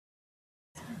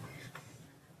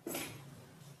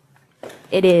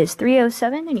It is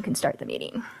 3:07 and you can start the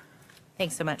meeting.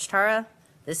 Thanks so much, Tara.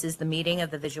 This is the meeting of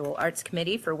the Visual Arts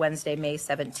Committee for Wednesday, May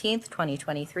 17th,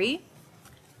 2023.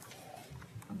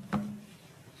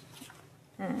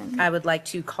 I would like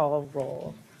to call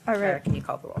roll. All right. Tara, can you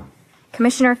call the roll?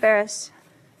 Commissioner Ferris,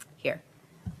 Here.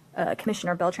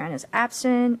 Commissioner Beltran is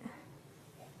absent.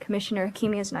 Commissioner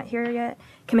Hakimi is not here yet.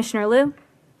 Commissioner Liu,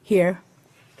 Here.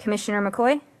 Commissioner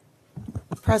McCoy,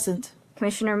 Present.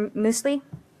 Commissioner Moosley,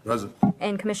 Present.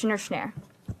 and Commissioner Schnare.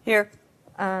 Here.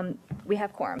 We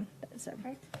have quorum. Is that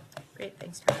right? Great,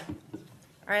 thanks, Tara. All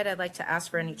right, I'd like to ask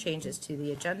for any changes to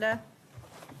the agenda.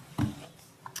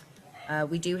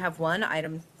 We do have one,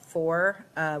 item 4,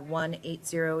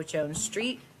 180 Jones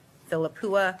Street,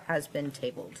 Philippua has been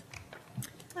tabled.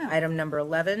 Item number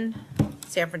 11,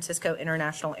 San Francisco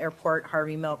International Airport,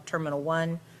 Harvey Milk Terminal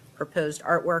 1, proposed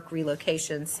artwork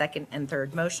relocation, second and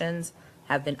third motions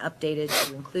have been updated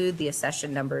to include the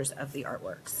accession numbers of the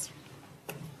artworks.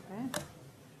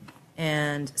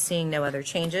 And seeing no other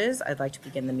changes, I'd like to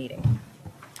begin the meeting.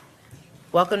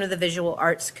 Welcome to the Visual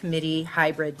Arts Committee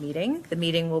hybrid meeting. The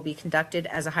meeting will be conducted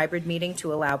as a hybrid meeting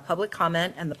to allow public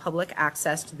comment and the public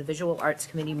access to the Visual Arts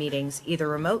Committee meetings either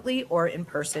remotely or in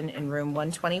person in room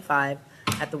 125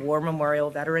 at the War Memorial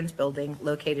Veterans Building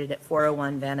located at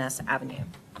 401 Van Ness Avenue.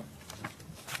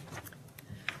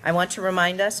 I want to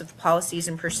remind us of the policies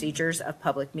and procedures of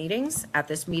public meetings. At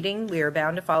this meeting, we are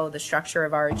bound to follow the structure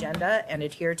of our agenda and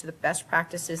adhere to the best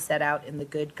practices set out in the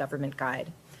Good Government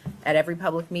Guide. At every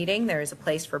public meeting, there is a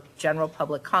place for general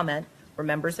public comment where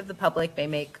members of the public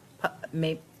may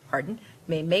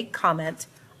make comment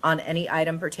on any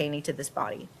item pertaining to this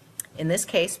body. In this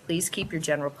case, please keep your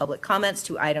general public comments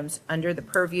to items under the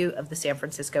purview of the San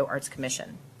Francisco Arts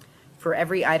Commission. For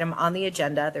every item on the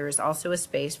agenda, there is also a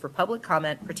space for public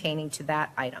comment pertaining to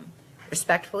that item.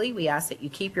 Respectfully, we ask that you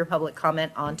keep your public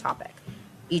comment on topic.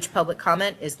 Each public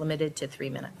comment is limited to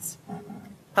 3 minutes.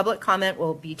 Public comment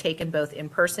will be taken both in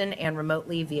person and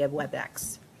remotely via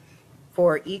WebEx.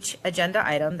 For each agenda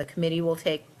item, the committee will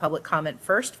take public comment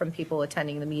first from people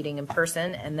attending the meeting in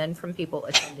person and then from people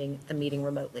attending the meeting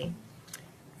remotely.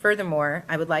 Furthermore,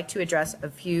 I would like to address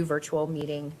a few virtual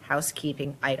meeting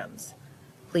housekeeping items.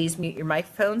 Please mute your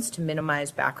microphones to minimize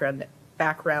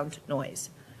background noise.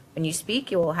 When you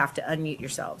speak, you will have to unmute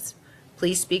yourselves.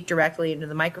 Please speak directly into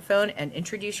the microphone and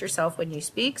introduce yourself when you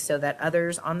speak so that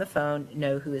others on the phone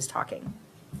know who is talking.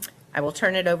 I will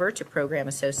turn it over to Program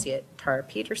Associate Tara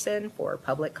Peterson for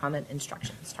public comment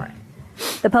instructions. Tara.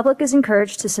 The public is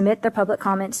encouraged to submit their public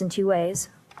comments in 2 ways.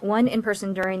 1, in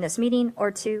person during this meeting,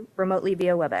 or 2, remotely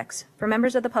via WebEx. For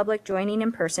members of the public joining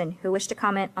in person who wish to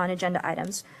comment on agenda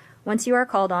items, once you are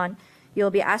called on, you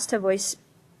will be asked to voice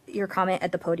your comment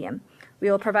at the podium. We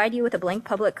will provide you with a blank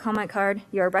public comment card.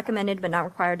 You are recommended but not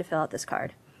required to fill out this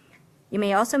card. You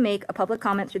may also make a public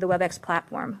comment through the WebEx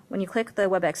platform. When you click the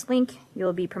WebEx link, you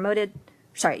will be prompted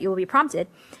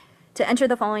to enter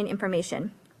the following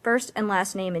information: first and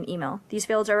last name and email. These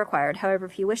fields are required. However,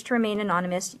 if you wish to remain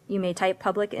anonymous, you may type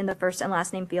public in the first and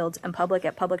last name fields and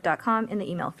public@public.com in the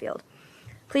email field.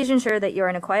 Please ensure that you are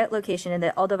in a quiet location and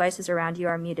that all devices around you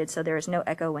are muted so there is no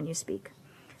echo when you speak.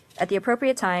 At the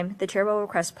appropriate time, the chair will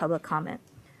request public comment.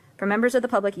 For members of the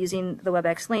public using the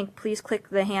WebEx link, please click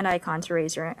the hand icon to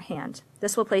raise your hand.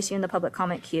 This will place you in the public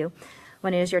comment queue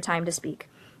when it is your time to speak.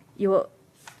 You will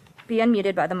be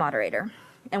unmuted by the moderator,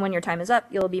 and when your time is up,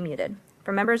 you will be muted.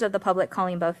 For members of the public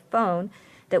calling by phone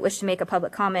that wish to make a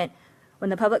public comment, when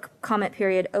the public comment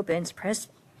period opens, press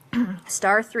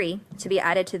 *3 to be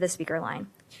added to the speaker line.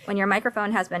 When your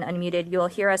microphone has been unmuted, you will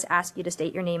hear us ask you to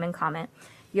state your name and comment.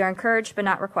 You are encouraged but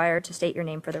not required to state your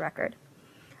name for the record.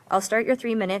 I'll start your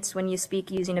 3 minutes when you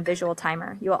speak using a visual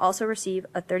timer. You will also receive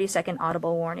a 30-second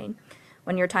audible warning.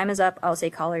 When your time is up, I'll say,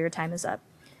 "Caller, your time is up."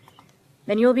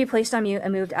 Then you will be placed on mute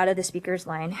and moved out of the speaker's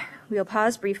line. We will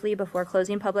pause briefly before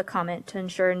closing public comment to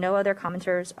ensure no other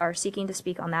commenters are seeking to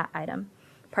speak on that item.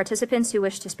 Participants who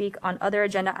wish to speak on other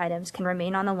agenda items can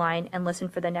remain on the line and listen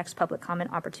for the next public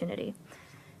comment opportunity.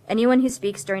 Anyone who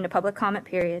speaks during the public comment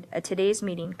period at today's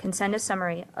meeting can send a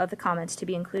summary of the comments to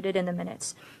be included in the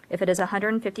minutes, if it is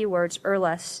 150 words or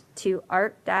less, to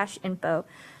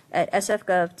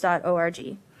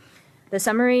art-info@sfgov.org. The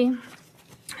summary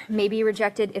may be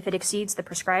rejected if it exceeds the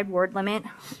prescribed word limit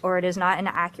or it is not an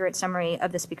accurate summary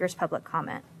of the speaker's public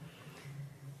comment.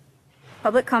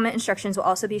 Public comment instructions will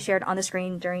also be shared on the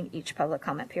screen during each public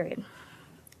comment period.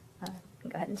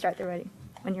 Go ahead and start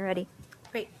when you're ready.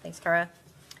 Great, thanks, Tara.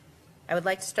 I would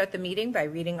like to start the meeting by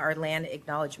reading our land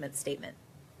acknowledgement statement.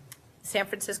 San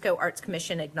Francisco Arts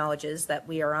Commission acknowledges that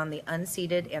we are on the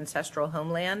unceded ancestral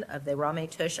homeland of the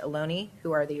Ramaytush Ohlone,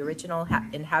 who are the original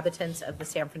inhabitants of the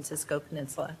San Francisco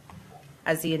Peninsula.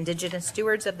 As the indigenous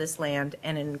stewards of this land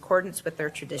and in accordance with their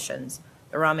traditions,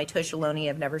 the Ramaytush Ohlone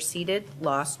have never ceded,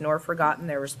 lost, nor forgotten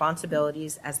their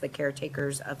responsibilities as the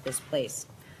caretakers of this place,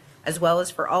 as well as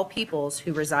for all peoples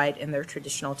who reside in their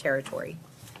traditional territory.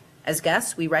 As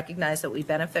guests, we recognize that we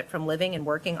benefit from living and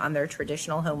working on their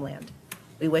traditional homeland.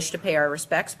 We wish to pay our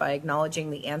respects by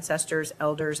acknowledging the ancestors,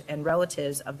 elders, and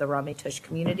relatives of the Ramaytush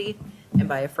community and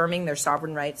by affirming their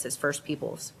sovereign rights as First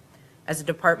Peoples. As a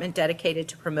department dedicated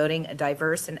to promoting a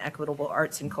diverse and equitable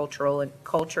arts and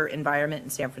culture environment in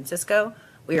San Francisco,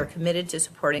 we are committed to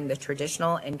supporting the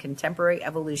traditional and contemporary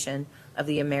evolution of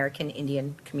the American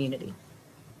Indian community.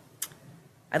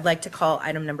 I'd like to call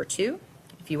item number 2.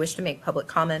 If you wish to make public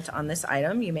comment on this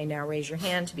item, you may now raise your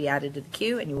hand to be added to the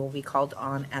queue, and you will be called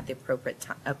on at the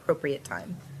appropriate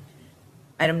time.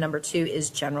 Item number 2 is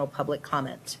general public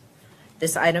comment.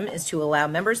 This item is to allow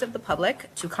members of the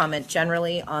public to comment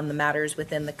generally on the matters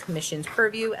within the Commission's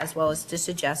purview, as well as to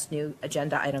suggest new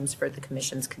agenda items for the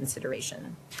Commission's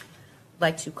consideration. I'd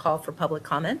like to call for public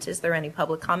comment. Is there any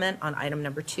public comment on item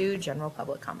number 2, general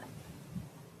public comment?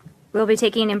 We'll be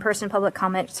taking in-person public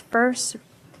comments first.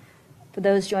 For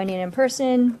those joining in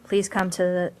person, please come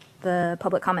to the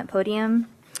public comment podium.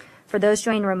 For those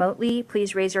joining remotely,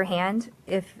 please raise your hand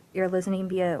if you're listening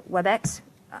via WebEx.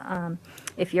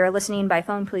 If you're listening by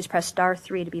phone, please press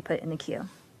 *3 to be put in the queue.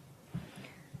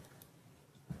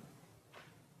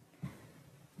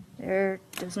 There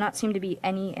does not seem to be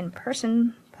any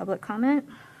in-person public comment.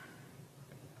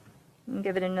 I'll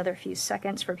give it another few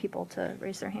seconds for people to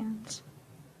raise their hands.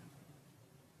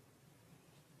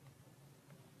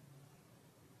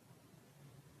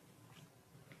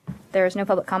 There is no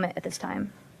public comment at this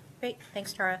time. Great,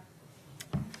 thanks, Tara.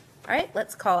 All right,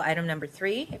 let's call item number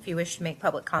 3. If you wish to make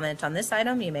public comment on this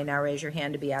item, you may now raise your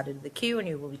hand to be added to the queue, and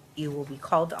you will be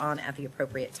called on at the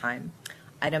appropriate time.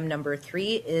 Item number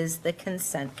 3 is the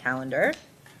consent calendar.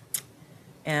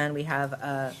 And we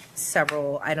have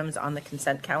several items on the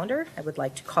consent calendar. I would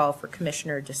like to call for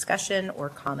commissioner discussion or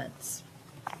comments.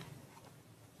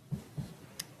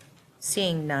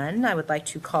 Seeing none, I would like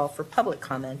to call for public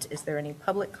comment. Is there any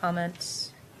public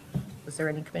comment? Was there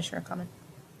any commissioner comment?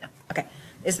 No. Okay.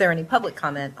 Is there any public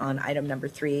comment on item number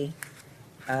 3,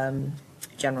 the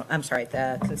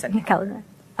consent calendar?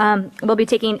 We'll be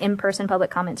taking in-person public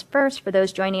comments first. For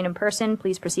those joining in person,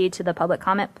 please proceed to the public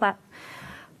comment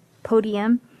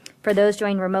podium. For those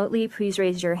joining remotely, please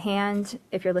raise your hand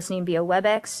if you're listening via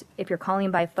WebEx. If you're calling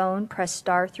by phone, press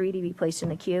 *3 to be placed in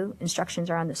the queue. Instructions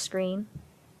are on the screen.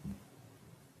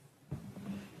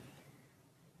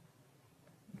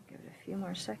 Give it a few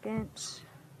more seconds.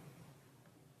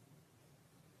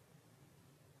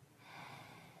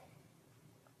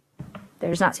 There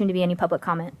does not seem to be any public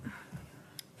comment.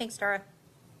 Thanks, Tara.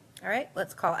 All right,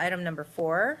 let's call item number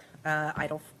 4.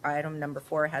 Item number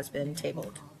 4 has been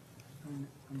tabled.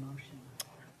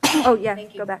 Oh, yeah,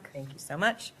 Thank you. go back. Thank you so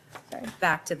much. Sorry.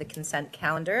 Back to the consent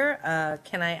calendar.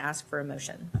 Can I ask for a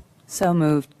motion? So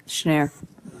moved. Schneier.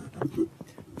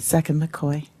 Second,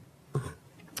 McCoy.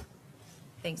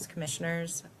 Thanks,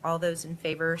 commissioners. All those in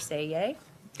favor say yay.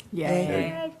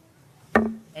 Yay.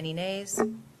 Any nays?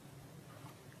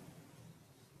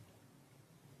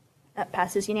 That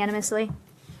passes unanimously.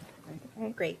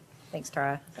 Great. Thanks,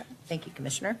 Tara. Thank you,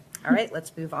 Commissioner. All right,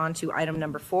 let's move on to item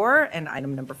number 4. And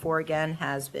item number 4, again,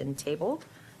 has been tabled.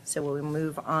 So we'll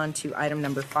move on to item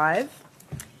number 5.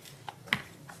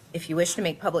 If you wish to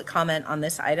make public comment on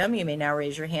this item, you may now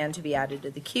raise your hand to be added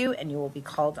to the queue, and you will be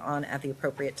called on at the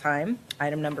appropriate time.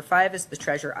 Item number 5 is the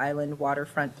Treasure Island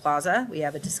Waterfront Plaza. We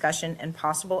have a discussion and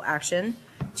possible action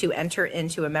to enter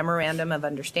into a memorandum of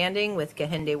understanding with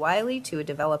Kehinde Wiley to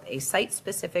develop a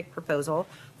site-specific proposal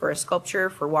for a sculpture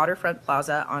for Waterfront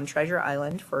Plaza on Treasure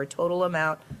Island for a total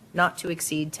amount not to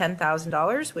exceed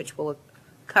 $10,000, which will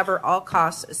cover all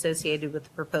costs associated with the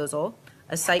proposal,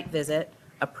 a site visit,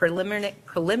 a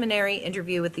preliminary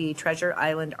interview with the Treasure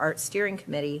Island Arts Steering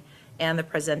Committee, and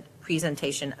the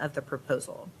presentation of the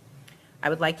proposal. I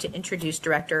would like to introduce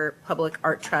Director, Public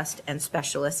Art Trust and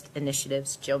Specialist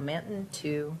Initiatives, Jill Manton,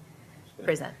 to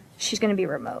present. She's going to be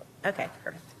remote. Okay,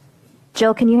 perfect.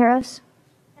 Jill, can you hear us?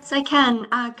 Yes, I can.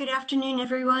 Good afternoon,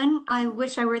 everyone. I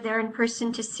wish I were there in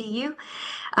person to see you,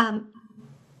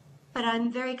 but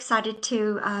I'm very excited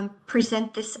to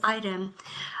present this item.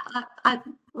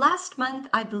 Last month,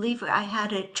 I believe I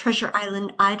had a Treasure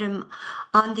Island item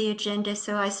on the agenda,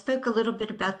 so I spoke a little bit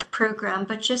about the program,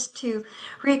 but just to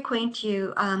reacquaint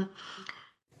you,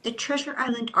 The Treasure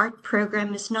Island Art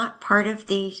Program is not part of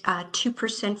the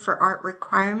 2% for art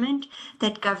requirement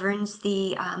that governs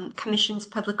the Commission's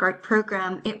public art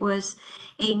program. It was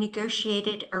a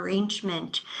negotiated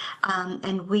arrangement,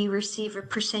 and we receive a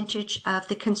percentage of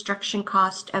the construction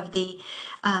cost of the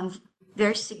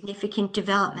very significant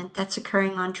development that's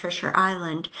occurring on Treasure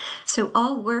Island. So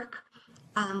all work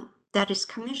that is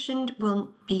commissioned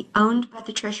will be owned by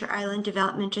the Treasure Island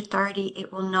Development Authority.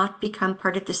 It will not become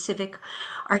part of the Civic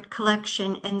Art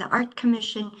Collection, and the Art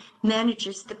Commission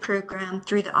manages the program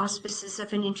through the auspices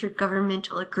of an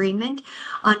intergovernmental agreement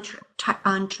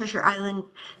on Treasure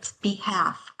Island's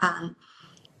behalf.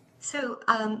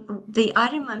 The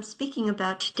item I'm speaking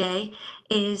about today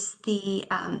is the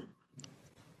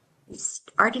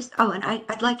artist. Oh, and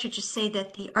I'd like to just say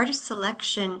that the artist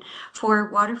selection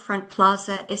for Waterfront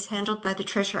Plaza is handled by the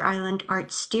Treasure Island Art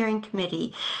Steering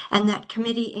Committee, and that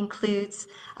committee includes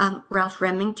Ralph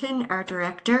Remington, our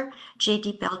director,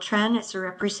 J.D. Beltran as a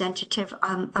representative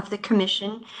of the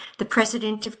commission, the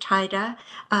president of TIDA,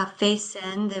 Fay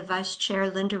Sen, the vice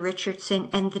chair, Linda Richardson,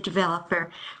 and the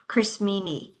developer, Chris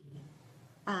Meany.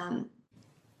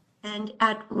 And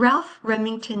at Ralph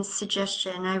Remington's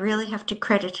suggestion, I really have to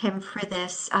credit him for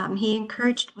this. He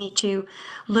encouraged me to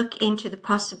look into the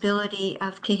possibility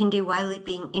of Kehinde Wiley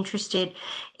being interested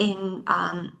in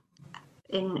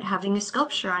having a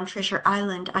sculpture on Treasure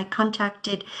Island. I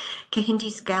contacted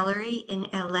Kehinde's gallery in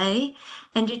LA,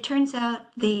 and it turns out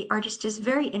the artist is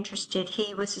very interested.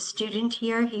 He was a student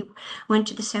here. He went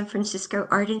to the San Francisco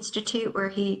Art Institute where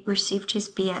he received his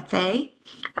BFA.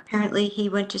 Apparently he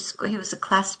went to school, he was a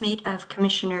classmate of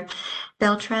Commissioner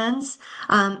Beltran's.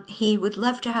 He would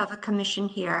love to have a commission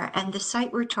here, and the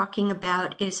site we're talking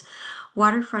about is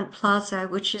Waterfront Plaza,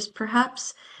 which is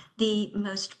perhaps the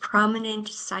most prominent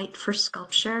site for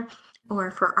sculpture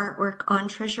or for artwork on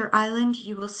Treasure Island.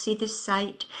 You will see this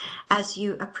site as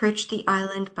you approach the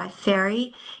island by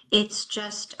ferry. It's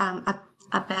just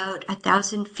about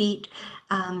 1,000 feet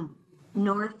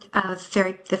north of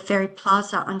the ferry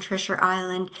plaza on Treasure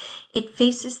Island. It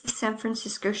faces the San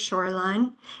Francisco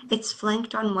shoreline. It's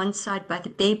flanked on one side by the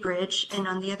Bay Bridge and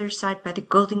on the other side by the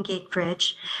Golden Gate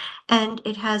Bridge. And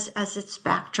it has as its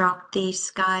backdrop the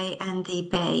sky and the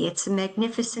bay. It's a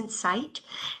magnificent site.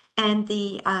 And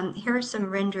here are some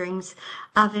renderings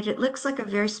of it. It looks like a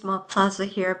very small plaza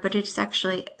here, but it's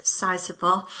actually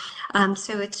sizable.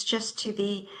 So it's just to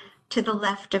the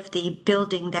left of the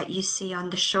building that you see on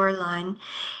the shoreline.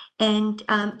 And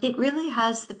it really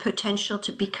has the potential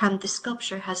to become, the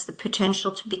sculpture has the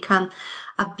potential to become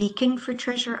a beacon for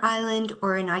Treasure Island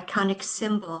or an iconic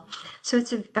symbol. So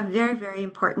it's a very, very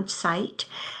important site.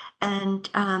 And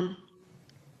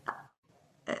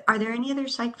are there any other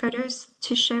site photos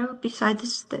to show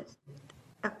besides this?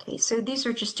 Okay, so these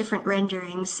are just different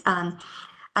renderings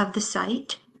of the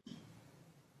site.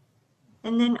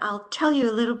 And then I'll tell you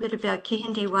a little bit about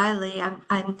Kehinde Wiley.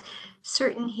 I'm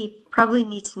certain he probably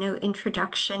needs no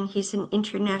introduction. He's an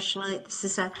internationally, this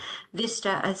is a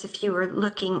vista as if you were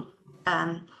looking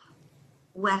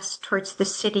west towards the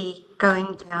city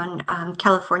going down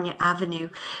California Avenue.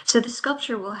 So the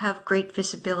sculpture will have great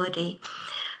visibility.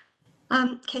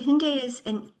 Kehinde is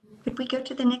could we go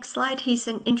to the next slide? He's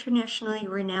an internationally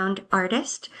renowned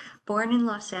artist, born in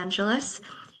Los Angeles.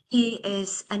 He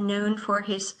is known for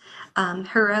his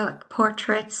heroic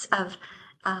portraits of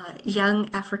young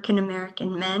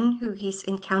African-American men who he's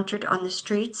encountered on the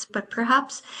streets, but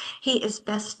perhaps he is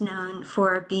best known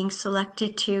for being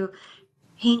selected to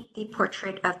paint the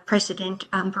portrait of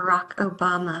President Barack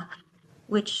Obama,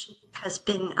 which has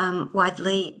been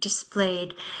widely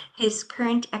displayed. His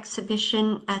current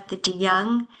exhibition at the De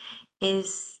Young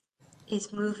is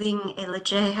moving,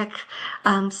 elegiac,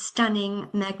 stunning,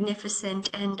 magnificent,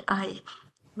 and I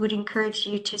would encourage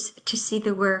you to see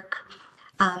the work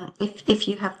if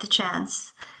you have the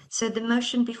chance. So the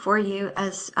motion before you,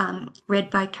 as read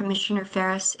by Commissioner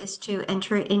Ferris, is to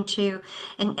enter into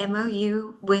an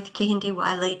MOU with Kehinde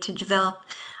Wiley to develop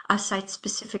a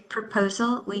site-specific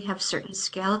proposal. We have certain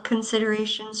scale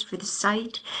considerations for the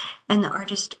site, and the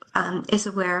artist is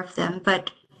aware of them,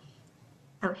 but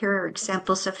here are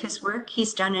examples of his work.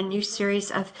 He's done a new series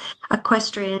of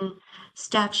equestrian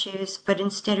statues, but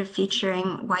instead of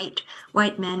featuring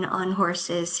white men on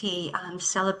horses, he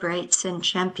celebrates and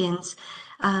champions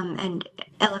and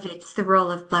elevates the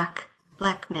role of black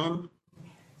men.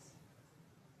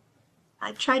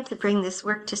 I tried to bring this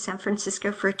work to San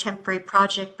Francisco for a temporary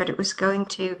project, but it was going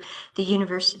to the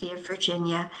University of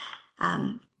Virginia.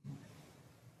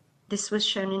 This was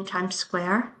shown in Times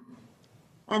Square.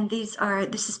 And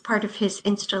this is part of his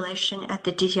installation at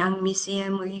the De Young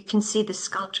Museum, where you can see the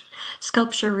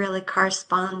sculpture really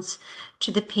corresponds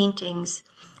to the paintings.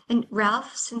 And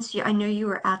Ralph, since I know you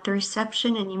were at the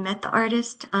reception and you met the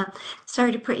artist,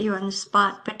 sorry to put you on the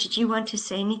spot, but did you want to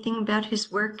say anything about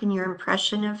his work and your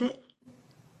impression of it?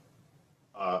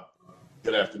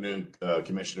 Good afternoon,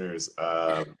 commissioners.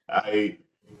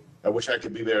 I wish I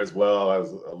could be there as well. I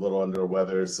was a little under the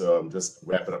weather, so I'm just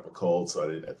wrapping up a cold.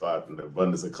 So I thought in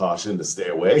abundance of caution to stay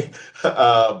away,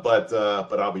 but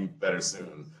I'll be better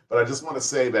soon. But I just want to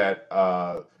say that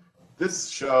this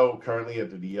show currently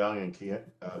at the DeYoung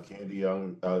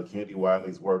and Candy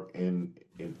Wiley's work in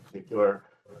particular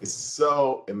is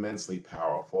so immensely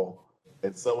powerful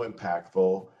and so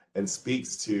impactful and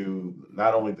speaks to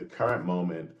not only the current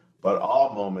moment, but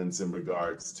all moments in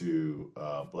regards to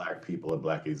Black people and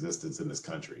Black existence in this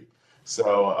country.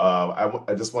 So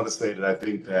I just want to say that I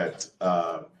think that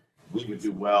we would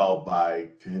do well by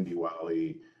Kehinde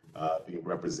Wiley being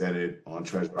represented on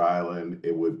Treasure Island.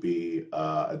 It would be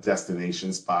a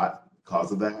destination spot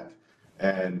because of that.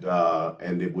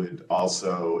 And it would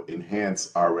also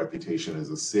enhance our reputation as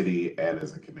a city and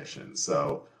as a commission.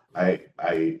 So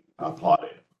I applaud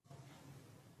it.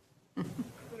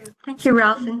 Thank you,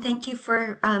 Ralph, and thank you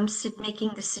for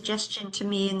making the suggestion to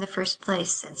me in the first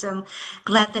place. And so I'm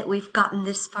glad that we've gotten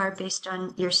this far based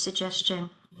on your suggestion.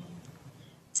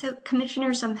 So,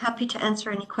 commissioners, I'm happy to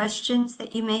answer any questions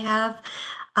that you may have.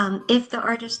 If the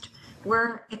artist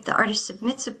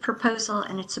submits a proposal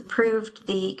and it's approved,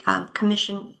 the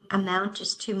commission amount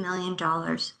is $2 million.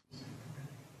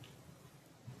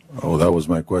 Oh, that was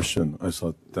my question. I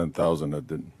saw 10,000. I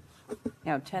didn't.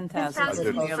 No, 10,000 is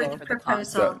 10,000 merely for the for the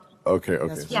proposal. concept. Okay.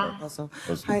 That's Yeah. also.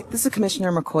 That's- Hi, this is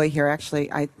Commissioner McCoy here.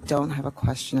 Actually, I don't have a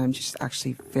question. I'm just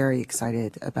actually very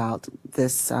excited about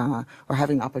this, or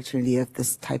having the opportunity of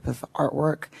this type of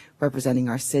artwork representing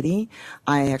our city.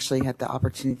 I actually had the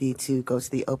opportunity to go to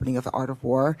the opening of the Art of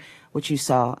War, which you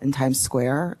saw in Times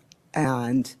Square,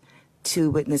 and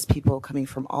to witness people coming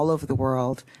from all over the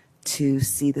world to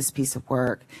see this piece of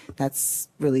work. That's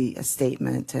really a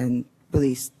statement and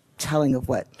really telling of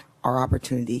what our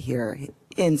opportunity here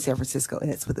in San Francisco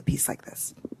is with a piece like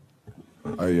this.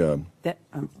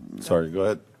 Sorry, go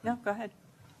ahead. No, go ahead.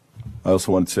 I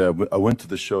also want to say I went to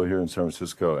the show here in San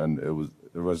Francisco, and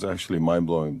it was actually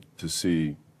mind-blowing to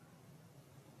see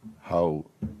how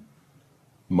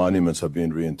monuments are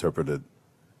being reinterpreted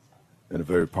in a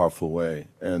very powerful way.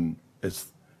 And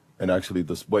actually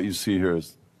what you see here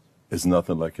is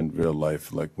nothing like in real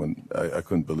life. Like when I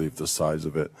couldn't believe the size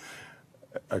of it.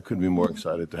 I couldn't be more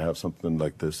excited to have something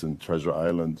like this in Treasure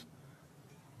Island.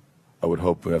 I would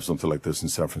hope we have something like this in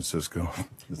San Francisco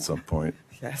at some point.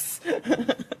 Yes.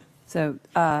 So,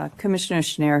 Commissioner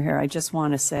Schneer here, I just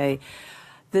want to say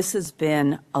this has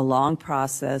been a long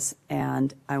process,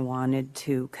 and I wanted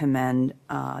to commend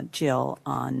Jill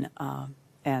and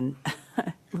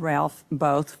Ralph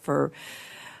both for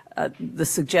the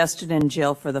suggestion and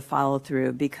Jill for the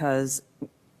follow-through, because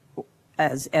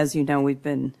as you know, we've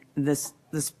been this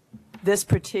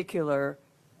particular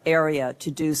area to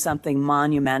do something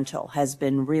monumental has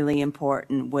been really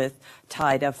important with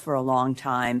TIDA for a long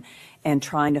time, and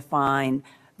trying to find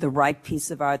the right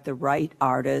piece of art, the right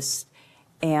artist.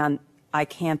 And I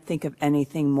can't think of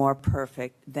anything more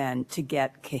perfect than to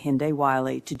get Kehinde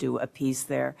Wiley to do a piece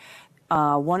there.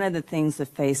 One of the things that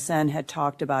Faye Sen had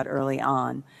talked about early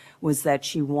on was that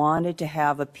she wanted to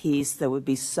have a piece that would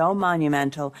be so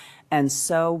monumental and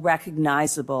so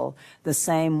recognizable, the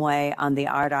same way on the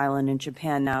art island in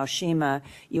Japan, Naoshima,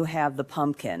 you have the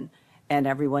pumpkin, and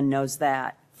everyone knows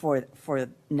that for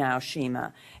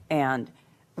Naoshima. And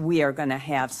we are going to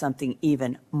have something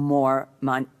even more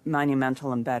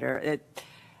monumental and better.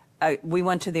 We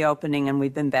went to the opening, and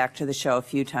we've been back to the show a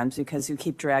few times because you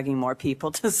keep dragging more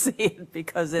people to see it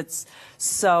because it's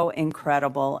so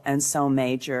incredible and so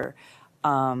major.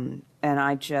 And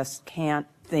I just can't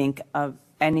think of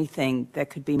anything that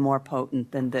could be more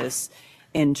potent than this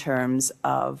in terms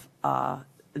of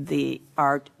the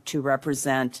art to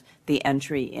represent the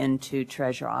entry into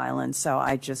Treasure Island. So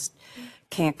I just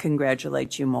can't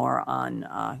congratulate you more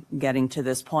on getting to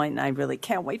this point, and I really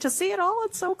can't wait to see it all.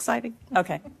 It's so exciting.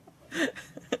 Okay.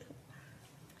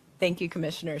 Thank you,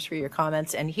 commissioners, for your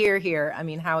comments. And here, I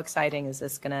mean, how exciting is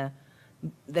this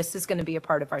this is going to be a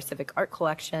part of our civic art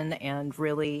collection and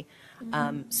really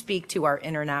speak to our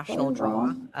international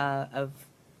draw of,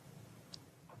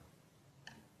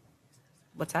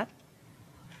 what's that?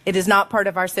 It is not part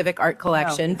of our civic art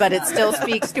collection, but it still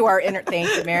speaks to our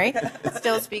thank you, Mary. It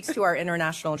still speaks to our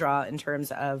international draw in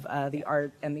terms of the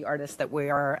art and the artists that we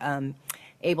are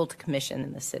able to commission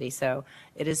in the city. So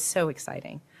it is so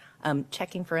exciting.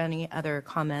 Checking for any other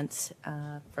comments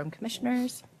from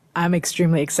commissioners. I'm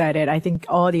extremely excited. I think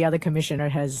all the other commissioner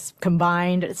has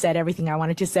combined, said everything I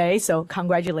wanted to say. So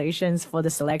congratulations for the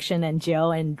selection. And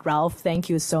Jill and Ralph, thank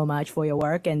you so much for your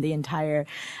work and the entire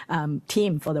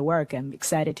team for the work. I'm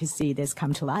excited to see this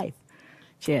come to life.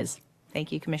 Cheers.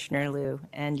 Thank you, Commissioner Liu.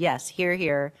 And yes,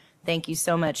 here. Thank you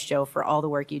so much, Jill, for all the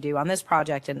work you do on this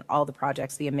project and all the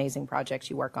projects, the amazing projects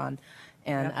you work on.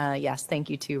 And yes, thank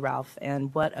you too, Ralph.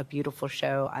 And what a beautiful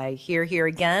show. I here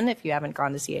again. If you haven't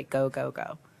gone to see it, go.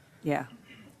 Yeah.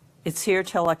 It's here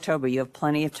till October. You have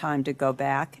plenty of time to go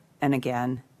back and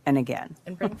again and again.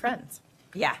 And bring friends.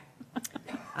 Yeah.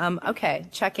 Okay,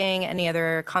 checking any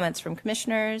other comments from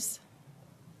commissioners.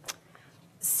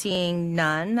 Seeing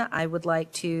none, I would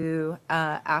like to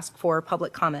ask for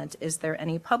public comment. Is there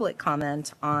any public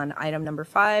comment on item number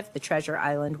 5, the Treasure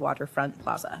Island Waterfront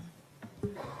Plaza?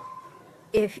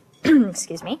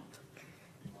 Excuse me.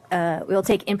 We'll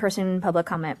take in-person public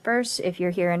comment first. If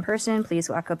you're here in person, please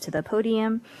walk up to the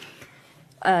podium.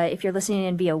 If you're listening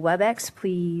in via WebEx,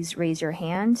 please raise your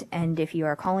hand. And if you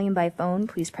are calling by phone,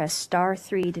 please press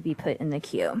 *3 to be put in the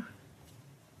queue.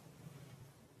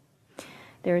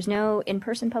 There is no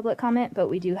in-person public comment, but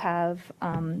we do have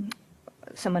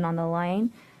someone on the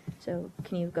line. So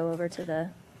can you go over to the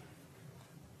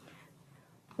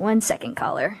 1 second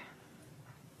caller?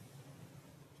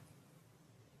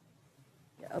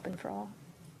 Open for all.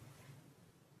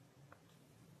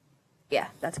 Yeah,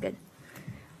 that's good.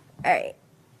 All right.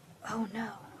 Oh no.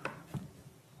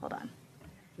 Hold on.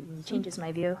 Changes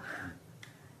my view.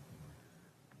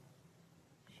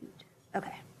 Shoot.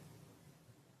 Okay.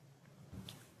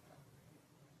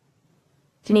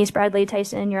 Denise Bradley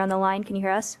Tyson, you're on the line. Can you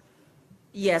hear us?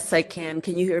 Yes, I can.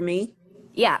 Can you hear me?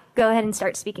 Yeah, go ahead and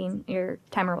start speaking. Your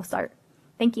timer will start.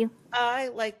 Thank you. I,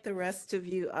 like the rest of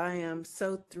you, I am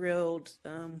so thrilled.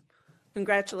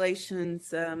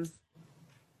 Congratulations,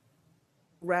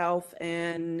 Ralph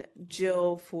and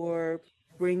Jill, for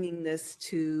bringing this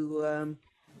to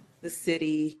the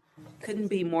city. Couldn't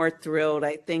be more thrilled.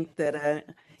 I think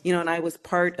that, and I was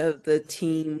part of the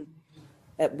team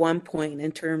at one point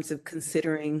in terms of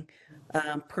considering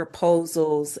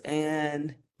proposals,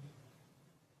 and,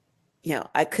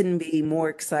 I couldn't be more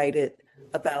excited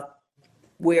about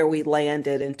where we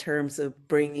landed in terms of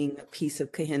bringing a piece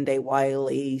of Kehinde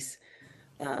Wiley's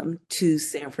to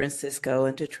San Francisco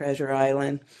and to Treasure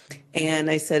Island. And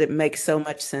I said it makes so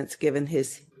much sense given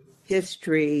his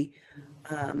history.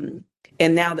 And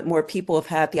now that more people have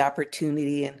had the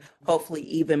opportunity, and hopefully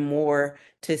even more,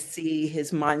 to see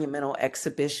his monumental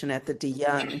exhibition at the De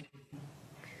Young,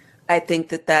 I think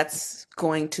that that's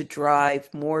going to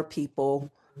drive more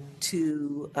people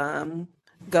to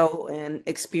go and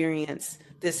experience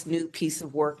this new piece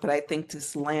of work. But I think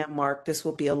this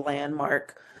will be a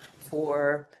landmark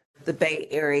for the Bay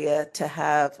Area to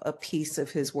have a piece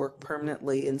of his work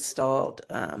permanently installed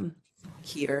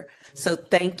here. So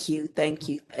thank you. Thank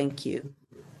you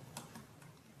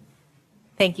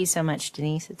so much,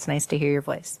 Denise. It's nice to hear your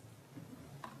voice.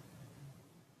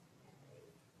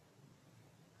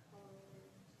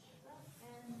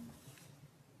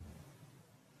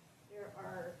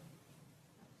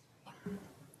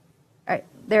 All right,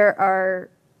 there are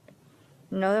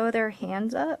no other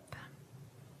hands up.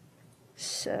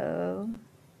 So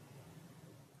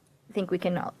I think we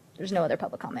can, there's no other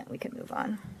public comment. We can move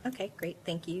on. Okay, great.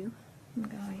 Thank you.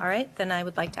 All right, then I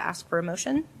would like to ask for a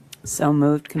motion. So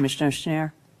moved, Commissioner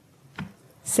Schneer.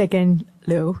 Second,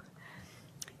 Liu.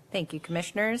 Thank you,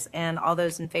 commissioners. And all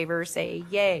those in favor say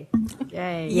yay.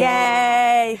 Yay.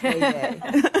 Yay!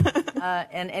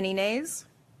 And any nays?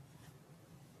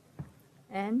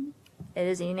 And it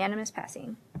is a unanimous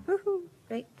passing. Woohoo.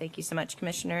 Great. Thank you so much,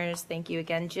 commissioners. Thank you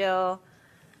again, Jill.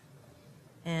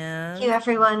 And Thank you,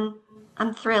 everyone.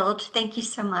 I'm thrilled. Thank you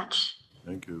so much.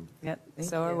 Thank you. Yep,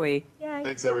 so are we.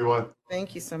 Thanks, everyone.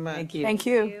 Thank you so much. Thank you. Thank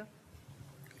you.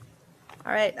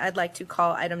 All right, I'd like to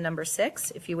call item number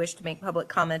 6. If you wish to make public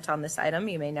comment on this item,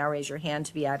 you may now raise your hand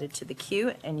to be added to the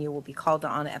queue, and you will be called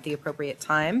on at the appropriate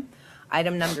time.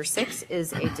 Item number 6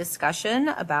 is a discussion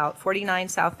about 49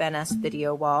 South Van Ness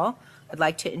video wall. I'd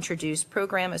like to introduce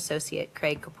Program Associate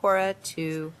Craig Kapora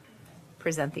to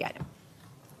present the item.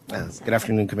 Good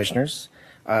afternoon, commissioners.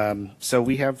 So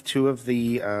we have two of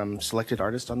the selected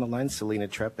artists on the line, Selena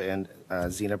Trepp and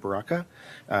Zina Baraka,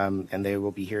 and they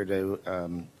will be here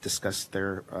to discuss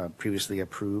their previously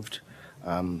approved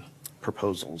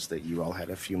proposals that you all had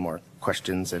a few more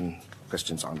questions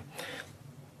on.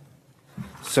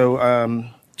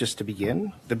 So just to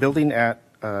begin, the building at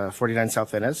 49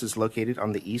 South Van Ness is located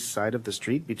on the east side of the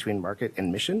street between Market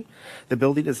and Mission. The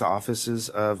building is the offices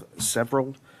of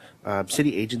several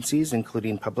city agencies,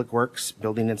 including Public Works,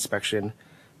 Building Inspection,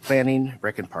 Planning,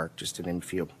 Rec and Park, just to name a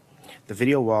few. The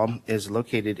video wall is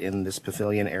located in this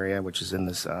pavilion area, which is in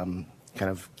this kind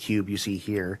of cube you see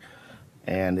here,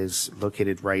 and is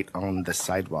located right on the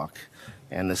sidewalk.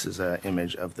 And this is an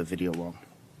image of the video wall.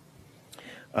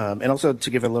 And also to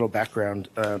give a little background,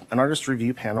 an artist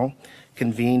review panel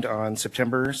convened on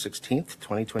September 16th,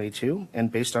 2022,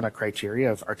 and based on a criteria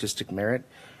of artistic merit,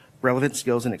 relevant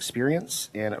skills and experience,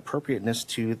 and appropriateness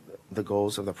to the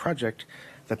goals of the project,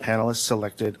 the panelists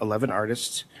selected 11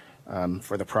 artists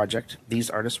for the project. These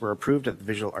artists were approved at the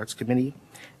Visual Arts Committee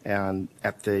and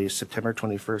at the September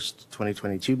 21st,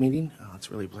 2022 meeting. Oh, it's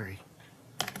really blurry.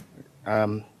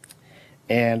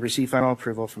 And received final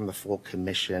approval from the full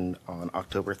commission on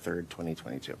October 3rd,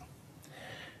 2022.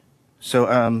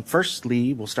 So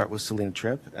firstly, we'll start with Selena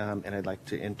Tripp, and I'd like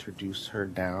to introduce her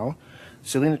now.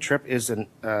 Selena Tripp is an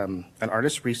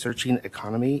artist researching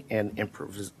economy and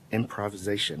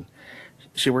improvisation.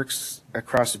 She works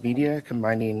across media,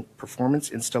 combining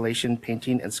performance, installation,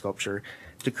 painting, and sculpture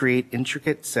to create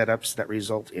intricate setups that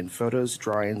result in photos,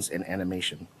 drawings, and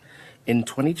animation. In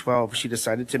 2012, she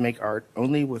decided to make art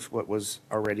only with what was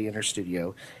already in her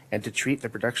studio and to treat the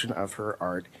production of her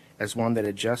art as one that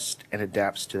adjusts and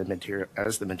adapts to the material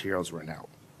as the materials run out.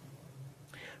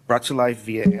 Brought to life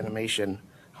via animation,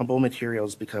 humble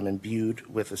materials become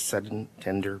imbued with a sudden,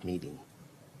 tender meaning.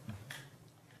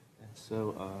 And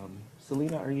so,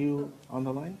 Selena, are you on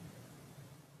the line?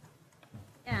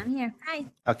 Yeah, I'm here. Hi.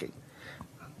 Okay.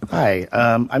 Hi.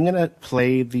 I'm going to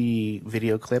play the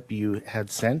video clip you had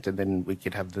sent, and then we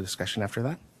could have the discussion after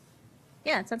that.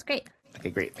 Yeah, sounds great. Okay,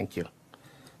 great. Thank you.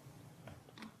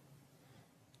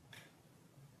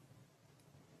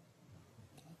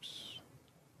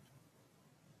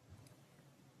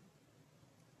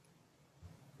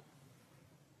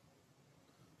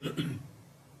 Okay.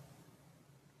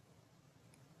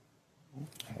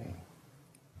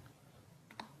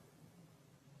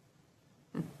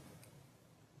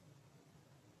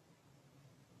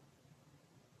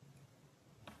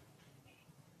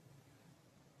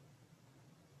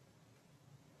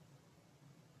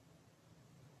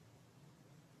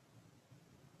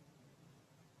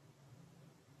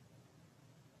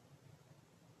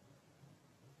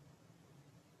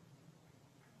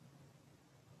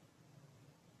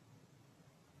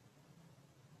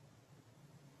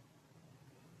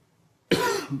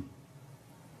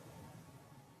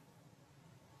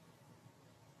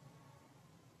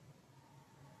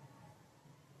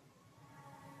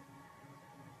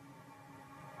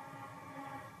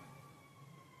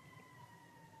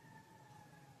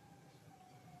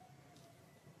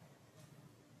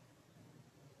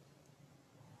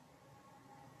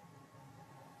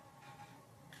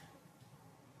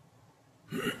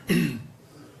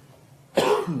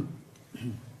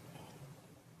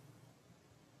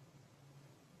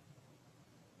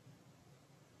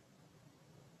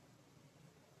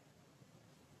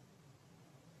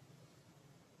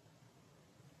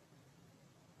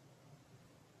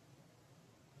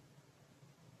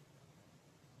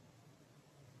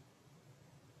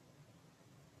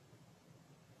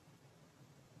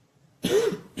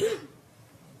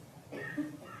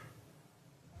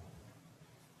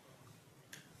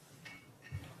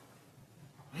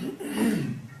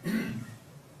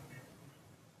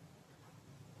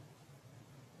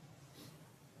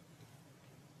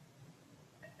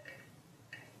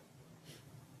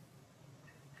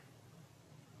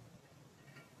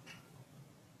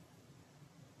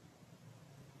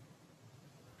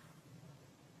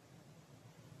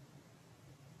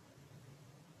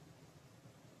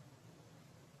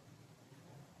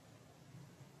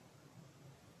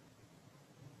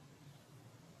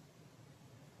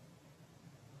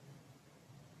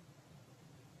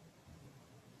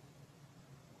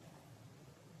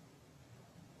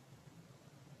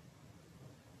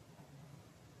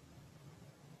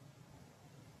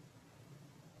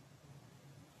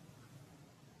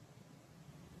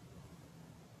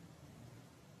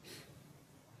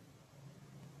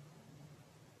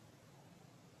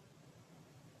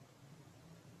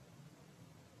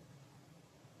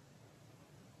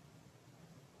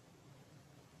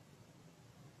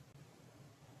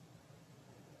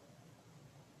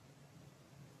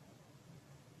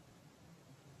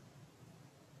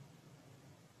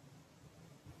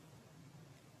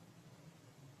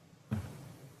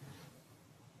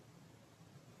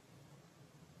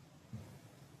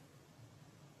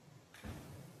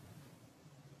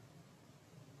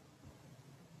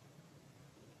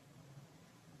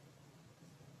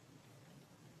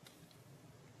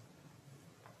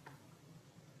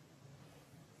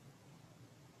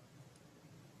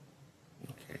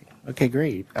 Okay,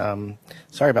 great.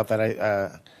 Sorry about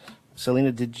that.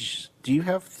 Selena, do you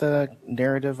have the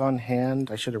narrative on hand?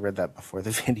 I should have read that before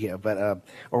the video, but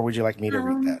or would you like me to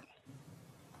read that?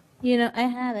 I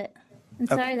have it. I'm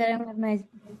Okay. sorry that I don't have my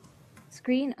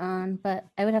screen on, but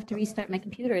I would have to restart my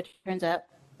computer, it turns out.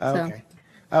 Oh, So, okay.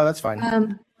 Oh, that's fine.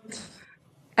 all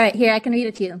right, here, I can read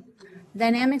it to you.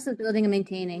 Dynamics of building and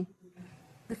maintaining.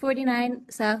 The 49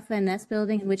 South Van Ness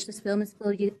building in which this film is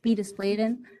will be displayed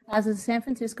in houses the San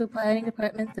Francisco Planning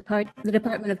Department, the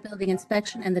Department of Building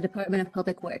Inspection, and the Department of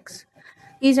Public Works.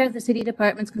 These are the city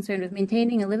departments concerned with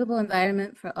maintaining a livable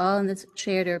environment for all in this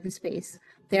shared urban space.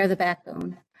 They are the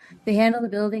backbone. They handle the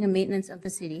building and maintenance of the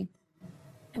city.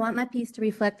 I want my piece to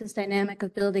reflect this dynamic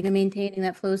of building and maintaining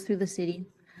that flows through the city.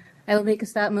 I will make a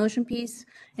stop motion piece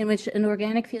in which an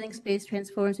organic feeling space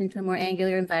transforms into a more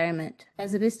angular environment.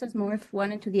 As the vistas morph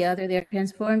one into the other, they are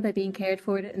transformed by being carried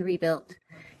forward and rebuilt.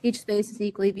 Each space is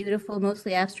equally beautiful,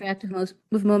 mostly abstract,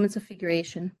 with moments of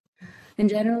figuration. In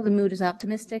general, the mood is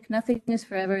optimistic. Nothing is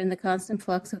forever in the constant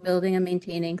flux of building and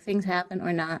maintaining. Things happen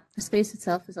or not. The space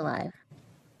itself is alive.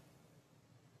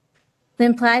 The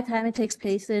implied time it takes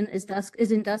place in is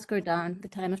in dusk or dawn, the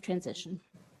time of transition.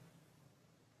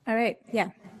 All right, yeah.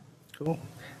 Cool.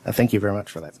 Thank you very much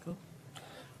for that.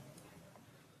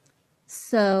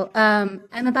 So I'm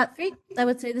I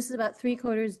would say this is about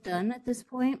 3/4 done at this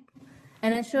point.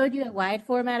 And I showed you a wide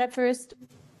format at first,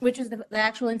 which is the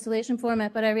actual installation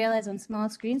format, but I realized on small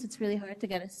screens, it's really hard to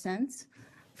get a sense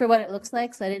for what it looks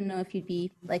like. So I didn't know if you'd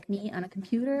be like me on a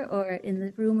computer or in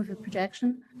the room with a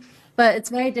projection. But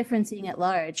it's very different seeing it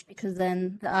large, because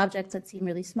then the objects that seem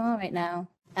really small right now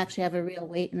actually have a real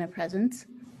weight and a presence.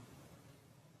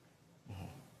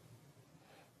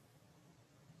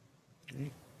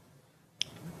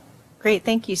 Great,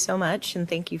 thank you so much, and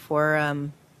thank you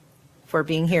for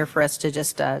being here for us to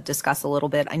just discuss a little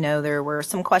bit. I know there were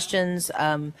some questions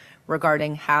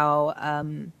regarding how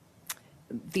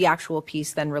the actual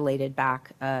piece then related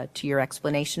back to your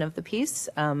explanation of the piece.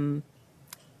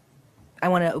 I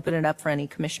want to open it up for any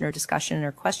commissioner discussion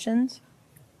or questions.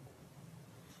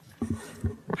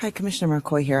 Hi, Commissioner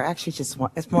McCoy here. Actually,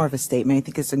 it's more of a statement. I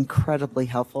think it's incredibly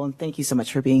helpful, and thank you so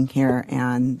much for being here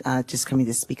and just coming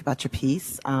to speak about your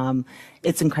piece.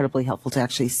 It's incredibly helpful to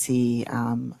actually see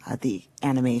the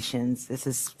animations. This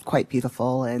is quite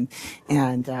beautiful, and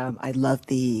I love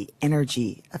the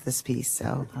energy of this piece.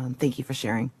 So thank you for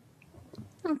sharing.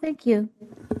 Oh, thank you.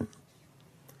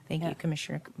 Thank you,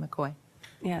 Commissioner McCoy.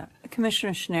 Yeah,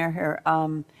 Commissioner Schneier here.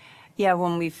 Yeah,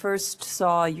 when we first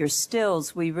saw your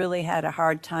stills, we really had a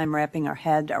hard time wrapping our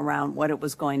head around what it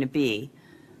was going to be.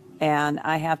 And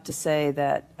I have to say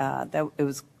that that it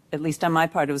was, at least on my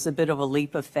part, it was a bit of a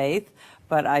leap of faith,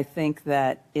 but I think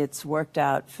that it's worked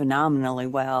out phenomenally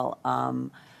well.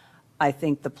 I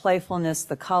think the playfulness,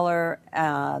 the color,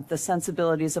 the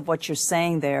sensibilities of what you're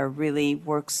saying there really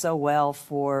works so well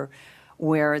for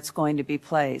where it's going to be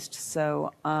placed.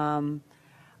 So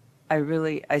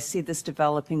I see this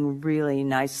developing really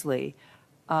nicely.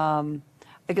 I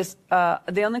guess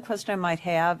the only question I might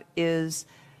have is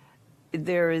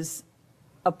there is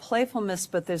a playfulness,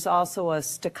 but there's also a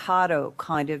staccato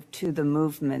kind of to the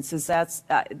movements.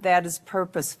 That is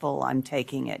purposeful, I'm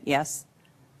taking it, yes?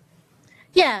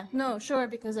 Yeah, no, sure,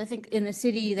 because I think in the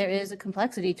city there is a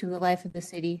complexity to the life of the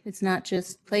city. It's not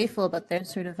just playful, but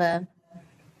there's sort of the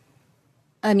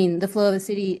flow of the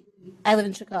city. I live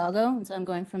in Chicago, and so I'm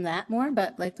going from that more,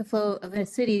 but like the flow of the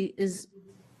city is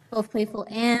both playful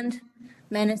and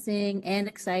menacing and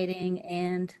exciting,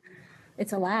 and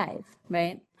it's alive,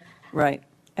 right? Right.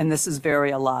 And this is very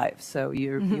alive, so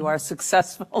you are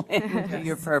successful in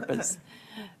your purpose.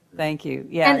 Thank you.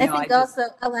 Yeah. And I think also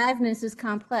aliveness is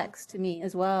complex to me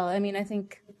as well. I mean, I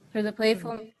think for the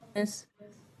playfulness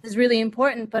is really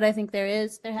important, but I think there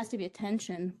has to be a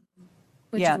tension.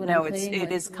 Yeah, no, it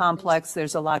is complex.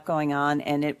 There's a lot going on,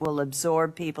 and it will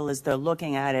absorb people as they're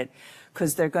looking at it,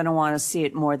 because they're going to want to see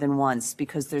it more than once,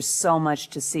 because there's so much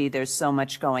to see. There's so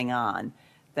much going on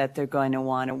that they're going to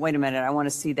want to, wait a minute, I want to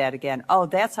see that again. Oh,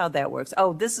 that's how that works.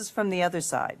 Oh, this is from the other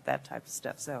side, that type of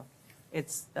stuff. So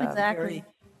it's very,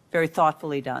 very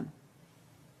thoughtfully done.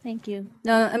 Thank you.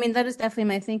 No, I mean, that is definitely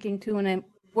my thinking too. When I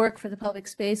work for the public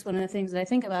space, one of the things that I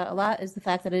think about a lot is the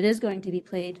fact that it is going to be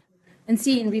played and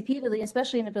seen repeatedly,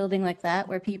 especially in a building like that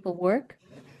where people work,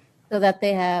 so that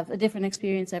they have a different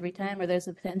experience every time, or there's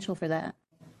a potential for that.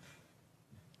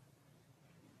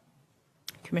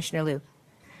 Commissioner Liu.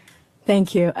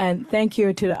 Thank you. And thank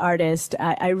you to the artist.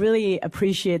 I really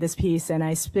appreciate this piece. And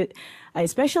I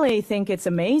especially think it's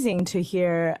amazing to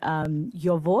hear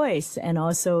your voice and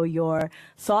also your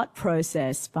thought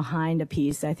process behind the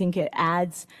piece. I think it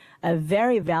adds a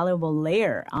very valuable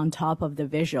layer on top of the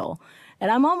visual. And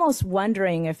I'm almost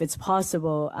wondering if it's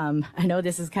possible, I know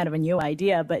this is kind of a new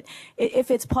idea, but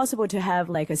if it's possible to have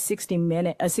like a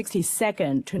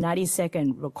 60-second to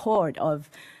 90-second record of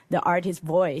the artist's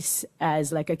voice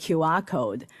as like a QR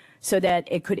code so that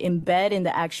it could embed in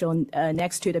the actual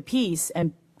next to the piece,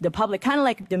 and the public, kind of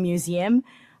like the museum.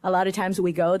 A lot of times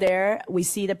we go there, we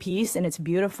see the piece and it's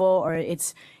beautiful, or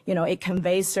it's, you know, it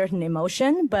conveys certain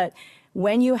emotion. But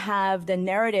when you have the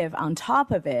narrative on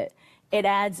top of it, it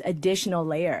adds additional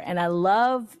layer. And I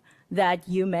love that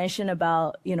you mentioned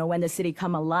about, you know, when the city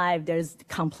come alive, there's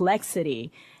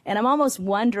complexity. And I'm almost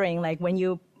wondering, like, when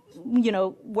you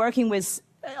know, working with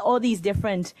all these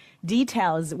different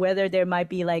details, whether there might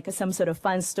be like some sort of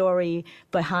fun story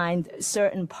behind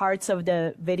certain parts of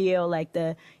the video, like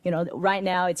the, you know, right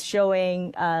now it's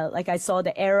showing, like I saw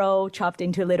the arrow chopped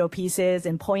into little pieces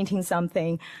and pointing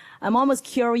something. I'm almost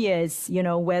curious, you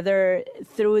know, whether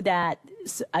through that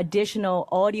additional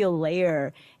audio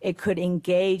layer, it could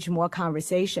engage more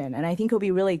conversation. And I think it would be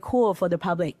really cool for the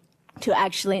public to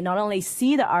actually not only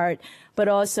see the art, but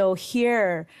also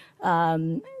hear,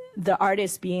 the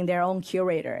artist being their own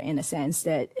curator, in a sense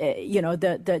that, you know,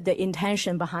 the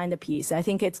intention behind the piece. I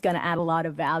think it's going to add a lot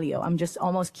of value. I'm just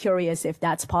almost curious if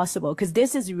that's possible, because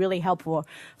this is really helpful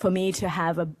for me to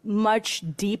have a much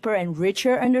deeper and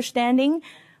richer understanding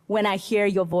when I hear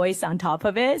your voice on top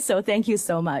of it. So thank you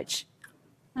so much.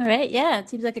 All right. Yeah, it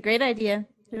seems like a great idea.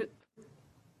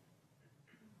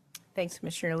 Thanks,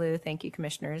 Commissioner Liu. Thank you,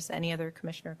 commissioners. Any other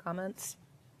commissioner comments?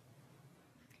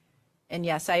 And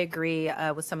yes, I agree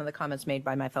with some of the comments made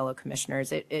by my fellow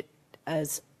commissioners. It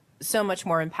is so much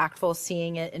more impactful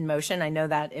seeing it in motion. I know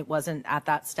that it wasn't at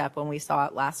that step when we saw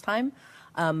it last time,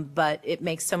 but it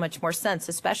makes so much more sense,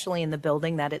 especially in the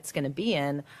building that it's going to be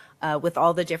in, with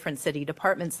all the different city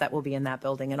departments that will be in that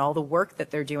building and all the work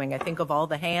that they're doing. I think of all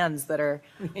the hands that are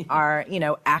you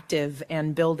know, active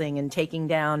and building and taking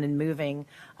down and moving,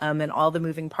 and all the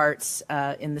moving parts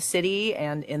in the city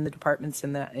and in the departments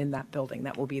in that building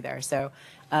that will be there. So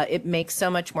it makes so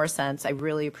much more sense. I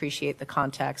really appreciate the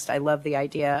context. I love the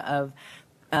idea of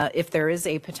if there is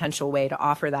a potential way to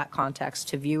offer that context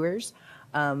to viewers,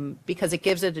 because it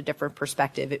gives it a different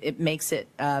perspective. It makes it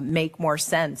make more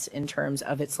sense in terms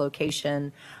of its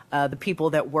location. The people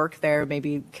that work there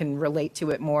maybe can relate to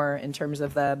it more in terms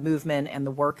of the movement and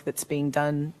the work that's being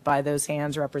done by those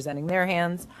hands representing their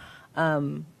hands.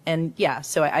 And yeah,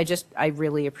 so I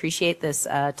really appreciate this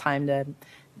time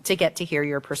to get to hear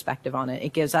your perspective on it.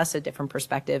 It gives us a different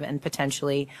perspective and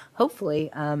potentially,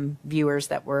 hopefully, viewers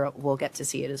that will get to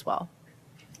see it as well.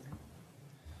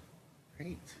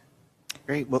 Great.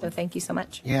 Great. Well, so thank you so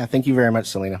much. Yeah, thank you very much,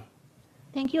 Selena.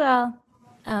 Thank you all.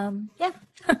 Yeah,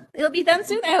 it'll be done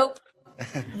soon, I hope.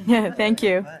 Yeah, thank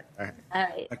you. All right. All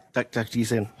right. Talk to you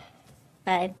soon.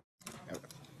 Bye.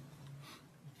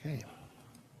 Okay.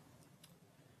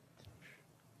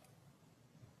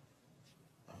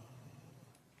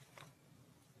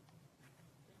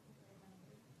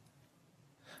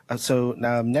 So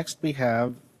now next we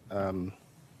have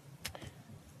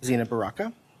Zina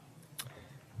Baraka.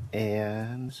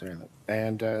 And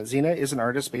Zina is an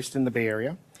artist based in the Bay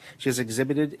Area. She has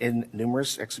exhibited in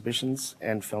numerous exhibitions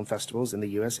and film festivals in the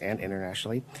U.S. and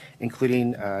internationally,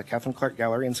 including Catherine Clark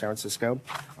Gallery in San Francisco,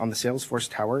 on the Salesforce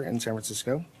Tower in San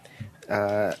Francisco,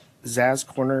 Zaz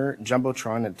Corner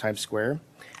Jumbotron at Times Square,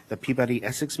 the Peabody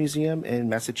Essex Museum in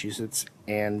Massachusetts,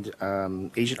 and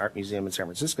Asian Art Museum in San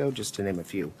Francisco, just to name a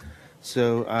few.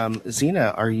 So,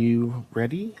 Zina, are you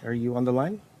ready? Are you on the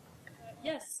line?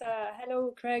 Yes.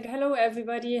 Hello, Craig. Hello,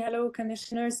 everybody. Hello,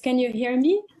 commissioners. Can you hear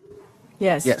me?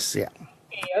 Yes. Yes, yeah.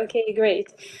 Okay,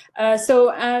 great.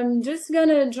 So I'm just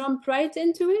gonna jump right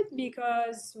into it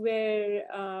because we're,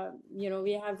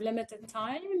 we have limited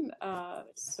time.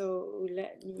 So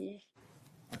let me.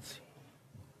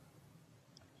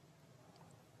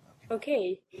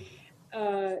 Okay.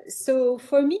 So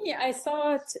for me, I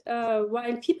thought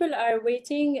while people are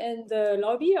waiting in the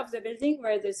lobby of the building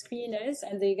where the screen is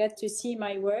and they get to see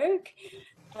my work,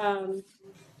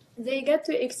 they get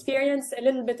to experience a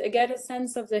little bit, get a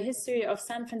sense of the history of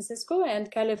San Francisco and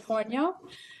California.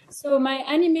 So my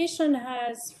animation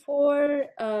has four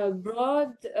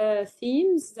broad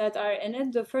themes that are in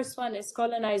it. The first one is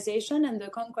colonization and the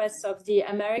conquest of the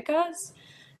Americas.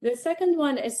 The second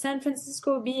one is San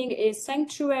Francisco being a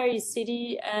sanctuary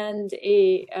city and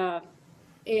a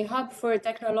a hub for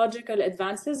technological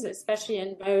advances, especially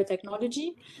in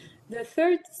biotechnology. The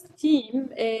third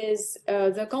theme is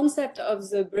the concept of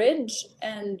the bridge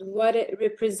and what it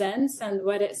represents and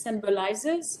what it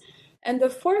symbolizes. And the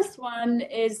fourth one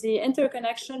is the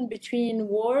interconnection between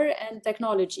war and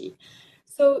technology.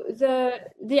 So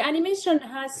the animation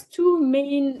has two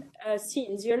main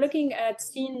scenes. You're looking at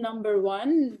scene number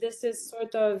one. This is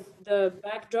sort of the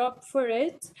backdrop for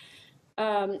it.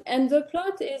 And the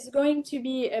plot is going to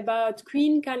be about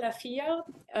Queen Calafia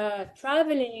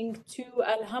traveling to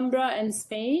Alhambra in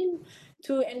Spain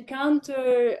to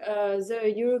encounter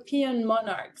the European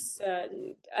monarchs,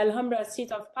 Alhambra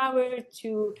seat of power,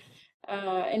 to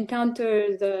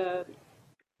encounter the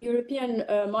European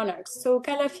monarchs. So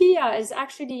Calafia is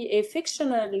actually a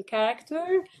fictional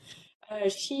character.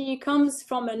 She comes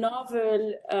from a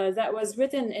novel that was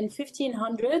written in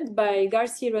 1500 by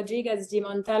Garcia Rodriguez de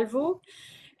Montalvo.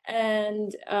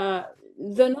 And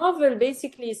the novel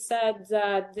basically said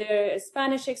that the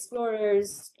Spanish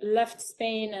explorers left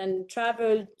Spain and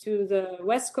traveled to the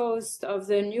west coast of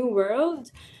the New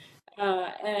World.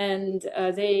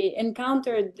 They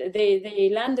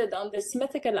landed on this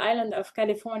mythical island of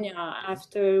California,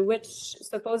 after which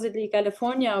supposedly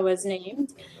California was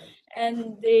named.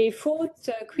 And they fought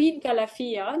Queen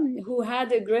Calafia, who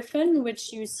had a griffin,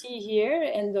 which you see here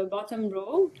in the bottom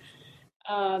row.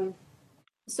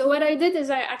 So what I did is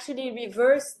I actually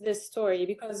reversed this story,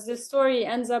 because the story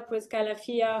ends up with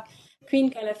Calafia,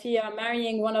 Queen Calafia,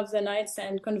 marrying one of the knights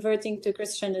and converting to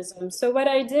Christianism. So what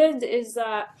I did is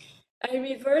I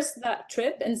reversed that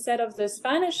trip. Instead of the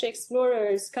Spanish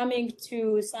explorers coming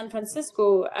to San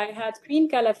Francisco, I had Queen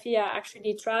Calafia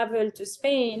actually travel to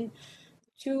Spain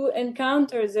to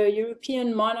encounter the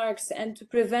European monarchs and to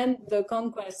prevent the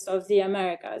conquest of the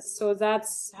Americas. So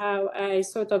that's how I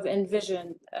sort of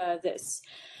envisioned this.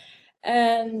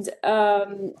 And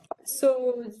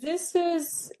so this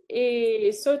is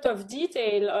a sort of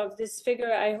detail of this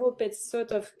figure. I hope it's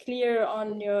sort of clear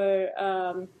on your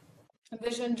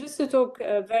vision. Just to talk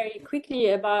very quickly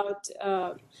about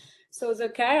so the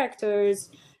characters.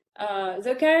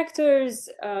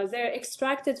 They're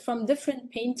extracted from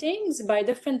different paintings by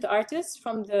different artists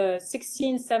from the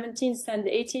 16th, 17th, and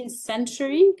 18th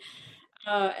century,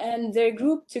 and they're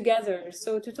grouped together.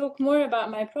 So to talk more about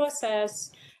my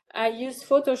process, I use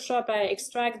Photoshop, I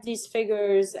extract these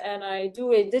figures, and I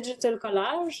do a digital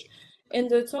collage. In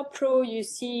the top row, you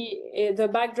see the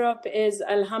backdrop is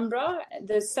Alhambra.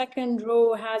 The second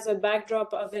row has a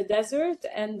backdrop of a desert,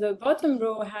 and the bottom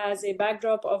row has a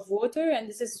backdrop of water. And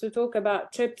this is to talk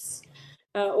about trips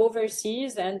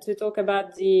overseas and to talk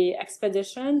about the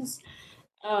expeditions.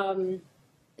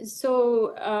 This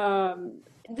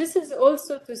is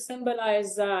also to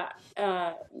symbolize that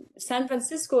San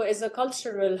Francisco is a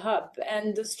cultural hub,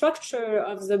 and the structure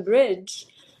of the bridge,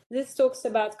 this talks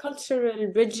about cultural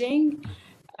bridging,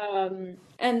 and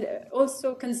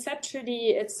also conceptually,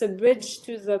 it's a bridge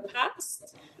to the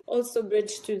past, also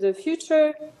bridge to the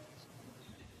future.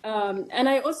 And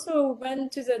I also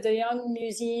went to the De Young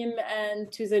Museum and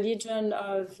to the Legion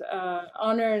of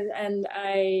Honor, and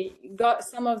I got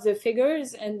some of the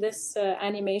figures in this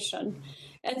animation.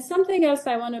 And something else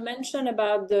I want to mention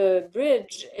about the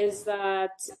bridge is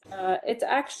that it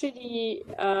actually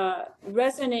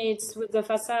resonates with the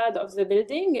facade of the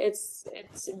building. It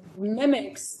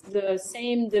mimics the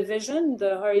same division,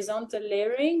 the horizontal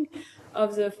layering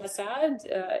of the facade.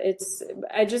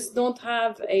 I just don't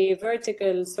have a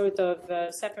vertical sort of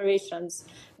separations,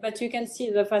 but you can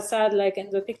see the facade, like in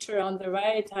the picture on the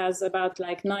right, has about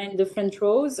like 9 different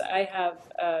rows. I have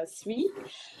 3.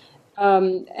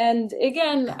 And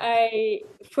again,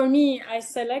 for me, I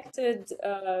selected,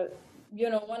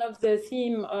 one of the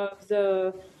theme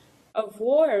of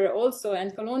war also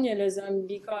and colonialism,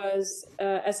 because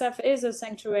SF is a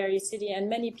sanctuary city, and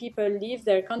many people leave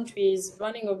their countries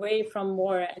running away from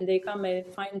war, and they come and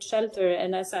find shelter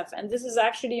in SF. And this is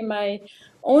actually my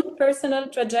own personal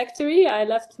trajectory. I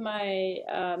left my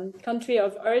country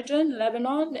of origin,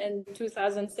 Lebanon, in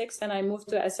 2006, and I moved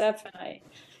to SF, and I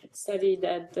studied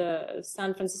at the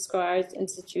San Francisco Art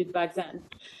Institute back then.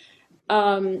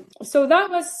 So that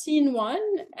was scene 1,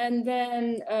 and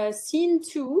then scene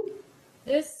 2.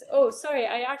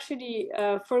 I actually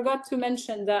forgot to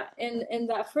mention that in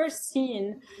that first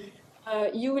scene,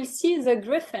 you will see the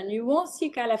griffin. You won't see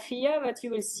Calafia, but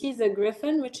you will see the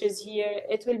griffin, which is here.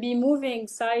 It will be moving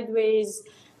sideways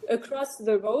across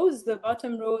the rows, the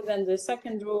bottom row, then the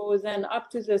second row, then up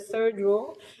to the third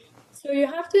row. So you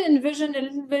have to envision a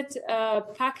little bit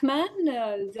Pac-Man,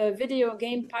 the video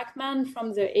game Pac-Man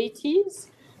from the 80s.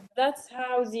 that's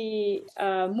how the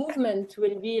movement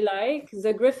will be like.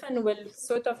 The griffin will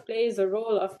sort of play the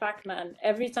role of Pac-Man.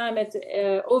 Every time it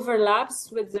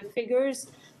overlaps with the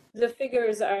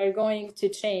figures are going to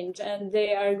change, and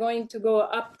they are going to go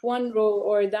up one row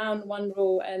or down one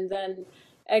row, and then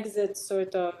exit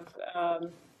sort of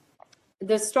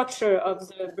the structure of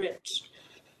the bridge.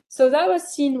 So that was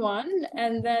scene one.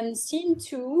 And then scene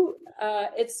two,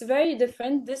 it's very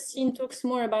different. This scene talks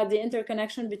more about the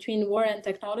interconnection between war and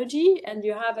technology. And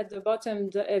you have at the bottom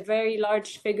a very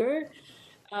large figure.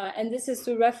 And this is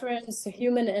to reference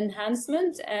human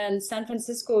enhancement and San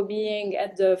Francisco being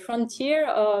at the frontier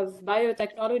of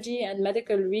biotechnology and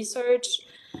medical research.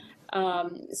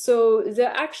 So the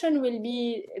action will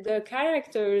be the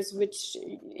characters, which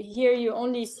here you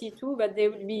only see two, but they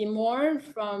will be more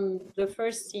from the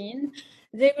first scene.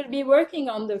 They will be working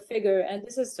on the figure, and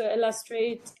this is to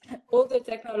illustrate all the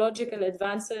technological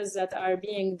advances that are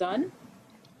being done.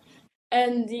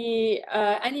 And the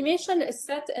animation is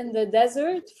set in the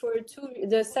desert for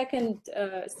the second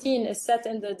scene is set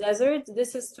in the desert.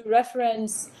 This is to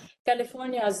reference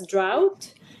California's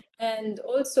drought, and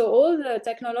also all the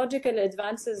technological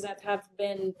advances that have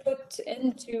been put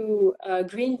into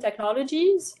green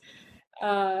technologies.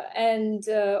 And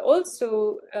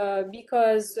also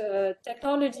because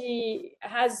technology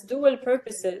has dual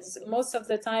purposes. Most of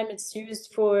the time it's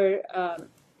used for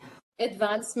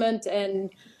advancement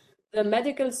and the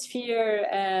medical sphere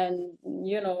and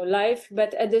life,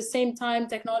 but at the same time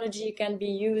technology can be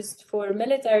used for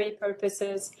military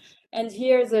purposes. And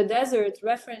here the desert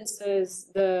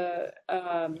references the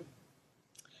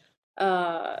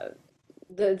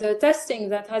testing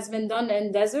that has been done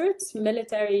in deserts,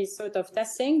 military sort of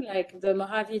testing, like the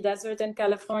Mojave Desert in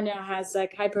California has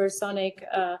like hypersonic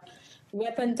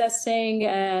weapon testing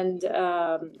and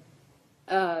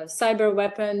cyber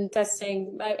weapon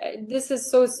testing. This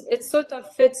is it sort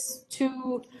of fits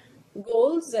two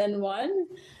goals in one.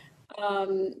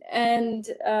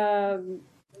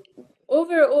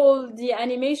 Overall, the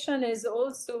animation is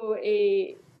also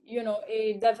a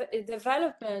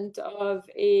development of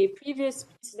a previous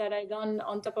piece that I done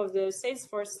on top of the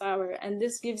Salesforce Tower. And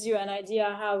this gives you an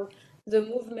idea how the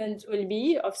movement will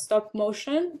be of stop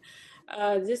motion.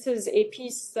 This is a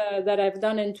piece that I've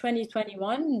done in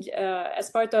 2021 as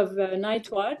part of Night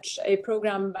Watch, a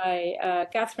program by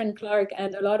Catherine Clark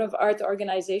and a lot of art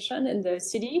organization in the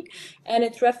city. And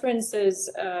it references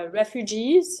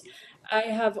refugees. I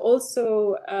have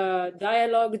also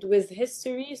dialogued with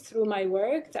history through my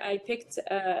work. I picked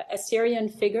Assyrian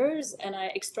figures and I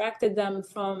extracted them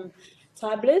from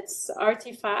tablets,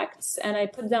 artifacts, and I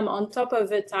put them on top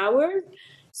of a tower.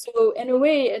 So in a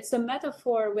way, it's a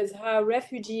metaphor with how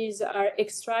refugees are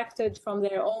extracted from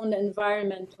their own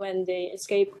environment when they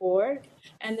escape war.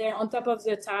 And they're on top of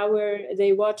the tower,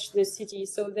 they watch the city.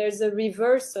 So there's a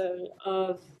reversal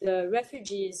of the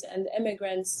refugees and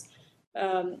immigrants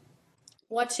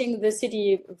watching the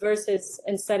city versus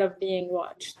instead of being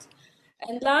watched.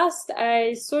 And last,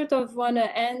 I sort of want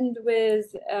to end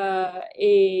with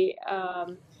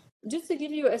just to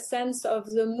give you a sense of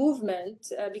the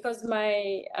movement, because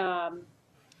my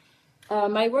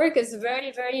work is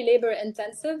very, very labor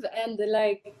intensive, and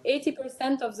like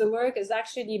 80% of the work is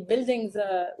actually building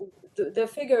the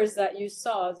figures that you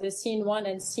saw, the scene one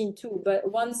and scene two. But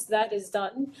once that is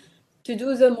done, to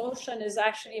do the motion is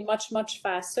actually much, much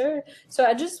faster. So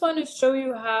I just want to show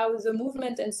you how the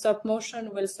movement in stop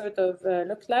motion will sort of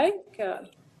look like.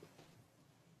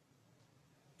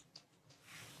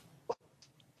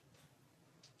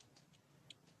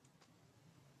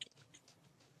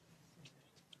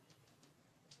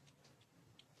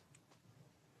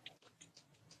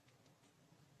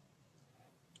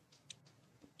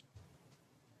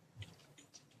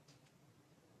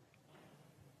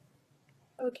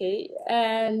 Okay,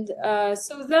 and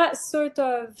so that sort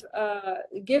of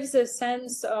gives a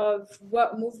sense of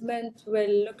what movement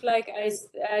will look like.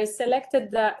 I selected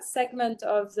that segment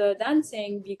of the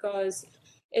dancing because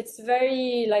it's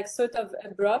very like sort of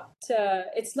abrupt.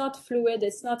 It's not fluid,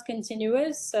 it's not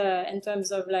continuous in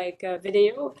terms of like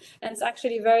video. And it's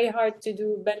actually very hard to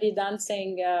do belly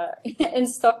dancing in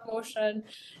stop motion.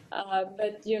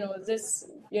 But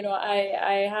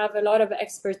I have a lot of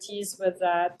expertise with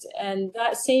that. And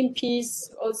that same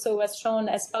piece also was shown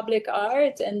as public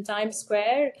art in Times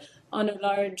Square on a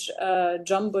large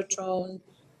jumbotron.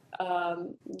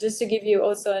 Just to give you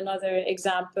also another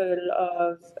example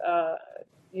of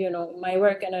my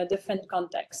work in a different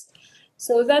context.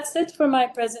 So that's it for my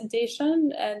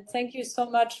presentation, and thank you so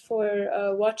much for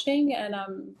watching, and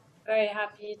I'm very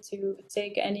happy to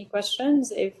take any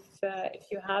questions if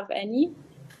you have any.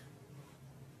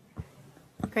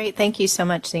 Great. Thank you so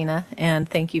much, Zena. And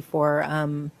thank you for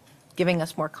giving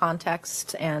us more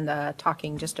context and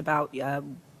talking just about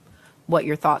what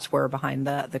your thoughts were behind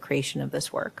the creation of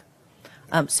this work.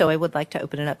 So I would like to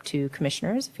open it up to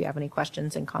commissioners if you have any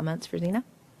questions and comments for Zena.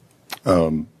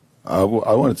 I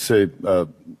wanted to say,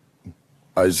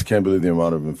 I just can't believe the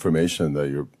amount of information that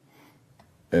you're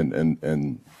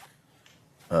and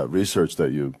research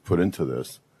that you put into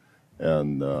this,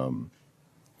 and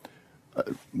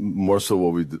more so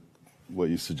what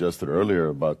you suggested earlier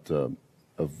about a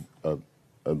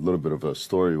little bit of a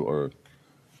story, or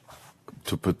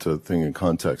to put the thing in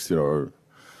context, or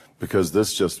because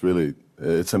this just really,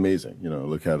 it's amazing,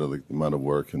 look at it, like the amount of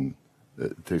work, and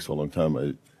it takes a long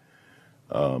time.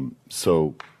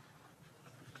 So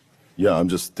yeah, I'm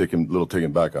just taken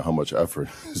back at how much effort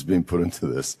is being put into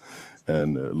this,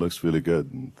 and it looks really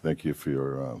good. And thank you for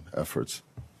your efforts.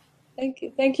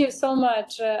 Thank you so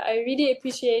much. I really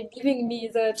appreciate giving me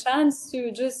the chance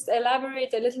to just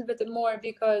elaborate a little bit more,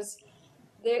 because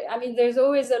there's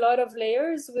always a lot of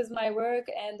layers with my work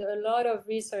and a lot of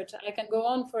research. I can go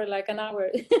on for like an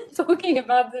hour talking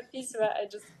about the piece, but I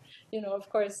just, of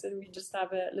course, we just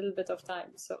have a little bit of time.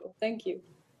 So thank you.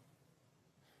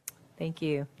 Thank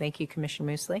you. Thank you, Commissioner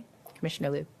Mously.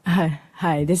 Commissioner Liu.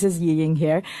 Hi, this is Yi Ying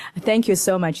here. Thank you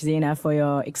so much, Zena, for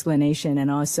your explanation and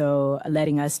also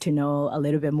letting us to know a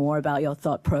little bit more about your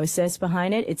thought process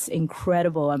behind it. It's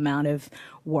incredible amount of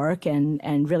work,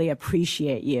 and really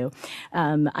appreciate you.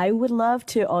 I would love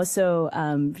to also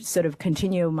sort of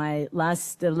continue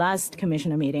the last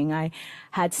commissioner meeting. I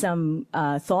had some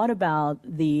thought about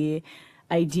the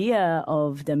idea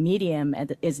of the medium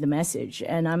is the message.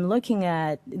 And I'm looking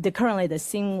at currently the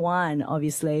Scene 1,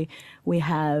 obviously, we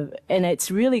have, and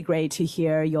it's really great to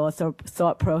hear your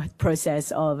thought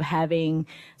process of having,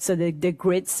 so the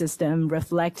grid system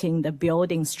reflecting the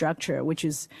building structure, which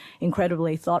is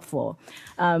incredibly thoughtful.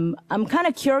 I'm kind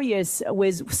of curious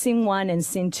with Scene 1 and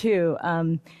Scene 2,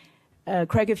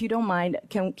 Craig, if you don't mind,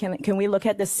 can we look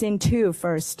at the Scene 2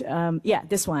 first? Yeah,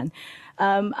 this one.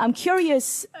 I'm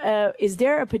curious, is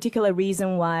there a particular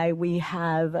reason why we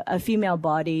have a female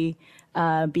body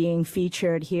being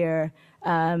featured here?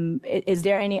 Is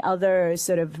there any other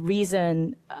sort of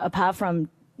reason apart from,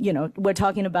 we're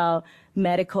talking about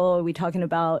medical, we're talking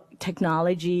about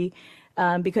technology,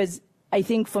 because I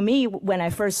think for me, when I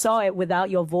first saw it without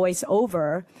your voice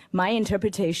over, my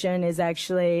interpretation is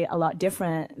actually a lot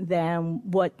different than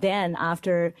what then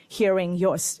after hearing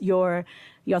your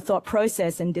thought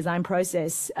process and design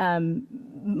process.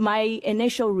 My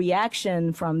initial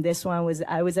reaction from this one was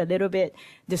I was a little bit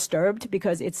disturbed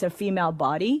because it's a female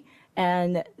body.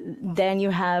 And then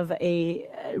you have a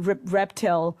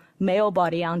reptile male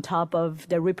body on top of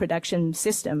the reproduction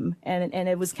system. And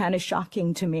it was kind of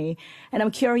shocking to me. And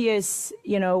I'm curious,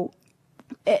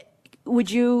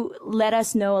 would you let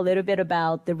us know a little bit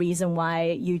about the reason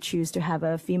why you choose to have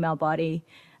a female body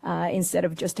instead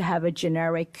of just to have a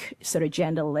generic sort of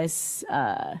genderless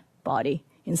body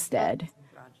instead?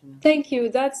 Thank you.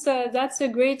 That's a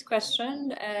great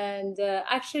question. And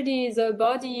actually, the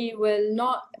body will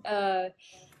not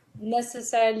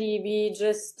necessarily be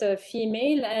just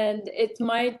female, and it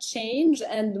might change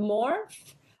and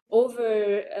morph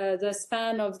over the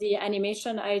span of the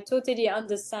animation. I totally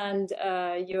understand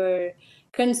your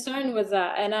concern with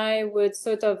that, and I would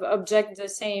sort of object the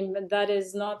same. That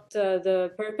is not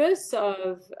the purpose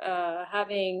of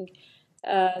having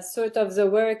sort of the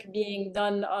work being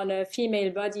done on a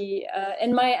female body.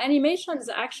 In my animations,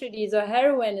 actually, the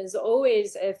heroine is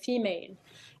always a female.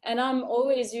 And I'm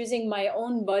always using my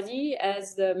own body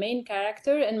as the main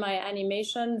character in my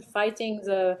animation, fighting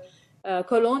the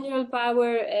colonial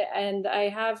power. And I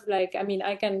have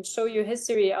I can show you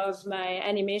history of my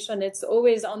animation. It's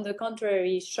always on the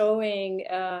contrary, showing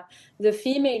the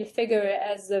female figure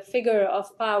as the figure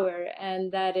of power.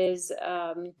 And that is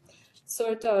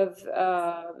sort of,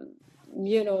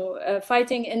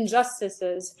 fighting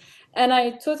injustices. And I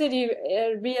totally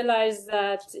realized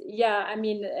that,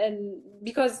 and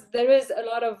because there is a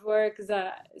lot of work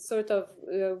that sort of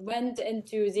went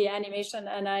into the animation,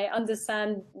 and I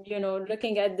understand,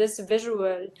 looking at this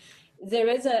visual, there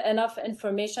is enough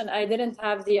information. I didn't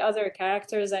have the other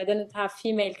characters. I didn't have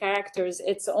female characters.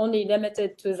 It's only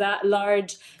limited to that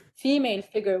large female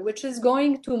figure, which is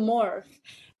going to morph.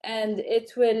 And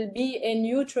it will be a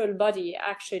neutral body,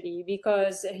 actually,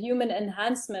 because human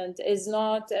enhancement is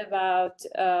not about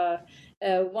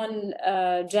one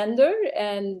gender,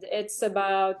 and it's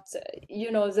about,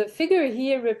 the figure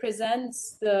here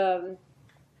represents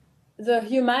the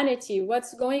humanity,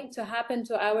 what's going to happen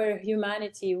to our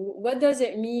humanity? What does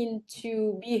it mean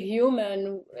to be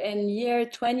human in year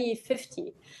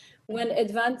 2050? When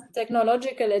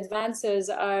technological advances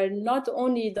are not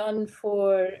only done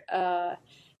for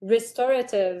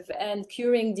restorative and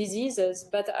curing diseases,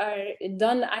 but are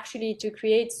done actually to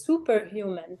create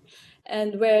superhuman,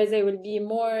 and where there will be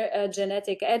more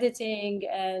genetic editing,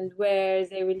 and where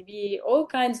there will be all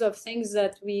kinds of things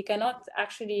that we cannot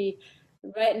actually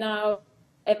right now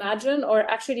imagine, or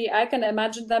actually I can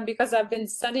imagine them because I've been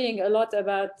studying a lot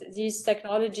about these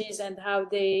technologies and how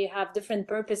they have different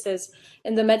purposes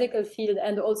in the medical field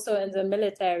and also in the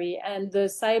military, and the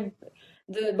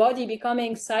body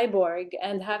becoming cyborg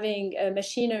and having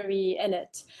machinery in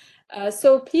it.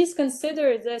 So please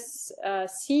consider this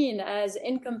scene as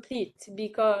incomplete,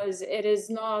 because it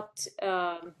is not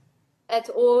at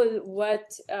all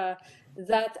what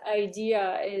that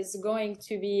idea is going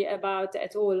to be about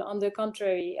at all. On the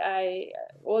contrary,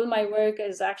 all my work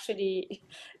is actually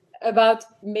about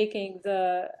making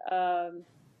the, I'm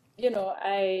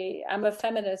a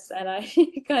feminist, and I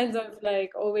kind of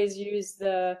like always use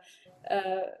the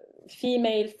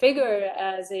female figure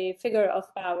as a figure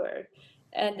of power.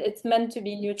 And it's meant to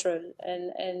be neutral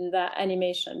in the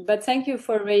animation. But thank you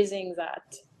for raising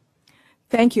that.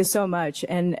 Thank you so much.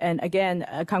 And again,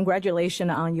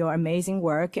 congratulations on your amazing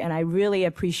work. And I really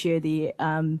appreciate the,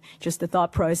 just the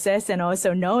thought process, and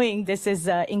also knowing this is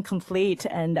incomplete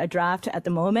and a draft at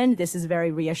the moment. This is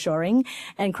very reassuring.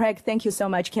 And Craig, thank you so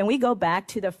much. Can we go back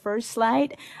to the first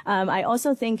slide? I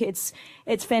also think it's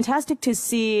fantastic to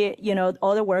see,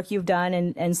 all the work you've done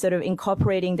and sort of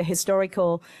incorporating the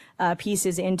historical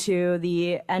pieces into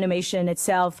the animation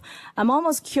itself. I'm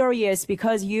almost curious,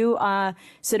 because you are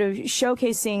sort of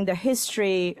showcasing the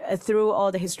history through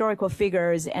all the historical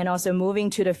figures, and also moving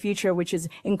to the future, which is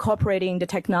incorporating the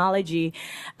technology.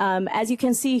 As you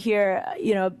can see here,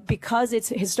 because it's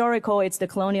historical, it's the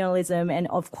colonialism, and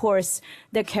of course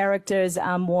the characters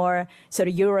are more sort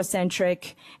of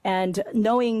Eurocentric. And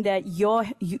knowing that your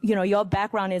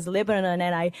background is Lebanon,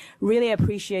 and I really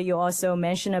appreciate you also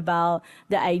mentioned about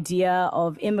the idea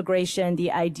of immigration,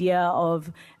 the idea of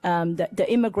the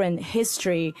immigrant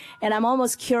history. And I'm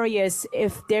almost curious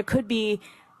if there could be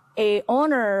a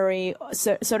honorary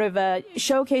sort of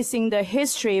showcasing the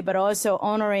history, but also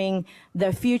honoring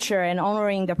the future and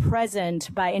honoring the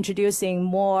present by introducing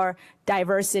more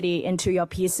diversity into your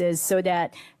pieces, so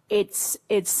that it's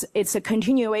a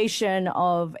continuation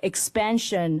of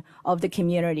expansion of the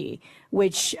community,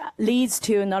 which leads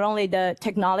to not only the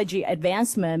technology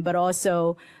advancement, but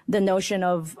also the notion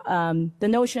of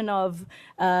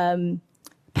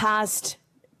past,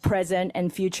 present,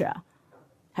 and future.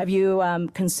 Have you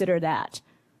considered that?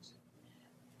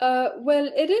 Well,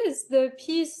 it is. The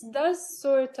piece does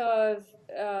sort of,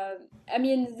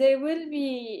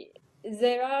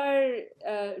 there are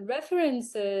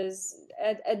references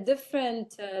at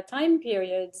different time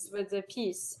periods with the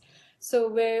piece. So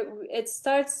where it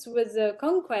starts with the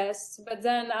conquest, but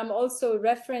then I'm also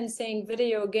referencing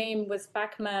video game with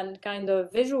Pac-Man kind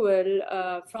of visual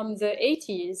from the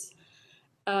 80s.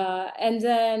 And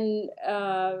then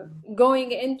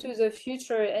going into the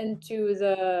future, into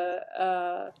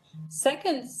the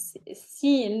second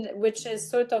scene, which is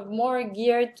sort of more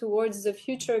geared towards the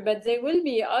future, but there will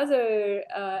be other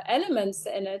elements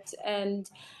in it. And,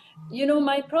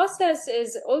 my process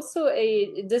is also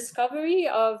a discovery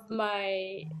of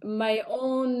my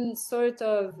own sort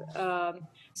of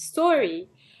story.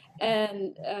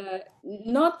 And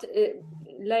not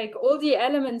like all the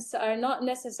elements are not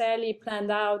necessarily planned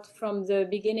out from the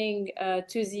beginning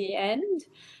to the end.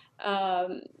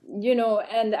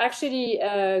 And actually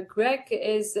Greg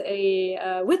is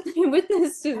a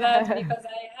witness to that, because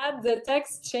I had the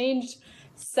text changed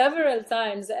several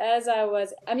times as I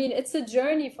was. It's a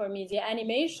journey for me. The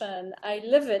animation, I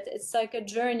live it. It's like a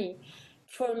journey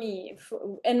for me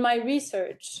in my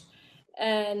research.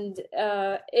 And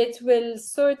it will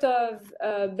sort of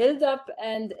build up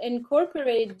and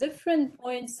incorporate different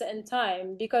points in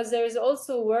time, because there is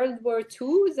also World War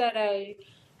II that I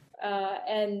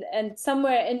and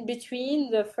somewhere in between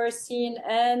the first scene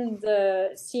and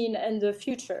the scene in the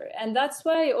future. And that's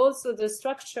why also the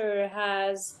structure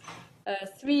has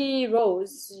 3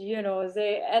 rows,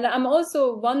 and I'm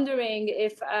also wondering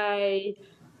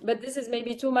but this is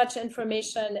maybe too much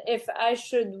information, if I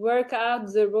should work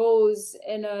out the rows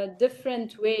in a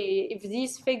different way, if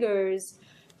these figures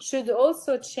should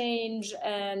also change,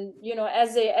 and,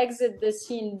 as they exit the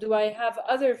scene, do I have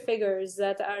other figures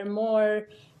that are more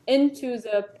into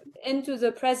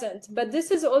the present? But this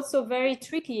is also very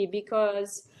tricky,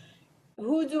 because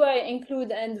who do I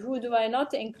include and who do I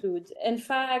not include? In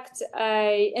fact,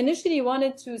 I initially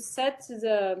wanted to set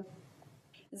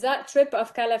that trip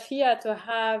of Calafia to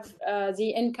have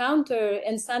the encounter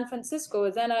in San Francisco.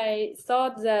 Then I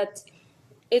thought that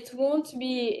it won't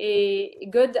be a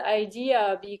good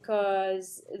idea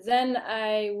because then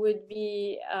I would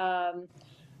be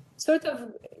sort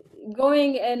of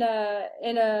going in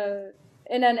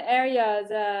an area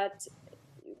that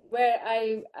where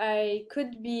I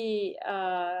could be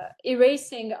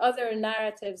erasing other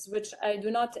narratives, which I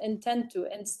do not intend to.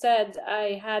 Instead,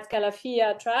 I had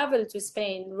Calafia travel to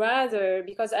Spain rather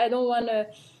because I don't want to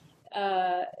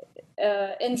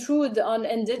intrude on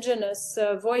indigenous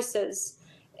voices.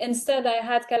 Instead, I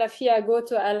had Calafia go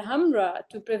to Alhambra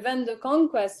to prevent the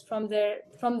conquest from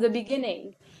the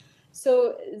beginning.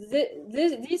 So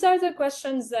these are the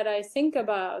questions that I think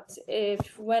about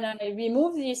when I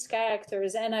remove these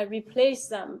characters and I replace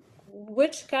them,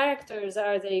 which characters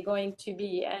are they going to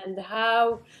be and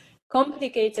how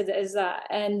complicated is that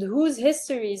and whose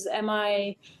histories am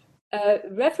I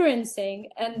referencing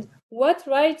and what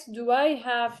right do I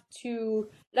have to,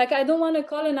 like, I don't want to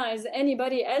colonize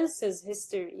anybody else's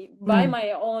history by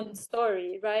my own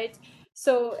story, right?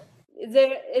 So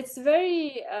it's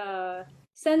very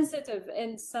sensitive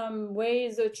in some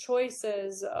ways, the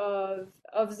choices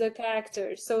of the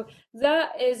characters. So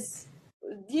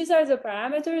these are the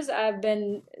parameters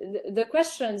the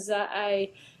questions that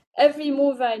every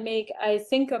move I make, I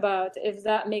think about if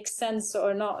that makes sense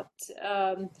or not.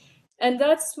 And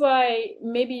that's why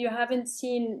maybe you haven't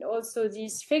seen also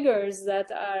these figures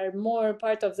that are more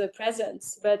part of the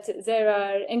presence, but there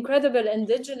are incredible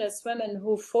indigenous women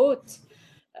who fought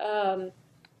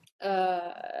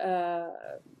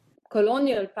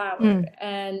colonial power,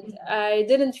 and I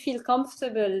didn't feel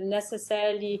comfortable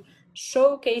necessarily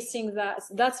showcasing that.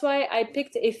 That's why I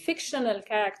picked a fictional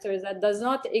character that does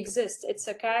not exist. It's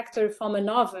a character from a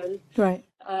novel, right?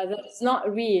 That is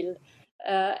not real.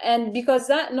 And because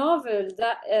that novel,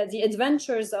 The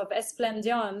Adventures of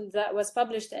Esplandian, that was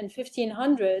published in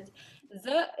 1500,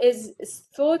 that is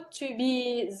thought to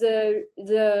be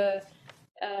the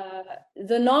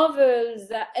novels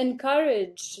that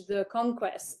encourage the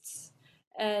conquests,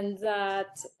 and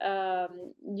that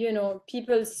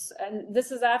people's, and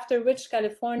this is after which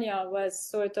California was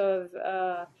sort of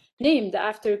named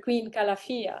after Queen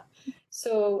Calafia.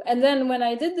 So, and then when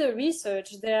I did the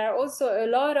research, there are also a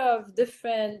lot of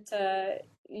different, there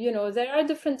are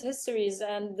different histories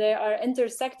and there are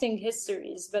intersecting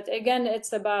histories. But again,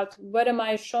 it's about what am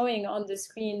I showing on the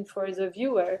screen for the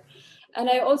viewer. And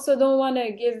I also don't want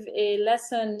to give a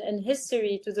lesson in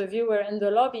history to the viewer in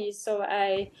the lobby. So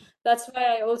that's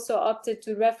why I also opted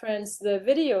to reference the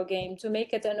video game to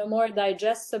make it in a more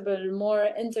digestible, more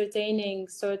entertaining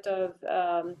sort of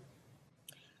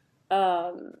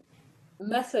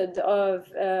method of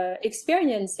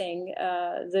experiencing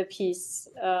the piece.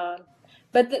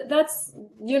 But that's,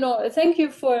 thank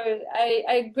you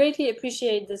I greatly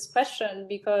appreciate this question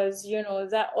because,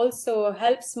 that also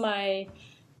helps my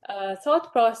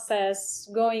thought process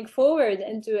going forward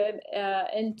into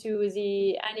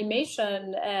the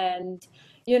animation. And,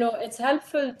 it's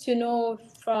helpful to know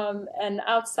from an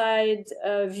outside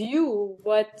view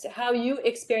how you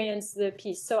experience the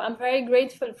piece. So I'm very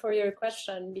grateful for your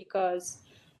question because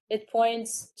it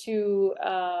points to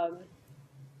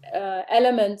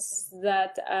elements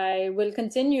that I will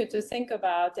continue to think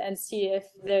about and see if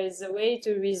there's a way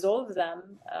to resolve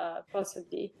them,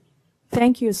 possibly.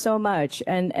 Thank you so much,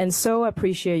 and so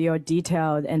appreciate your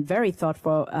detailed and very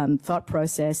thoughtful thought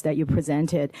process that you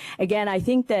presented. Again, I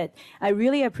think that I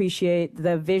really appreciate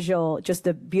the visual, just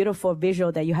the beautiful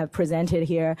visual that you have presented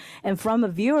here. And from a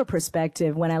viewer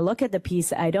perspective, when I look at the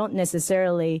piece, I don't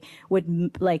necessarily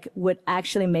would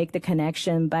actually make the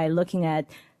connection by looking at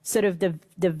sort of the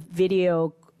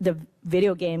video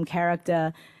game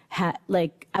character.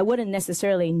 I wouldn't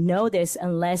necessarily know this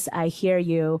unless I hear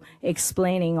you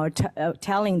explaining or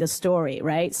telling the story,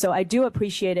 right? So I do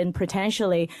appreciate it, and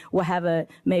potentially we'll have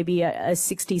maybe a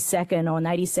 60-second or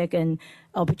 90-second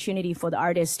opportunity for the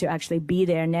artist to actually be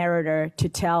their narrator to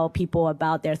tell people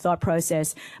about their thought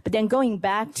process. But then going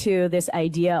back to this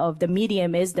idea of the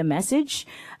medium is the message,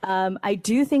 I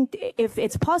do think if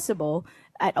it's possible,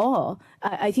 at all,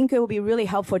 I think it will be really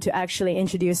helpful to actually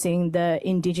introducing the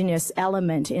indigenous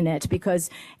element in it,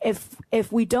 because if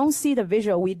we don't see the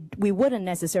visual, we wouldn't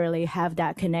necessarily have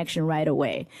that connection right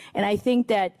away. And I think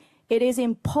that it is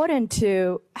important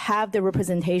to have the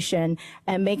representation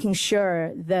and making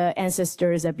sure the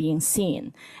ancestors are being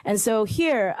seen. And so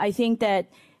here, I think that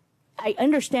I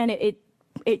understand it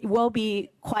it will be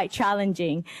quite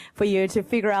challenging for you to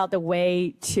figure out the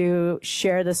way to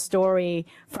share the story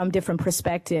from different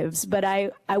perspectives. But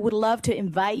I would love to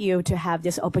invite you to have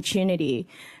this opportunity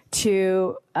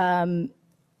to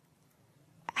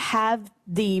have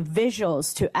the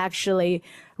visuals to actually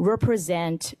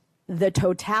represent the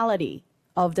totality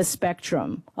of the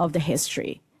spectrum of the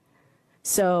history.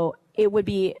 So it would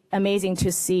be amazing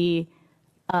to see,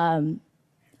 the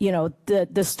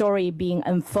story being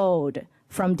unfolded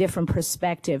from different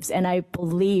perspectives. And I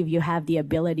believe you have the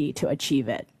ability to achieve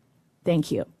it.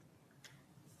 Thank you.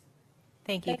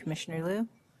 Thank you, Commissioner Liu.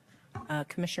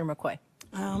 Commissioner McCoy.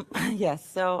 Yes.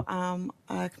 So,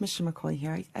 Commissioner McCoy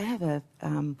here. I have a.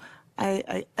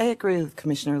 I agree with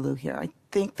Commissioner Liu here. I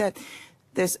think that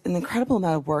there's an incredible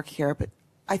amount of work here, but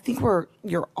I think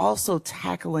you're also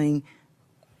tackling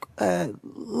a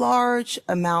large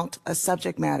amount of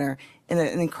subject matter in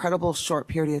an incredible short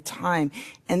period of time,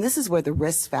 and this is where the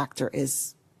risk factor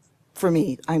is for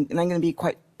me. I'm going to be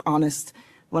quite honest.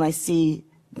 When I see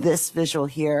this visual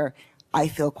here, I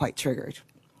feel quite triggered.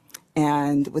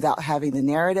 And without having the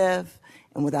narrative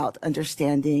and without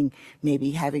understanding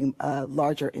maybe having a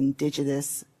larger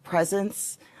indigenous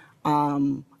presence,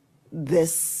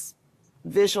 this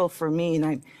visual for me, and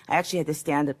I actually had to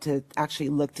stand up to actually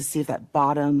look to see if that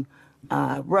bottom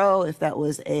row, if that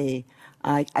was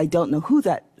I don't know who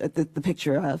that, the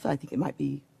picture of, I think it might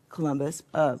be Columbus,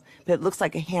 but it looks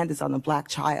like a hand is on a black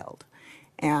child.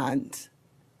 And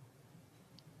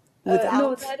without...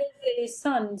 no, that is a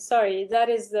son. Sorry, that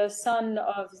is the son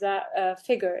of that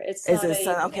figure. It's not a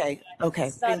son. Okay,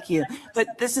 thank you. But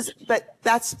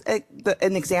that's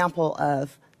an example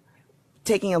of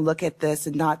taking a look at this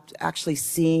and not actually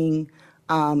seeing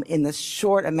in the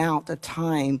short amount of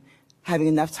time, having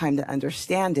enough time to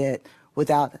understand it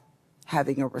without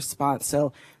having a response.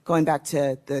 So going back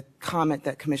to the comment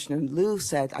that Commissioner Liu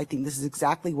said, I think this is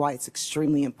exactly why it's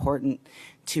extremely important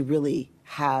to really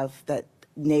have that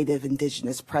Native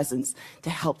Indigenous presence to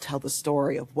help tell the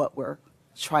story of what we're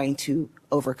trying to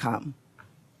overcome.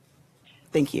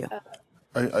 Thank you.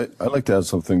 I'd like to add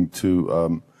something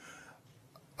too.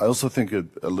 I also think a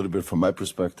little bit from my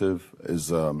perspective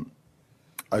is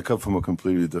I come from a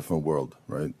completely different world,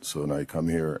 right? So when I come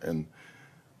here and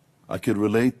I could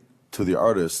relate to the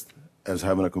artist as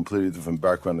having a completely different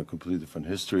background, a completely different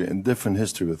history, and different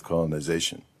history with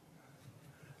colonization.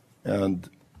 And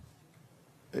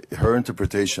her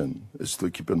interpretation is, to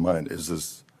keep in mind, is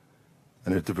this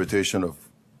an interpretation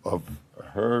of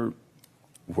her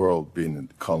world being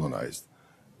colonized,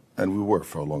 and we were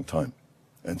for a long time,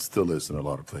 and still is in a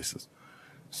lot of places.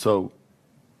 So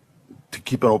to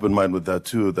keep an open mind with that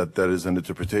too, that is an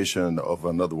interpretation of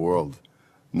another world,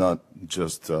 not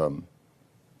just,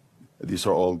 these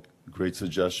are all great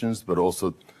suggestions, but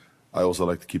also, I also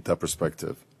like to keep that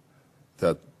perspective,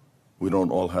 that we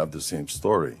don't all have the same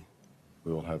story.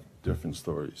 We all have different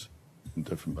stories and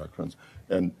different backgrounds.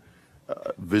 And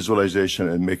visualization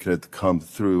and making it come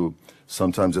through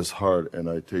sometimes is hard, and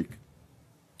I take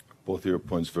both of your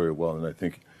points very well, and I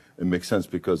think it makes sense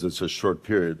because it's a short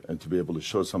period, and to be able to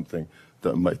show something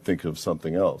that might think of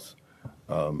something else,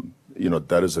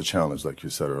 that is a challenge, like you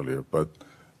said earlier. But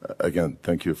again,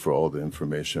 thank you for all the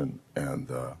information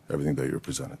and everything that you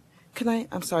presented.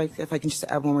 I'm sorry if I can just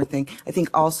add one more thing. I think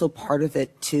also part of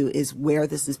it too is where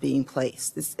this is being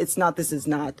placed. This is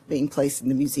not being placed in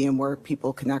the museum where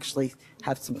people can actually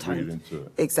have some time. Read into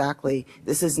it. Exactly.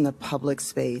 This is in a public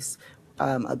space.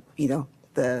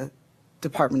 The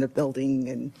Department of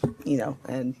Building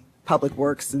and Public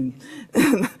Works and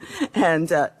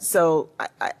so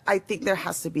I think there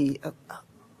has to be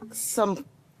some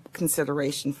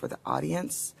consideration for the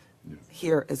audience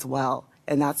here as well,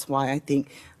 and that's why I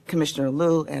think Commissioner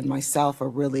Liu and myself are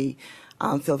really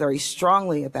feel very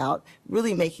strongly about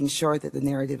really making sure that the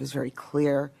narrative is very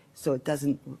clear, so it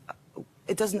doesn't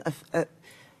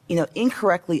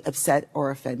incorrectly upset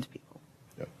or offend people.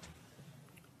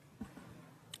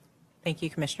 Thank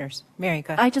you, Commissioners. Mary,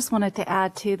 go ahead. I just wanted to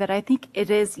add, too, that I think it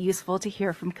is useful to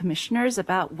hear from commissioners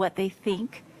about what they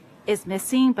think is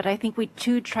missing, but I think we,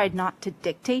 too, tried not to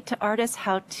dictate to artists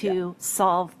how to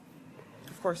solve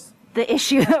of course the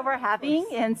issue that we're having.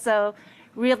 And so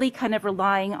really kind of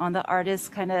relying on the artists'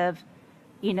 kind of,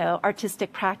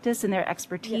 artistic practice and their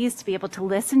expertise to be able to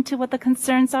listen to what the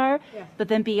concerns are, but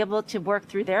then be able to work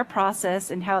through their process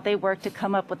and how they work to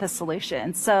come up with a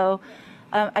solution. So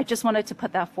I just wanted to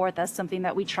put that forth as something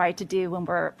that we try to do when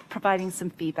we're providing some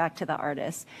feedback to the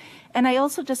artists. And I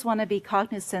also just want to be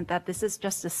cognizant that this is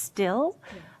just a still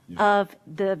of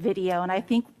the video. And I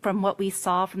think from what we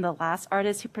saw from the last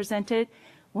artist who presented,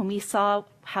 when we saw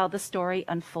how the story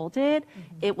unfolded,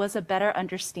 it was a better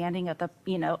understanding of the,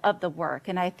 of the work.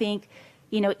 And I think,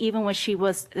 even when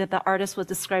the artist was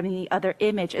describing the other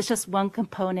image, it's just one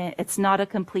component. It's not a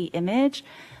complete image.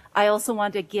 I also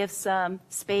wanted to give some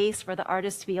space for the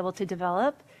artist to be able to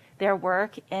develop their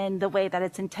work in the way that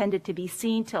it's intended to be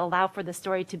seen, to allow for the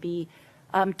story to be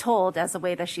told as the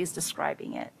way that she's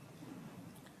describing it.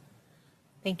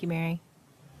 Thank you, Mary.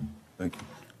 Thank you.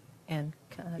 And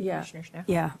Commissioner Schneier.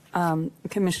 Yeah,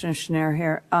 Commissioner Schneier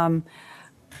here.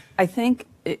 I think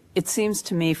it seems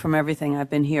to me from everything I've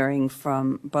been hearing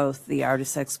from both the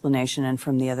artist's explanation and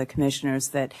from the other commissioners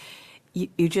that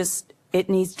it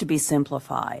needs to be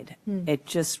simplified. It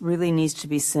just really needs to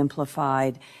be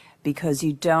simplified because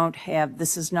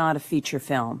this is not a feature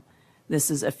film.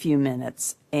 This is a few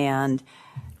minutes. And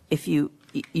if you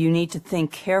need to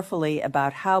think carefully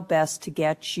about how best to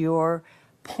get your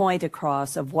point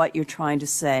across of what you're trying to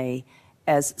say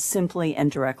as simply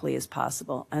and directly as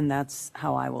possible. And that's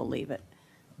how I will leave it.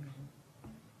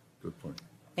 Good point.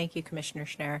 Thank you, Commissioner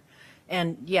Schneier.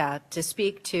 And yeah, to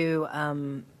speak to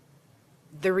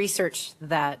the research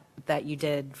that you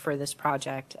did for this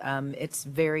project, it's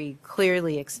very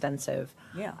clearly extensive.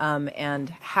 Yeah. And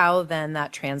how then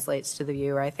that translates to the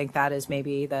viewer, I think that is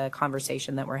maybe the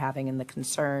conversation that we're having and the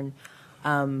concern.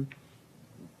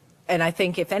 And I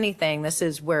think, if anything, this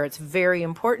is where it's very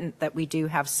important that we do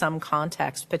have some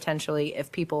context, potentially,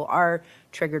 if people are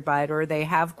triggered by it or they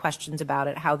have questions about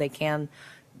it, how they can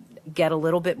get a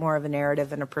little bit more of a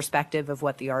narrative and a perspective of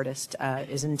what the artist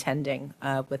is intending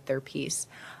with their piece.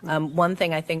 One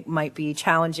thing I think might be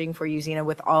challenging for you, Zena,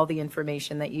 with all the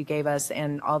information that you gave us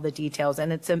and all the details,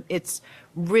 and it's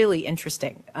really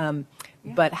interesting,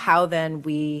 but how then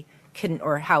we can,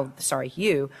 or how, sorry,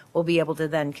 you will be able to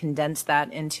then condense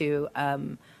that into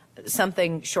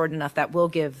something short enough that will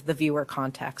give the viewer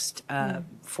context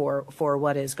for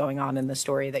what is going on in the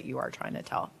story that you are trying to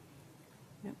tell.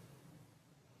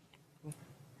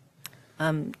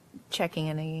 Checking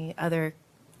any other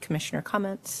commissioner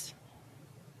comments.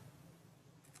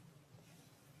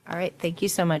 All right, thank you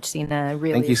so much, Zena.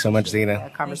 Really Thank you so much, appreciate Zena.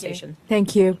 the conversation.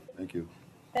 Thank you. Thank you.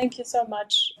 Thank you so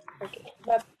much. Okay.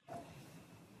 Bye.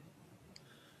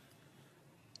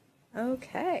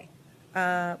 Okay.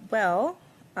 Well,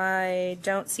 I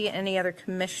don't see any other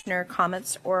commissioner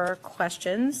comments or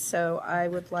questions, so I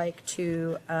would like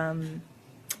to, I'm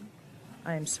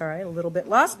sorry, a little bit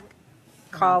lost.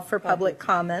 Call for public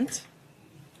comment.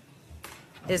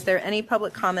 Is there any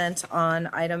public comment on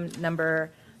item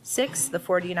number 6, the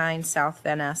 49 South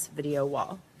Van Ness video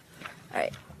wall? All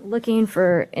right, looking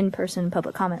for in-person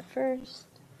public comment first.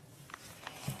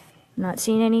 Not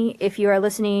seeing any. If you are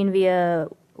listening via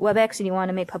WebEx and you want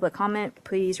to make public comment,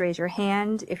 please raise your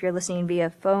hand. If you're listening via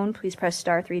phone, please press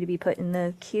 *3 to be put in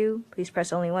the queue. Please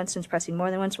press only once, since pressing more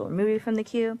than once will remove you from the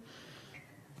queue.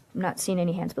 I'm not seeing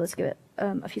any hands, but let's give it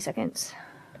a few seconds.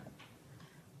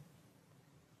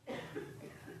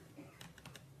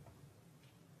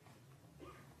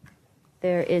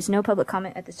 There is no public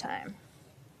comment at this time.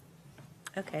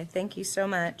 Okay, thank you so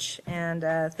much. And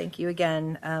thank you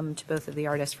again to both of the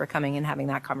artists for coming and having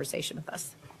that conversation with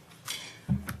us.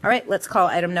 All right, let's call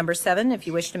item number 7. If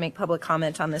you wish to make public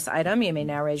comment on this item, you may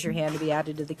now raise your hand to be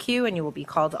added to the queue, and you will be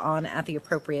called on at the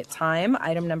appropriate time.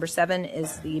 Item number 7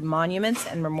 is the Monuments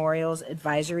and Memorials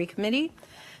Advisory Committee.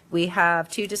 We have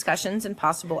 2 discussions and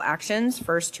possible actions.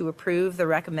 First, to approve the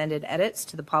recommended edits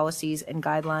to the policies and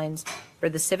guidelines for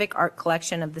the civic art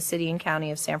collection of the City and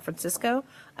County of San Francisco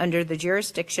under the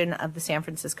jurisdiction of the San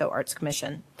Francisco Arts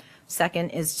Commission. Second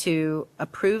is to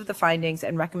approve the findings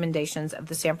and recommendations of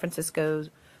the San Francisco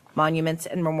Monuments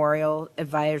and Memorial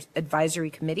Advisory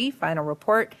Committee, final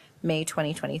report, May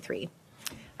 2023.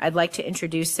 I'd like to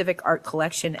introduce Civic Art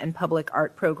Collection and Public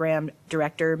Art Program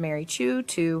Director Mary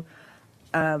Chu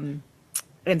and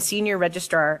Senior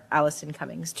Registrar Allison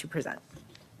Cummings to present.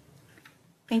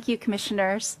 Thank you,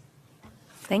 commissioners.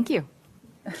 Thank you.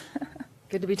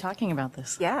 Good to be talking about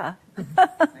this. Yeah.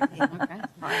 Okay.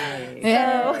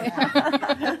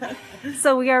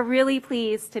 So we are really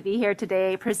pleased to be here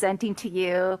today presenting to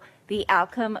you the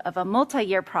outcome of a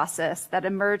multi-year process that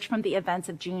emerged from the events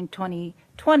of June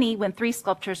 2020 when 3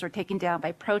 sculptures were taken down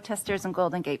by protesters in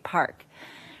Golden Gate Park.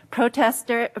 Protests,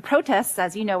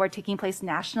 as you know, were taking place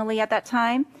nationally at that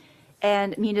time,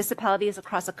 and municipalities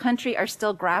across the country are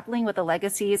still grappling with the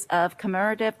legacies of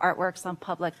commemorative artworks on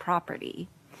public property.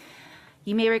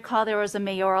 You may recall there was a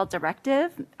mayoral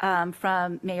directive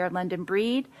from Mayor London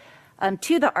Breed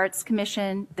to the Arts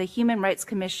Commission, the Human Rights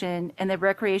Commission, and the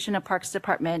Recreation and Parks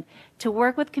Department to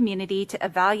work with community to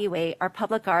evaluate our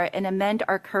public art and amend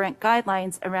our current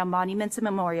guidelines around monuments and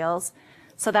memorials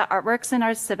so that artworks in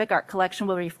our civic art collection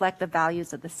will reflect the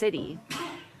values of the city.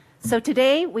 So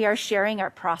today we are sharing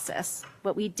our process,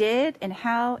 what we did and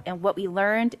how and what we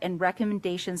learned and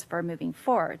recommendations for moving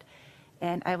forward.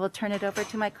 And I will turn it over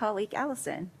to my colleague,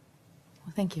 Allison.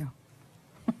 Well, thank you.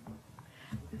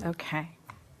 Okay.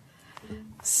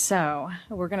 So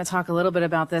we're going to talk a little bit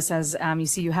about this. As you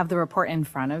see, you have the report in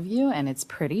front of you, and it's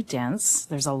pretty dense.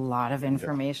 There's a lot of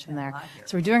information there.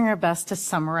 So we're doing our best to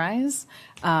summarize,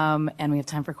 and we have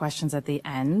time for questions at the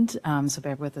end. So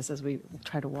bear with us as we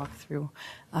try to walk through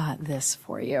this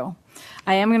for you.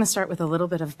 I am going to start with a little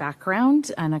bit of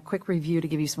background and a quick review to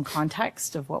give you some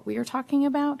context of what we are talking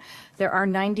about. There are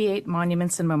 98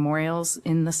 monuments and memorials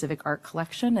in the Civic Art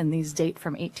Collection, and these date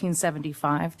from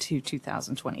 1875 to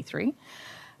 2023.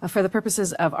 For the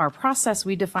purposes of our process,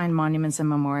 we define monuments and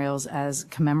memorials as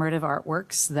commemorative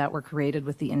artworks that were created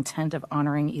with the intent of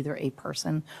honoring either a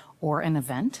person or an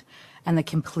event, and the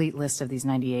complete list of these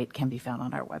 98 can be found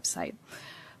on our website.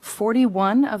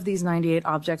 41 of these 98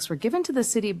 objects were given to the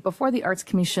city before the Arts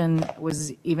Commission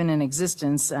was even in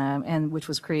existence, and which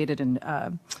was created in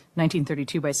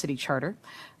 1932 by city charter.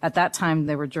 At that time,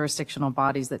 there were jurisdictional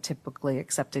bodies that typically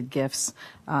accepted gifts,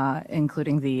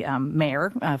 including the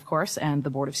mayor, of course, and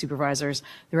the Board of Supervisors.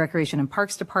 The Recreation and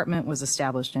Parks Department was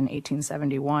established in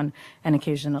 1871, and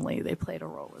occasionally they played a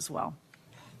role as well.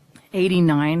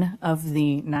 89 of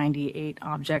the 98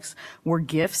 objects were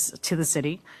gifts to the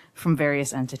city from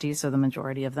various entities, so the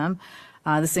majority of them.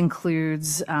 This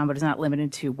includes, but is not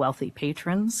limited to, wealthy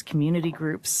patrons, community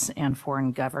groups, and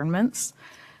foreign governments.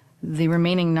 The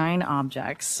remaining 9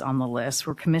 objects on the list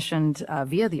were commissioned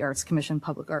via the Arts Commission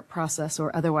public art process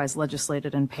or otherwise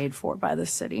legislated and paid for by the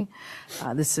city.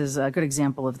 This is a good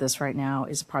example of this right now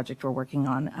is a project we're working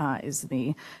on, is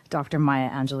the Dr.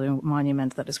 Maya Angelou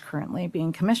monument that is currently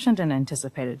being commissioned and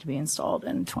anticipated to be installed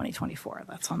in 2024.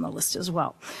 That's on the list as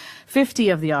well. 50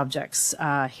 of the objects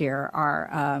here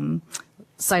are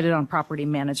sited on property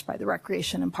managed by the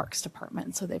Recreation and Parks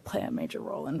Department, so they play a major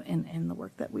role in the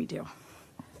work that we do.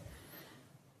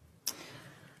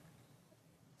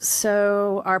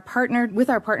 So with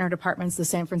our partner departments, the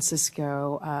San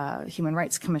Francisco Human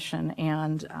Rights Commission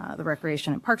and the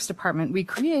Recreation and Parks Department, we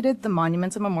created the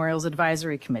Monuments and Memorials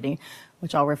Advisory Committee,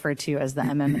 which I'll refer to as the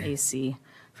MMAC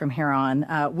from here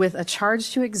on, with a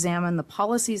charge to examine the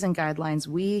policies and guidelines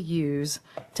we use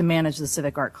to manage the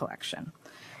Civic Art Collection.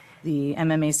 The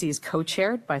MMAC is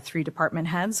co-chaired by 3 department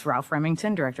heads: Ralph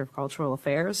Remington, Director of Cultural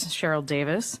Affairs; Cheryl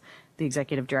Davis, the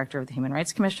Executive Director of the Human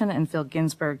Rights Commission; and Phil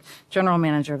Ginsberg, General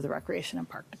Manager of the Recreation and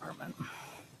Park Department.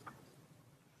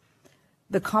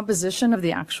 The composition of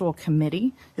the actual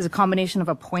committee is a combination of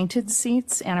appointed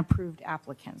seats and approved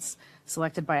applicants,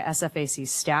 selected by SFAC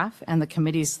staff and the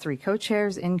committee's 3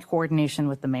 co-chairs in coordination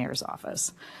with the mayor's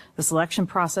office. The selection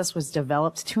process was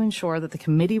developed to ensure that the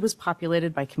committee was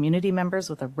populated by community members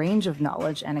with a range of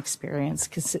knowledge and experience.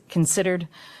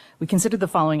 We considered the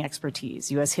following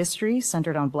expertise: U.S. history,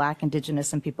 centered on Black,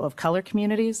 Indigenous, and people of color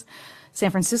communities;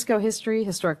 San Francisco history,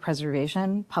 historic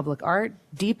preservation, public art,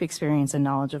 deep experience and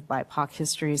knowledge of BIPOC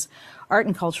histories, art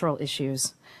and cultural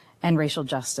issues, and racial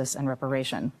justice and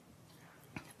reparation.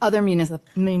 Other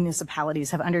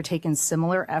municipalities have undertaken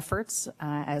similar efforts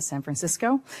as San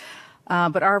Francisco,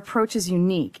 but our approach is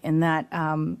unique in that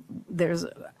there's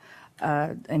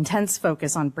intense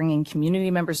focus on bringing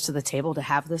community members to the table to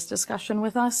have this discussion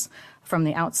with us from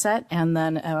the outset, and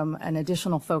then an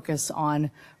additional focus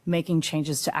on making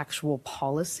changes to actual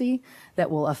policy that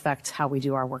will affect how we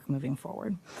do our work moving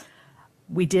forward.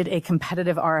 We did a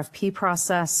competitive RFP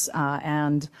process,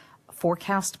 and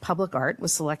Forecast Public Art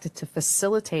was selected to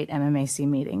facilitate MMAC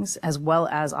meetings as well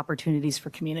as opportunities for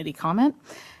community comment,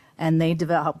 and they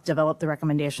developed the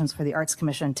recommendations for the Arts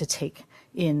Commission to take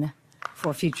in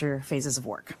for future phases of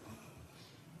work.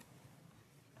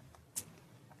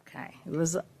 Okay, it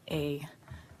was a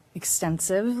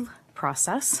extensive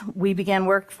process.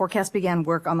 Forecast began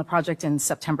work on the project in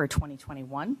September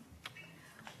 2021.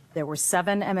 There were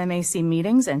 7 MMAC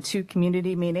meetings and 2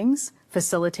 community meetings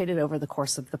facilitated over the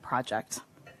course of the project.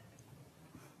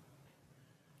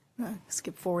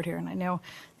 Skip forward here, and I know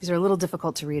these are a little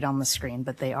difficult to read on the screen,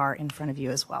 but they are in front of you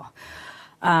as well.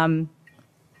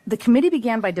 The committee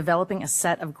began by developing a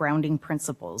set of grounding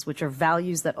principles, which are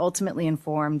values that ultimately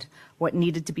informed what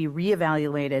needed to be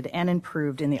reevaluated and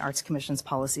improved in the Arts Commission's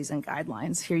policies and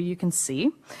guidelines. Here you can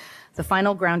see the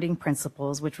final grounding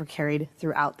principles, which were carried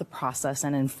throughout the process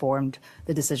and informed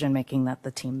the decision-making that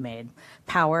the team made: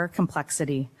 power,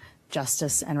 complexity,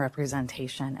 justice, and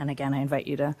representation. And again, I invite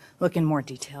you to look in more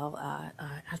detail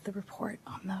at the report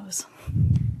on those.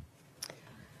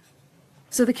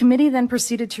 So the committee then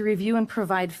proceeded to review and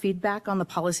provide feedback on the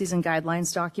policies and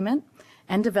guidelines document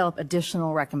and develop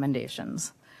additional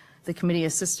recommendations. The committee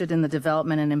assisted in the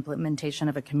development and implementation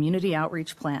of a community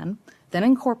outreach plan, then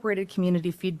incorporated community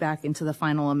feedback into the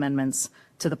final amendments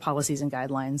to the policies and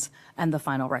guidelines and the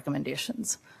final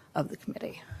recommendations of the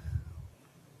committee.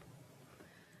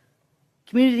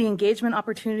 Community engagement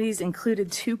opportunities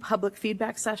included 2 public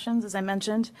feedback sessions, as I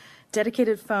mentioned,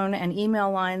 dedicated phone and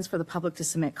email lines for the public to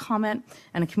submit comment,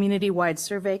 and a community-wide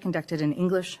survey conducted in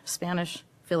English, Spanish,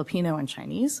 Filipino, and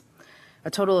Chinese. A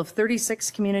total of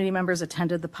 36 community members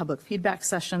attended the public feedback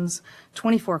sessions.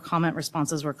 24 comment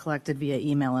responses were collected via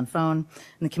email and phone,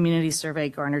 and the community survey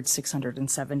garnered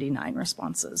 679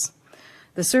 responses.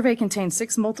 The survey contained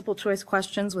 6 multiple choice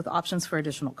questions with options for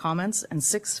additional comments and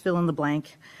 6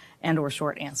 fill-in-the-blank and/or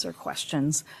short answer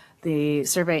questions. The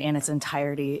survey in its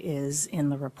entirety is in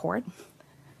the report.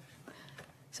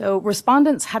 So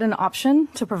respondents had an option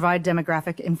to provide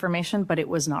demographic information, but it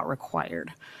was not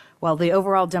required. While the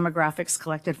overall demographics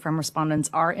collected from respondents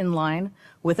are in line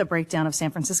with a breakdown of San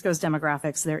Francisco's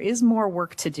demographics, there is more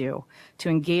work to do to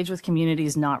engage with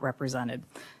communities not represented.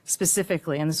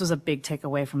 Specifically, and this was a big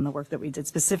takeaway from the work that we did,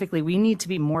 specifically, we need to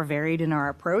be more varied in our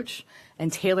approach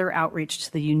and tailor outreach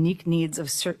to the unique needs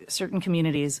of certain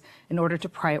communities in order to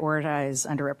prioritize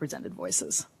underrepresented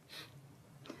voices.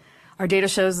 Our data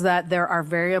shows that there are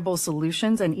variable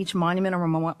solutions, and each monument or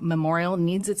memorial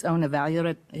needs its own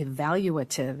evaluation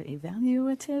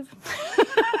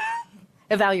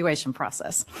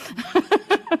process.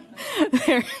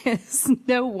 There is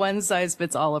no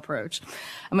one-size-fits-all approach.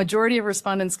 A majority of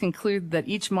respondents conclude that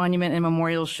each monument and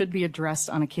memorial should be addressed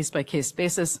on a case-by-case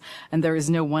basis, and there is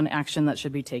no one action that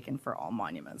should be taken for all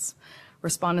monuments.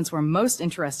 Respondents were most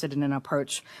interested in an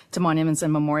approach to monuments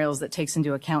and memorials that takes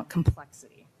into account complexity.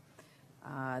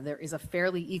 There is a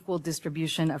fairly equal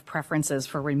distribution of preferences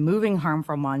for removing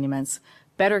harmful monuments,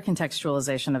 better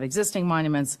contextualization of existing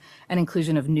monuments, and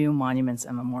inclusion of new monuments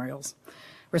and memorials.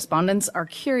 Respondents are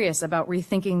curious about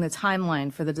rethinking the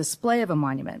timeline for the display of a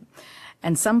monument,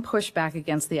 and some push back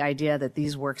against the idea that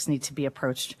these works need to be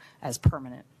approached as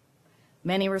permanent.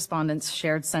 Many respondents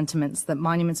shared sentiments that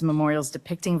monuments and memorials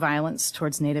depicting violence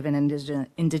towards Native and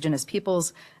indigenous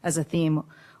peoples as a theme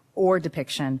or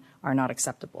depiction are not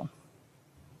acceptable.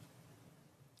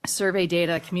 Survey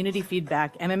data, community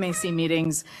feedback, MMAC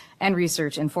meetings, and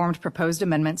research informed proposed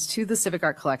amendments to the Civic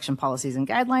Art Collection policies and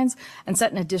guidelines and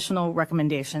set an additional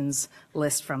recommendations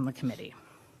list from the committee.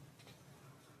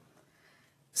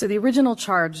 So the original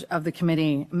charge of the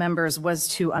committee members was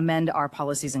to amend our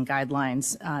policies and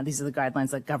guidelines. These are the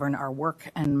guidelines that govern our work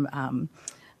and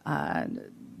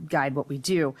guide what we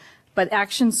do. But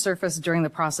actions surfaced during the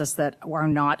process that are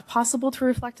not possible to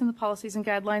reflect in the policies and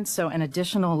guidelines, so an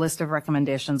additional list of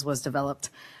recommendations was developed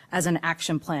as an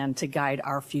action plan to guide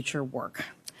our future work.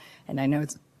 And I know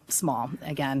it's small.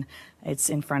 Again, it's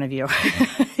in front of you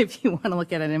if you want to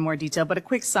look at it in more detail. But a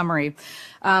quick summary.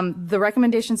 The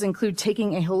recommendations include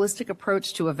taking a holistic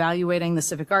approach to evaluating the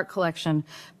Civic Art Collection,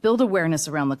 build awareness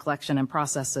around the collection and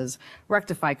processes,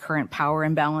 rectify current power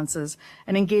imbalances,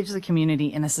 and engage the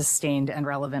community in a sustained and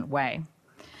relevant way.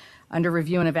 Under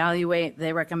review and evaluate,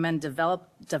 they recommend develop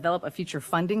a future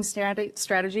funding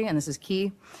strategy, and this is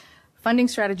key, funding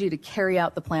strategy to carry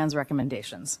out the plan's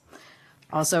recommendations.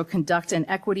 Also, conduct an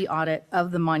equity audit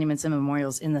of the monuments and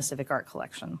memorials in the Civic Art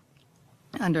Collection.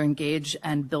 Under engage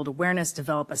and build awareness,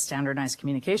 develop a standardized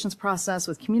communications process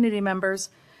with community members,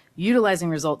 utilizing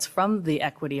results from the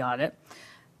equity audit,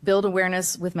 build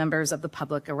awareness with members of the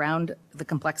public around the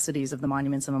complexities of the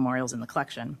monuments and memorials in the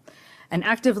collection, and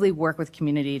actively work with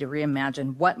community to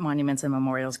reimagine what monuments and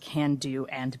memorials can do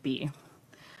and be.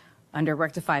 Under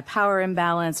rectify power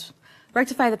imbalance,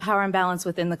 rectify the power imbalance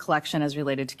within the collection as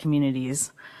related to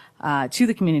communities, to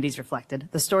the communities reflected,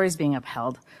 the stories being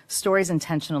upheld, stories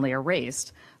intentionally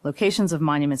erased, locations of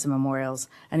monuments and memorials,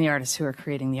 and the artists who are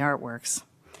creating the artworks.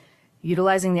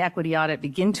 Utilizing the equity audit,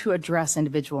 begin to address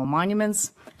individual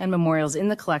monuments and memorials in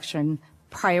the collection,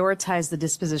 prioritize the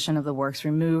disposition of the works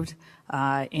removed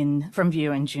from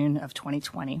view in June of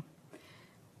 2020.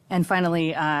 And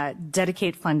finally,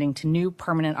 dedicate funding to new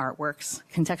permanent artworks,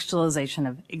 contextualization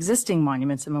of existing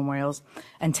monuments and memorials,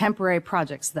 and temporary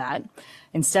projects that,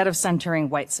 instead of centering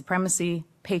white supremacy,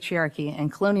 patriarchy,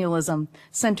 and colonialism,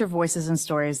 center voices and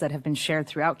stories that have been shared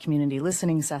throughout community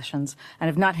listening sessions and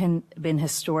have not been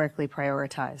historically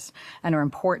prioritized and are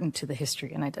important to the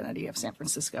history and identity of San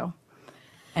Francisco.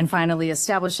 And finally,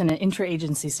 establish an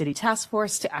interagency city task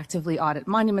force to actively audit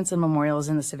monuments and memorials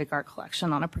in the Civic Art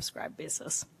Collection on a prescribed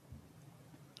basis.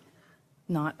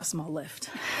 Not a small lift.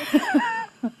 Is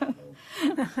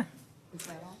that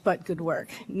all? but good work.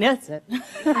 That's it.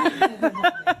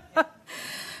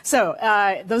 So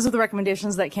those are the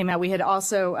recommendations that came out. We had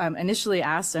also initially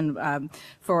asked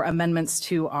for amendments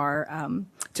to our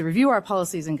to review our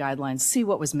policies and guidelines, see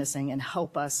what was missing, and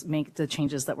help us make the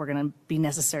changes that were going to be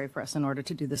necessary for us in order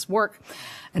to do this work.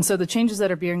 And so the changes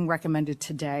that are being recommended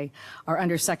today are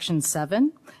under Section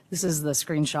 7. This is the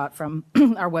screenshot from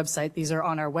our website. These are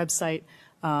on our website.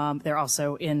 They're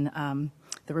also in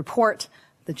the report.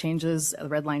 The changes, the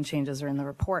red line changes are in the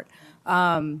report.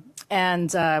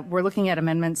 We're looking at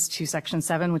amendments to Section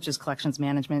 7, which is collections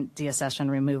management, deaccession,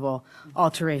 removal,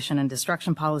 alteration, and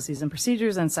destruction policies and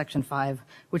procedures, and Section 5,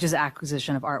 which is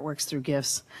acquisition of artworks through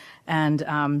gifts.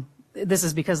 And this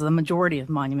is because the majority of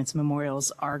monuments and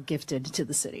memorials are gifted to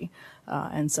the city.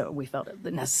 And so we felt it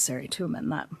necessary to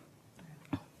amend that.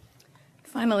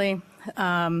 Finally,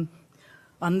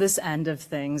 on this end of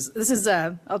things, this is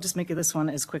I'll just make this one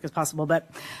as quick as possible,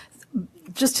 but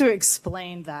just to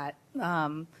explain that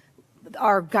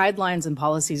our guidelines and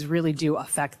policies really do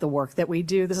affect the work that we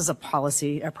do. This is a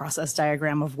process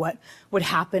diagram of what would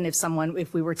happen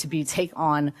if we were to take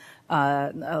on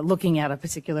looking at a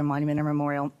particular monument or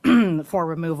memorial for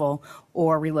removal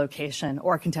or relocation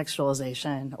or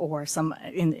contextualization or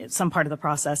in some part of the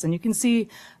process. And you can see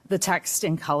the text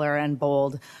in color and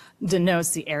bold denotes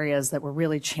the areas that we're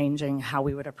really changing how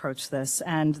we would approach this.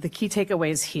 And the key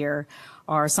takeaways here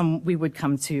are we would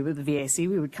come to the VAC,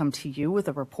 we would come to you with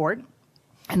a report,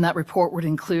 and that report would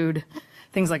include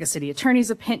things like a city attorney's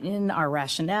opinion, our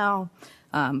rationale,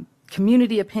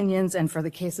 community opinions, and for the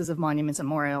cases of monuments and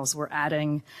memorials, we're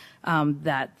adding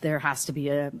that there has to be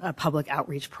a public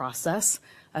outreach process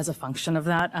as a function of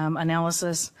that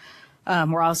analysis.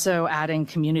 We're also adding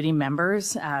community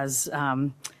members as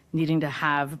needing to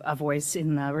have a voice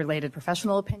in the related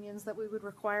professional opinions that we would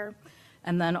require.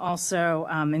 And then also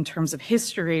in terms of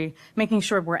history, making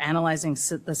sure we're analyzing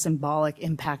the symbolic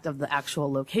impact of the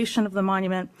actual location of the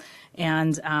monument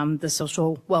and the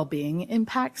social well-being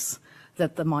impacts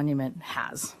that the monument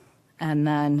has. And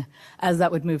then as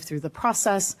that would move through the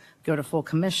process, go to full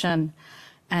commission,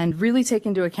 and really take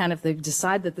into account if they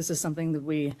decide that this is something that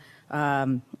we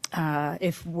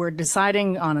if we're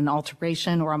deciding on an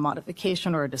alteration or a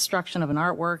modification or a destruction of an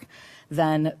artwork,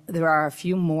 then there are a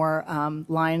few more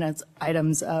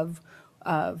items of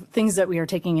things that we are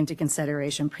taking into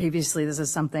consideration. Previously, this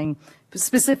is something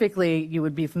specifically you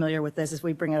would be familiar with this, is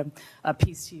we bring a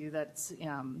piece to you that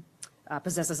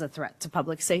possesses a threat to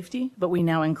public safety, but we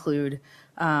now include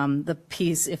the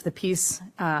piece, if the piece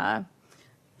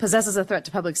possesses a threat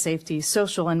to public safety,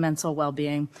 social and mental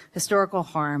well-being, historical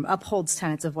harm, upholds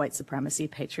tenets of white supremacy,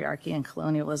 patriarchy, and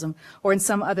colonialism, or in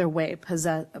some other way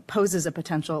poses a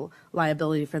potential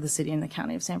liability for the city and the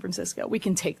county of San Francisco. We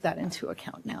can take that into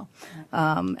account now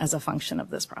as a function of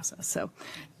this process. So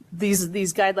these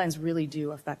guidelines really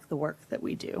do affect the work that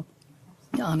we do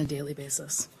on a daily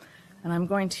basis. And I'm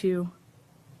going to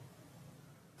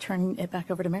turn it back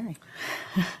over to Mary.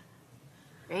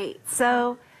 Great.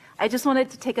 So I just wanted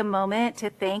to take a moment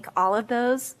to thank all of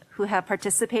those who have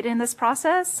participated in this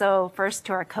process. So first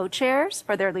to our co-chairs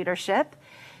for their leadership,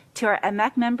 to our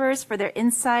MAC members for their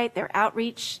insight, their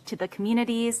outreach to the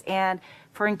communities, and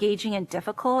for engaging in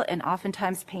difficult and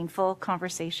oftentimes painful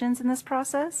conversations in this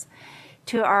process,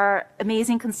 to our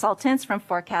amazing consultants from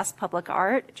Forecast Public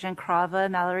Art, Jen Crava,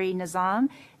 Mallory Nizam,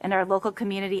 and our local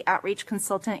community outreach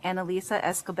consultant, Annalisa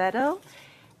Escobedo.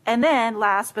 And then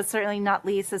last but certainly not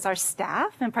least is our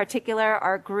staff, in particular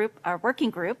our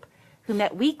working group, who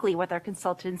met weekly with our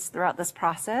consultants throughout this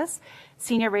process.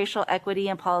 Senior Racial Equity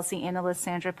and Policy Analyst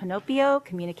Sandra Pinopio,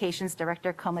 Communications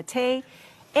Director Komate,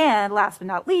 and last but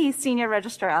not least, Senior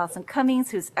Registrar Allison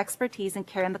Cummings, whose expertise in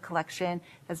carrying the collection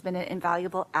has been an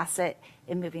invaluable asset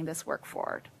in moving this work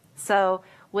forward. So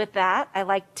with that, I'd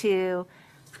like to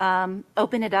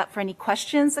open it up for any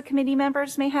questions the committee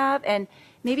members may have. And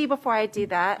maybe before I do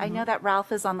that, I know that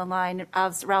Ralph is on the line.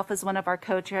 Ralph is one of our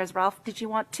co-chairs. Ralph, did you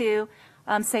want to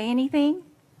say anything?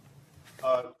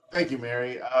 Thank you,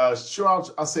 Mary. Sure,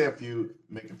 I'll say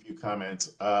make a few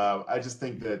comments. I just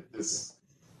think that this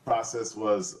process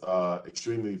was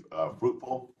extremely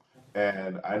fruitful,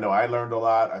 and I know I learned a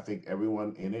lot. I think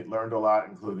everyone in it learned a lot,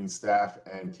 including staff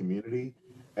and community.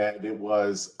 And it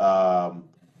was,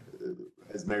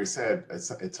 as Mary said,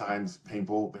 at times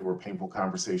painful. There were painful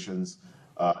conversations,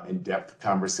 in-depth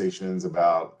conversations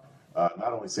about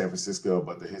not only San Francisco,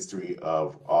 but the history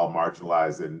of all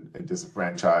marginalized and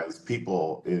disenfranchised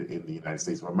people in the United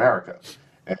States of America.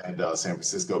 And San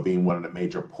Francisco being one of the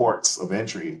major ports of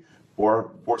entry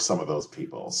for some of those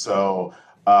people. So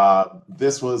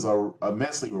this was an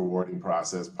immensely rewarding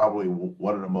process, probably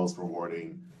one of the most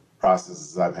rewarding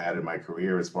processes I've had in my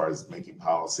career as far as making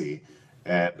policy,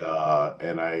 and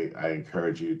I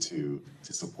encourage you to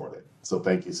support it. So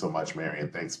thank you so much, Mary,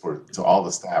 and thanks to all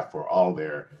the staff for all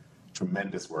their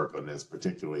tremendous work on this,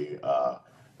 particularly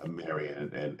Mary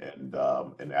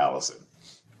and Allison.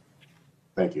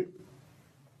 Thank you.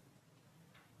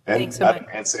 And, Thanks so much.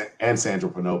 and Sandra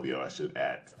Pinopio, I should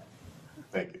add.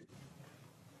 Thank you.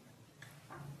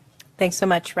 Thanks so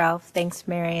much, Ralph. Thanks,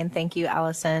 Mary, and thank you,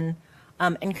 Allison.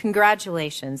 And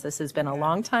congratulations. This has been a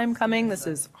long time coming. This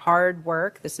is hard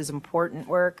work. This is important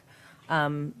work.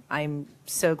 I'm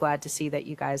so glad to see that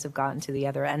you guys have gotten to the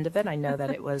other end of it. I know that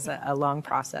it was a long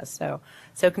process.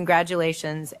 So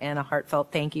congratulations and a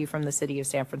heartfelt thank you from the City of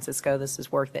San Francisco. This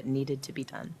is work that needed to be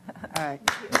done. All right.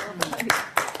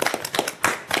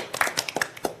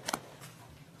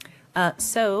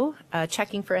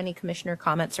 Checking for any commissioner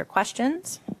comments or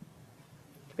questions.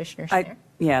 Commissioner Schneider?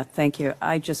 Yeah, thank you.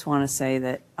 I just want to say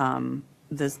that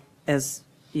this, as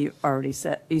you already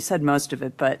said, you said most of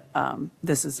it, but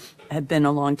this had been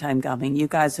a long time coming. You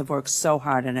guys have worked so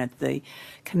hard on it. The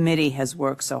committee has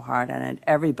worked so hard on it.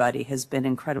 Everybody has been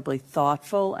incredibly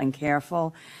thoughtful and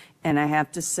careful. And I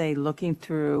have to say, looking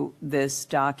through this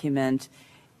document,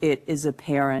 it is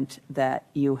apparent that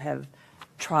you have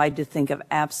tried to think of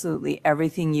absolutely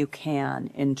everything you can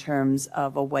in terms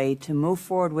of a way to move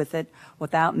forward with it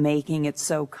without making it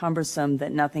so cumbersome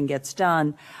that nothing gets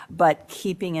done, but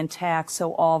keeping intact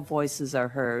so all voices are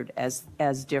heard as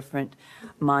different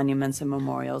monuments and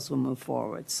memorials will move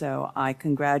forward. So I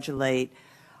congratulate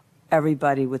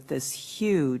everybody with this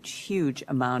huge, huge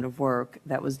amount of work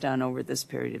that was done over this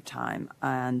period of time.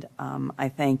 And I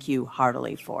thank you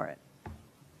heartily for it.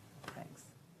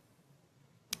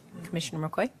 Commissioner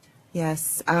McCoy?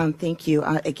 Yes, thank you.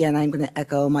 Again, I'm going to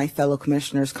echo my fellow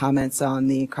commissioners' comments on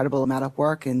the incredible amount of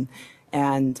work, and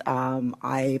I'm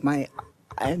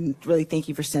really thank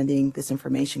you for sending this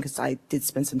information, because I did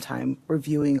spend some time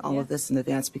reviewing all of this in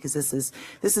advance, because this is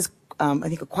I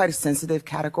think quite a sensitive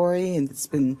category, and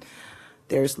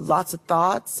there's lots of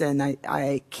thoughts, and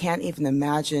I can't even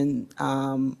imagine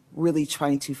really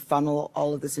trying to funnel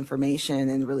all of this information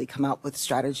and really come up with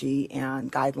strategy and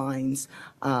guidelines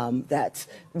that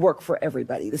work for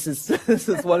everybody. This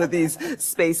is one of these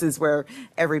spaces where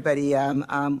everybody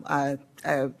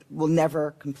will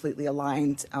never completely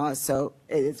align, so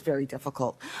it is very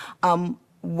difficult.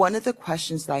 One of the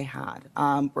questions that I had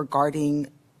regarding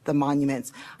the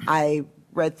monuments, I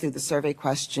read through the survey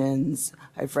questions,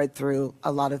 I've read through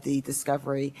a lot of the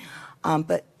discovery,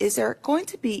 but is there going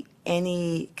to be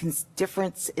any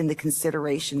difference in the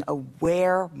consideration of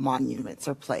where monuments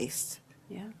are placed?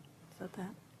 Yeah, is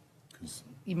that?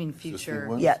 You mean future?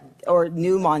 Yeah, or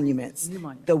new monuments. New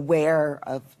monuments. The where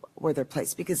they're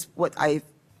placed, because what I've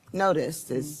noticed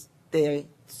is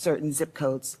certain zip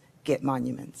codes get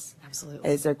monuments. Absolutely.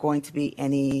 Is there going to be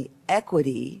any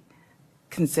equity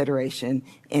consideration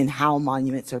in how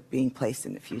monuments are being placed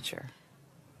in the future?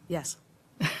 Yes.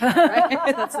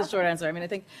 Right? That's the short answer. I mean, I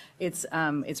think it's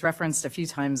referenced a few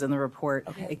times in the report.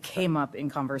 Okay. It came up in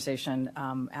conversation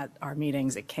at our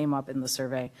meetings. It came up in the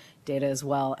survey data as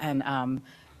well. And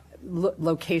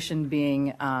location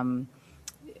being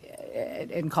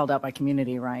and called out by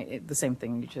community, right? The same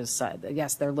thing you just said.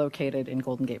 Yes, they're located in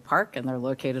Golden Gate Park, and they're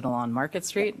located along Market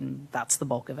Street, and that's the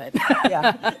bulk of it.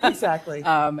 Yeah, exactly.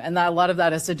 And a lot of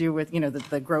that has to do with,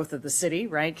 the growth of the city,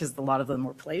 right? Because a lot of them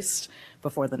were placed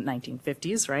before the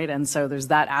 1950s, right? And so there's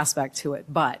that aspect to it.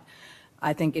 But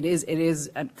I think it is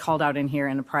called out in here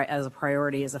as a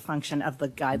priority, as a function of the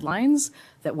guidelines,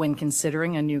 that when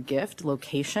considering a new gift,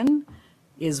 location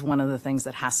is one of the things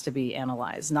that has to be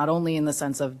analyzed, not only in the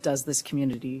sense of, does this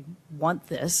community want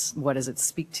this? What does it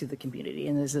speak to the community?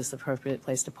 And is this the appropriate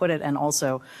place to put it? And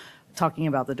also talking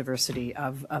about the diversity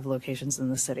of locations in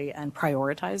the city and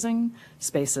prioritizing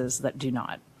spaces that do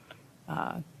not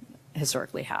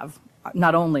historically have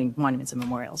not only monuments and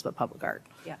memorials, but public art.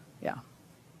 Yeah. Yeah.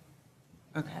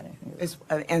 Okay.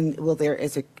 And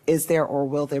is there or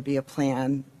will there be a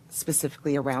plan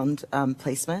specifically around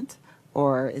placement?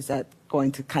 Or is that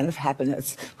going to kind of happen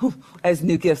as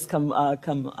new gifts come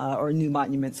or new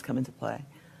monuments come into play?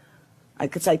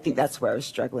 Because I think that's where I was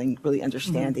struggling, really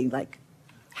understanding like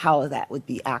how that would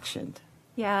be actioned.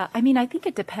 Yeah, I mean, I think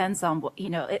it depends on what,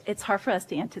 it's hard for us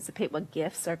to anticipate what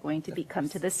gifts are going to come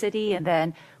to the city, and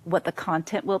then what the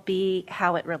content will be,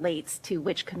 how it relates to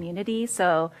which community.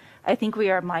 So I think we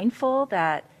are mindful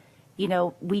that,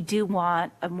 we do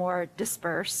want a more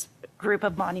dispersed group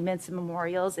of monuments and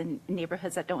memorials in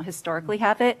neighborhoods that don't historically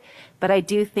have it. But I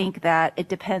do think that it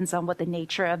depends on what the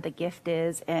nature of the gift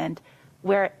is and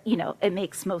where, it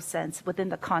makes most sense within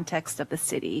the context of the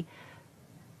city.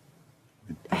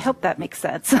 I hope that makes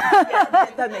sense.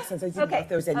 That makes sense. I didn't know Okay, if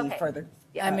there was any okay. further.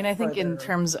 I mean, I think in further-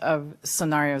 terms of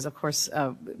scenarios, of course,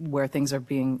 where things are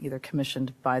being either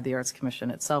commissioned by the Arts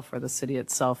Commission itself or the city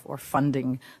itself, or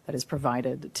funding that is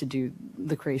provided to do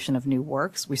the creation of new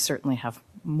works, we certainly have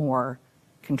more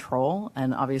control.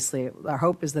 And obviously, our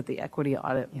hope is that the equity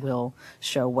audit will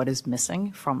show what is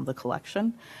missing from the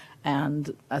collection,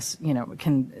 and us,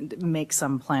 can make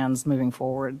some plans moving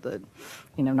forward that,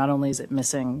 not only is it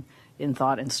missing in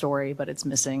thought and story, but it's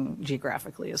missing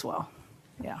geographically as well.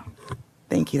 Yeah.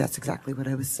 Thank you. That's exactly what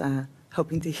I was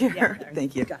hoping to hear.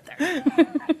 Thank you. Got there.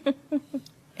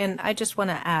 And I just want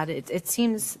to add, it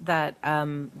seems that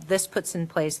this puts in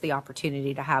place the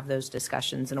opportunity to have those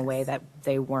discussions in a way that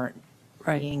they weren't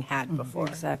being had before.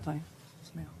 Exactly.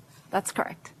 That's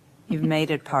correct. You've made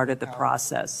it part of the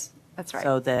process. That's right.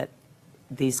 So that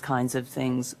these kinds of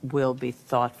things will be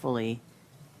thoughtfully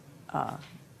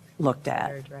looked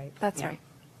at. Right. That's right.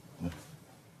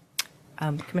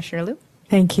 Commissioner Liu?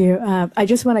 Thank you. I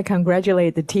just want to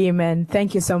congratulate the team and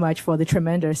thank you so much for the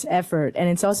tremendous effort. And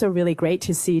it's also really great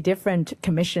to see different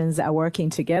commissions are working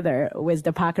together with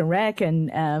the Park and Rec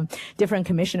and different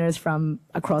commissioners from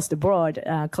across the board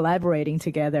collaborating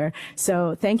together.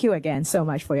 So thank you again so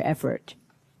much for your effort.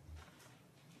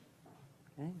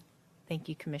 Thank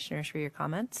you, commissioners, for your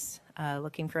comments.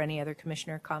 Looking for any other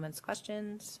commissioner comments,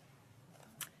 questions?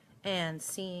 And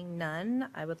seeing none,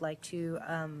 I would like to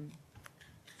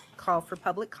call for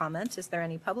public comment. Is there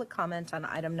any public comment on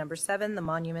item number 7, the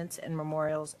Monuments and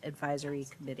Memorials Advisory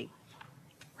Committee?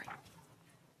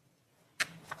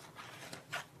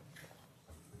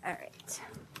 All right.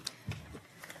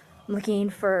 I'm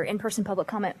looking for in-person public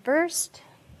comment first.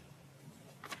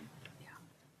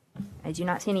 I do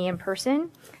not see any in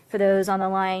person. For those on the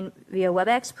line via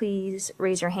WebEx, please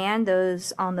raise your hand.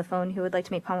 Those on the phone who would like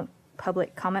to make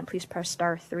public comment, please press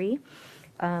star 3.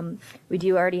 We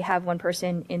do already have one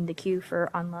person in the queue for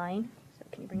online. So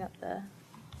can you bring up the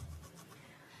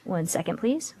 1 second,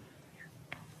 please?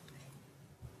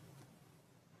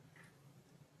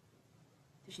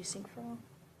 Did you sync for all?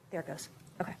 There it goes.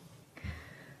 Okay.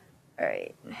 All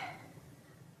right.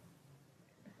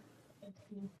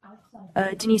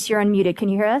 Denise, you're unmuted. Can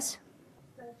you hear us?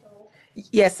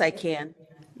 Yes, I can.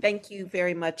 Thank you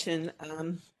very much. And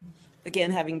again,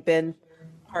 having been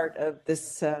part of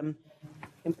this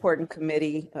important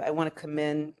committee, I want to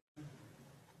commend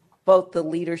both the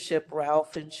leadership,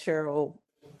 Ralph and Cheryl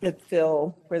and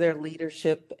Phil, for their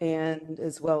leadership, and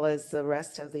as well as the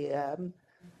rest of the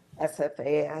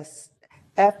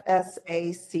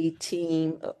FSAC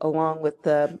team, along with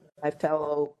my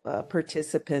fellow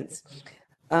participants.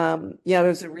 There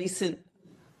was a recent,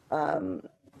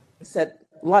 said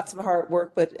lots of hard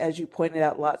work, but as you pointed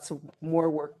out, lots of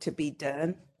more work to be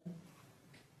done.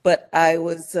 But I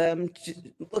was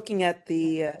looking at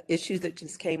the issue that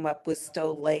just came up with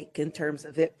Stowe Lake in terms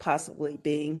of it possibly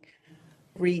being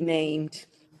renamed,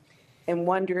 and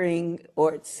wondering,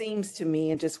 or it seems to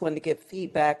me, and just wanted to get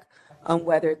feedback on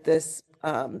whether this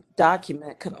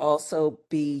document could also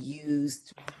be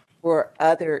used for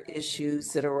other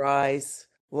issues that arise,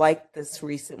 like this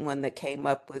recent one that came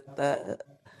up with the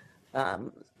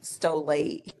Stowe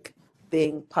Lake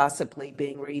possibly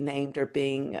being renamed, or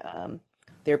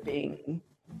there being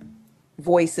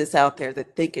voices out there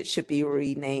that think it should be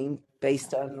renamed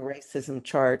based on the racism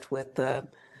charge with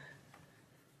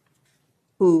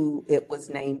who it was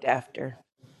named after.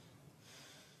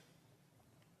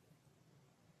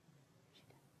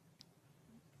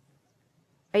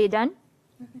 Are you done?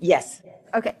 Yes.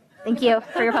 Okay. Thank you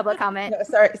for your public comment. No,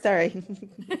 sorry.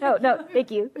 No, thank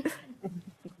you.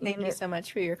 Thank you so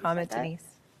much for your comment, Denise.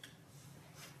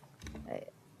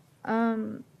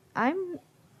 I'm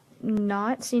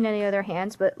not seeing any other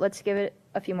hands, but let's give it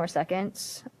a few more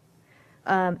seconds.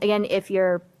 Again, if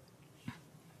you're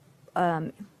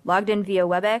logged in via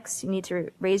WebEx, you need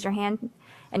to raise your hand.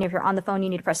 And if you're on the phone, you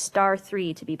need to press star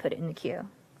 3 to be put in the queue.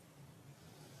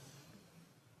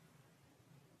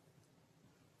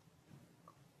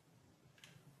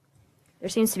 There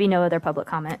seems to be no other public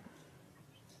comment.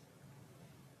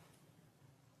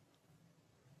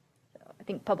 So I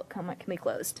think public comment can be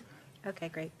closed. Okay,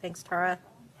 great. Thanks, Tara.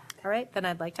 All right, then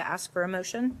I'd like to ask for a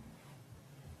motion.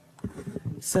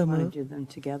 So Want moved. to do them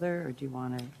together, or do you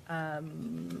want to?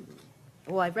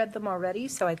 Well, I read them already,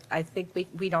 so I think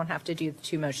we don't have to do the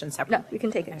 2 motions No, separately. we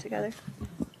can take it together.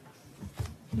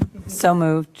 So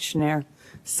moved, Schneier.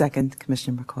 Second,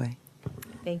 Commissioner McCoy.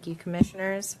 Thank you,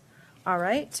 commissioners. All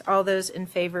right, all those in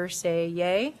favor say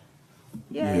yay.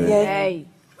 Yay.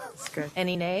 That's good.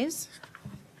 Any nays?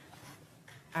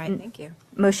 All right, thank you.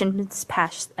 Motion is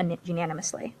passed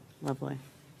unanimously. Lovely.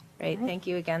 Great. Thank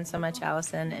you again so much,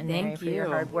 Allison and Mary, Thank for your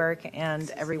you. hard work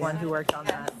and everyone who worked on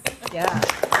that. Yeah.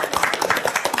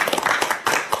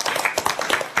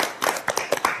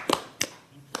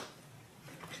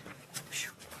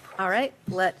 All right,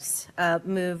 let's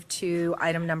move to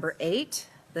item number 8,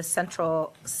 the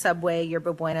Central Subway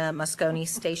Yerba Buena Moscone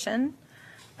Station.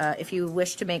 If you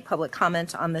wish to make public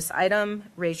comment on this item,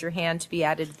 raise your hand to be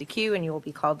added to the queue, and you will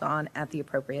be called on at the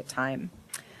appropriate time.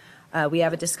 We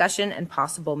have a discussion and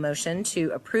possible motion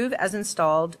to approve as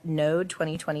installed Node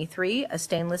 2023, a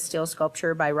stainless steel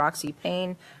sculpture by Roxy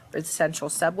Payne for the Central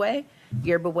Subway,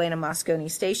 Yerba Buena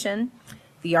Moscone Station.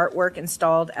 The artwork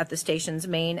installed at the station's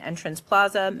main entrance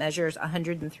plaza measures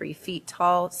 103 feet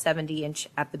tall, 70 inch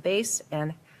at the base,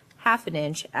 and half an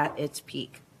inch at its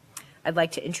peak. I'd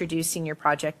like to introduce Senior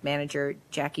Project Manager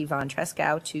Jackie Von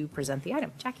Tresckow to present the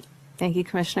item. Jackie. Thank you,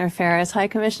 Commissioner Ferris. Hi,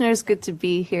 Commissioners. Good to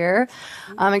be here.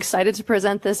 I'm excited to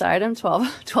present this item,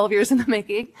 12 years in the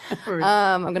making.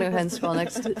 I'm going to go ahead and scroll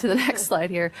to the next slide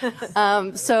here.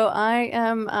 So I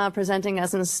am presenting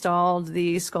as installed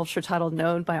the sculpture titled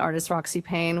Node by artist Roxy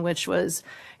Payne, which was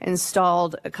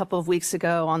installed a couple of weeks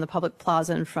ago on the public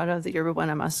plaza in front of the Yerba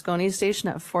Buena Moscone Station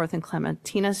at 4th and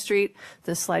Clementina Street.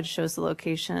 This slide shows the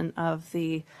location of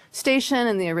the station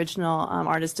and the original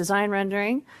artist design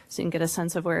rendering, so you can get a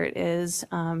sense of where it is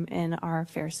in our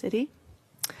fair city.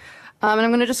 And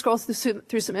I'm going to just scroll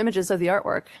through some images of the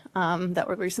artwork that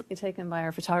were recently taken by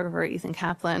our photographer, Ethan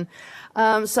Kaplan.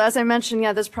 So as I mentioned,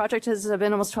 this project has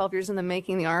been almost 12 years in the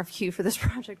making. The RFQ for this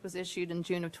project was issued in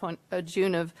June of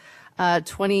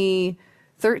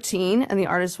 2013, and the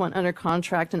artist went under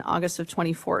contract in August of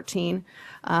 2014.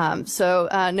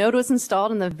 Node was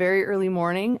installed in the very early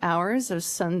morning hours of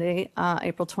Sunday,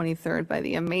 April 23rd by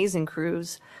the amazing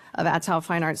crews of Attal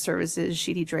Fine Art Services,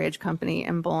 Sheedy Drayage Company,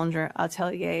 and Bollinger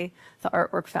Atelier, the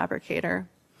artwork fabricator.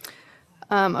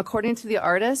 According to the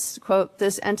artist, quote,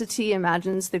 "This entity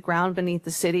imagines the ground beneath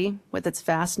the city with its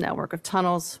vast network of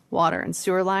tunnels, water and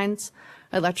sewer lines,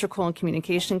 electrical and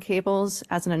communication cables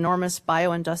as an enormous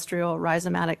bioindustrial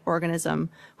rhizomatic organism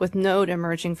with node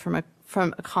emerging from a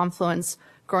confluence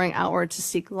growing outward to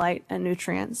seek light and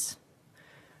nutrients."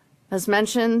 As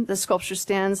mentioned, the sculpture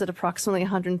stands at approximately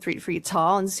 103 feet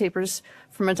tall and tapers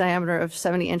from a diameter of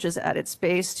 70 inches at its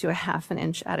base to a half an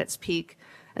inch at its peak,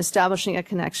 establishing a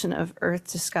connection of earth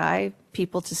to sky,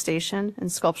 people to station,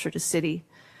 and sculpture to city.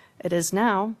 It is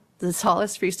now the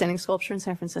tallest freestanding sculpture in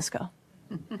San Francisco.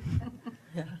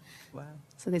 Yeah. Wow.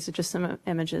 So these are just some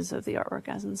images of the artwork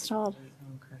as installed.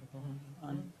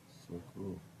 So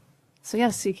cool. So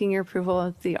yes, seeking your approval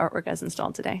of the artwork as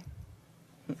installed today.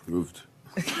 Approved.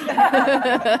 This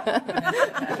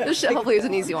should hopefully is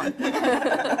an easy one.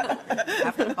 I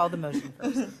have to call the motion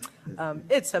first.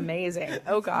 It's amazing.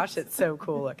 Oh gosh, it's so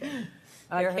cool looking.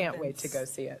 I can't wait to go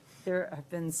see it. There have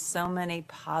been so many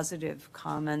positive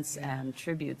comments and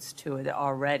tributes to it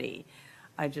already.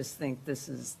 I just think this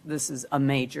is a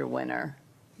major winner.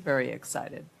 Very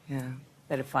excited. Yeah.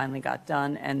 That it finally got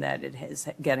done and that it is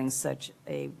getting such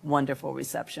a wonderful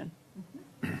reception.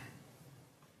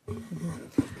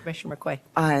 Commissioner McCoy.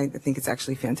 I think it's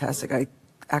actually fantastic. I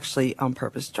actually on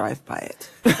purpose drive by it.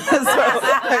 So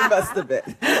I must have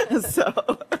been. So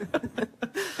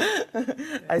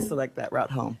I select that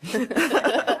route home.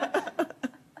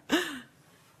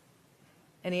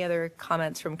 Any other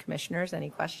comments from commissioners? Any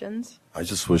questions? I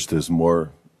just wish there's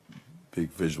more big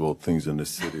visual things in the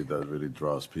city that really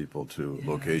draws people to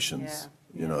locations.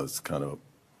 Yeah. You know, it's kind of,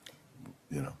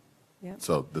 Yep.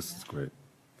 so this is great.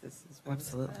 This is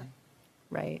Absolutely.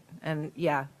 Right. And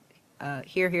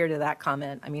hear to that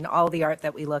comment. I mean, all the art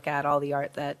that we look at, all the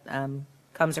art that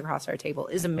comes across our table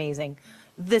is amazing.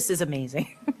 This is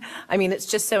amazing. I mean, it's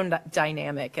just so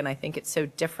dynamic, and I think it's so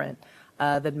different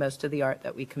than most of the art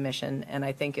that we commission. And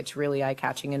I think it's really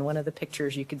eye-catching. In one of the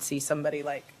pictures, you could see somebody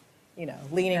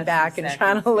leaning That's back and exactly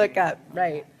trying to look up.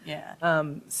 Right. Yeah.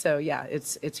 So yeah,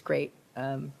 it's great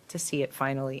to see it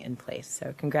finally in place.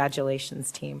 So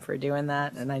congratulations, team, for doing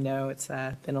that. And I know it's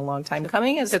been a long time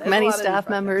coming. It Took many staff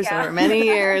members over many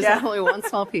years, only one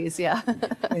small piece,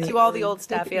 To all the old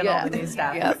staff and all the new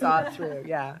staff Yep. who saw it through,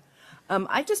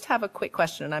 I just have a quick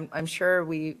question, and I'm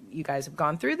sure you guys have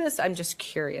gone through this. I'm just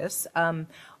curious. How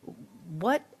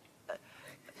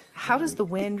does the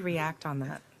wind react on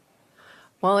that?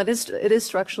 Well, it is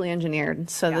structurally engineered.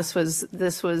 So this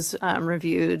was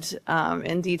reviewed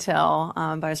in detail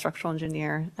by a structural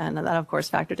engineer, and that of course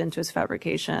factored into his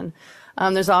fabrication.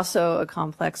 There's also a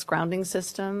complex grounding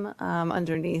system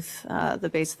underneath the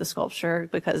base of the sculpture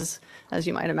because, as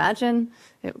you might imagine,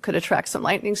 it could attract some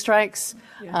lightning strikes.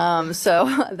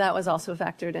 So that was also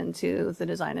factored into the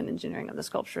design and engineering of the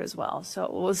sculpture as well. So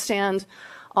it will withstand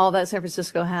all that San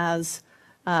Francisco has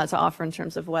to offer in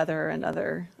terms of weather and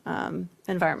other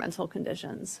environmental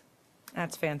conditions.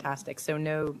 That's fantastic. So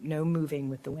no moving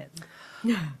with the wind.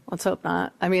 Let's hope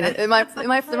not. I mean, there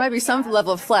might be some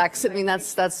level of flex. I mean,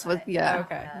 that's what,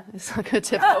 Okay. It's not going to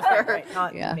tip over. Right,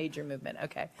 not major movement.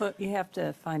 Okay. But you have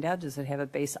to find out, does it have a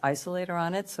base isolator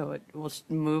on it so it will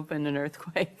move in an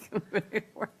earthquake?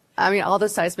 I mean, all the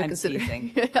seismic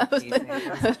teasing.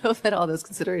 I hope that all those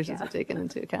considerations are taken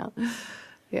into account.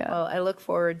 Yeah. Well, I look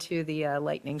forward to the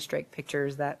lightning strike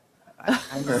pictures that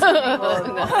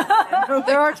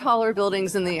there are taller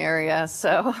buildings in the area,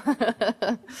 so.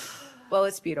 Well,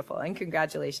 it's beautiful, and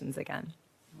congratulations again.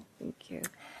 Thank you.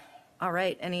 All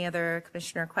right, any other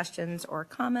commissioner questions or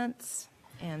comments?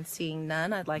 And seeing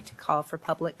none, I'd like to call for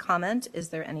public comment. Is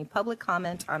there any public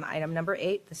comment on item number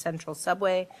 8, the Central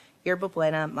Subway, Yerba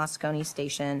Buena, Moscone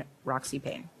Station, Roxy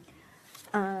Payne?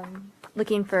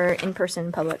 Looking for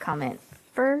in-person public comment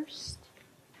first.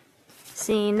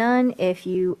 Seeing none, if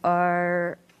you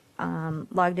are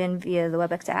logged in via the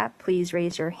WebEx app, please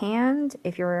raise your hand.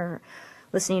 If you're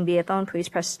listening via phone, please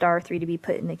press *3 to be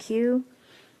put in the queue.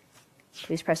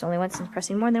 Please press only once, and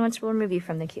pressing more than once will remove you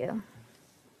from the queue.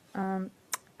 I'm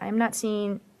not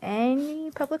seeing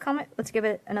any public comment. Let's give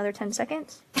it another 10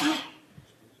 seconds.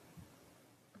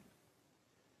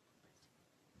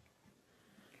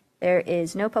 There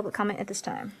is no public comment at this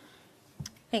time.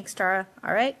 Thanks, Tara.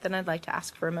 All right, then I'd like to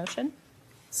ask for a motion.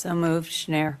 So moved,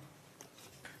 Schneier.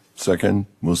 Second,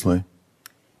 Mosley.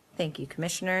 Thank you,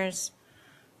 commissioners.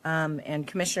 And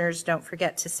commissioners, don't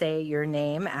forget to say your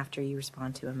name after you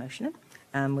respond to a motion,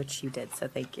 which you did, so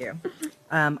thank you.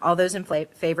 All those in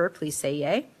favor, please say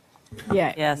yay.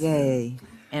 Yeah. Yes. Yay.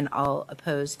 And all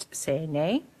opposed, say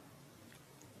nay.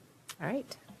 All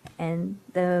right, And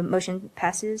the motion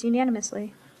passes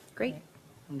unanimously. great.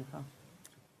 Wonderful.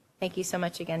 Thank you so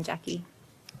much again, Jackie.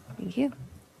 Thank you.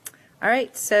 All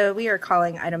right, so we are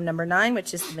calling item number 9,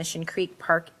 which is the Mission Creek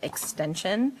Park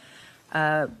Extension.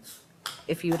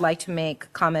 If you would like to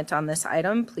make comment on this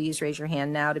item, please raise your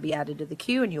hand now to be added to the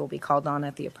queue, and you will be called on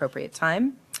at the appropriate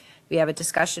time. We have a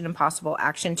discussion and possible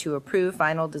action to approve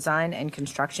final design and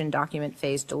construction document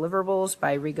phase deliverables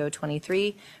by Rigo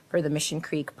 23 for the Mission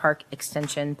Creek Park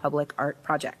Extension Public Art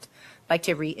Project. I'd like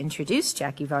to reintroduce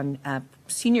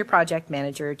Senior Project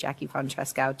Manager Jackie Von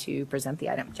Tresckow to present the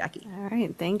item. Jackie. All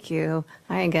right, thank you.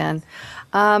 Hi again.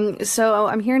 So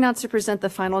I'm here now to present the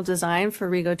final design for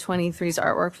Rigo 23's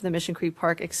artwork for the Mission Creek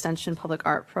Park Extension Public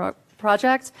Art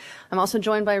Project. I'm also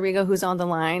joined by Rigo, who's on the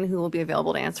line, who will be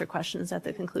available to answer questions at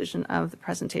the conclusion of the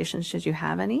presentation, should you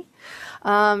have any.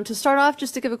 To start off,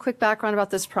 just to give a quick background about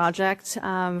this project,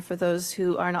 for those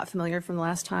who are not familiar from the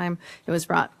last time it was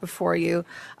brought before you.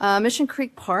 Mission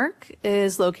Creek Park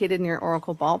is located near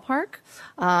Oracle Ballpark.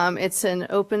 It's an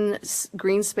open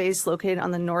green space located on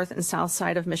the north and south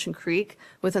side of Mission Creek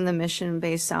within the Mission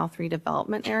Bay South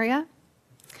redevelopment area.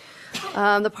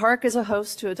 The park is a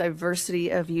host to a diversity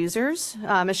of users.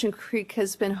 Mission Creek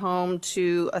has been home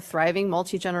to a thriving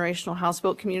multi-generational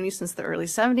houseboat community since the early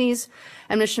 70s.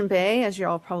 And Mission Bay, as you're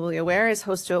all probably aware, is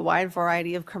host to a wide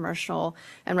variety of commercial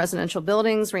and residential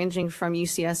buildings ranging from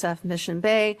UCSF Mission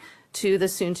Bay to the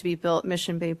soon-to-be-built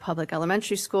Mission Bay Public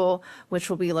Elementary School, which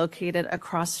will be located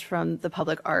across from the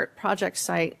Public Art Project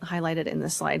site highlighted in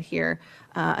this slide here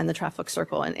in the traffic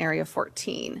circle in Area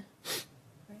 14.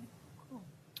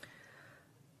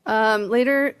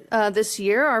 Later this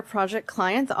year, our project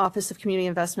client, the Office of Community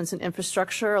Investments and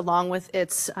Infrastructure, along with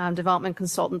its development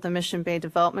consultant, the Mission Bay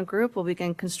Development Group, will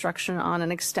begin construction on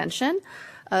an extension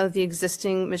of the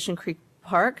existing Mission Creek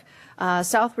Park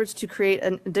southwards to create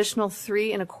an additional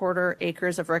 3¼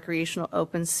 acres of recreational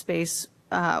open space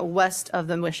west of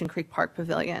the Mission Creek Park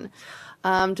Pavilion.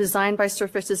 Designed by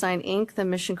Surface Design, Inc., the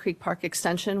Mission Creek Park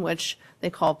Extension, which they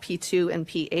call P2 and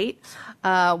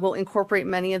P8, will incorporate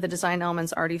many of the design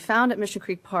elements already found at Mission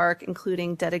Creek Park,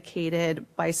 including dedicated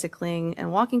bicycling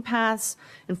and walking paths,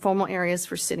 informal areas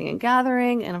for sitting and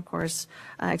gathering, and of course,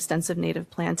 extensive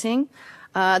native planting.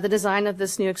 The design of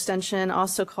this new extension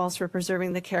also calls for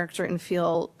preserving the character and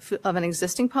feel of an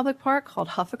existing public park called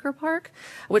Huffaker Park,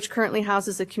 which currently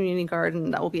houses a community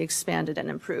garden that will be expanded and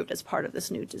improved as part of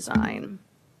this new design.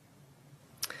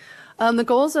 The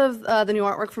goals of the new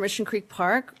artwork for Mission Creek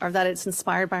Park are that it's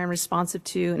inspired by and responsive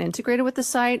to and integrated with the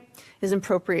site, is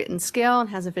appropriate in scale, and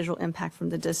has a visual impact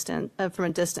from a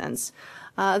distance.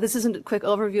 This is a quick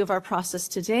overview of our process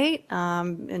to date.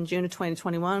 In June of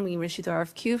 2021, we issued the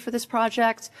RFQ for this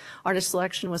project. Artist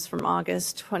selection was from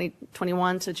August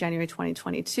 2021 to January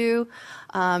 2022.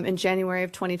 In January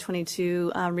of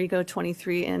 2022, Rigo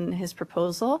 23 and his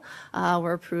proposal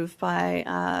were approved by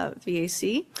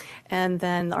VAC, and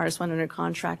then the artist went under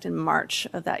contract in March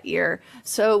of that year.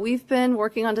 So we've been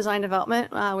working on design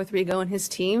development with Rigo and his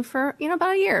team for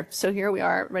about a year. So here we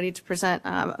are, ready to present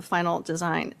a final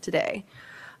design today.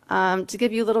 To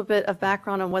give you a little bit of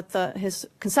background on what his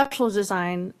conceptual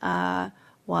design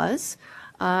was,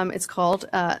 it's called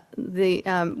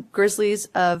the Grizzlies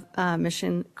of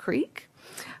Mission Creek.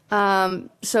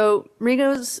 So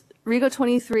Rigo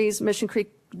 23's Mission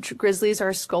Creek Grizzlies are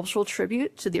a sculptural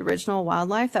tribute to the original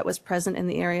wildlife that was present in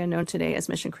the area known today as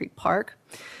Mission Creek Park.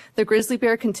 The grizzly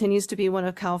bear continues to be one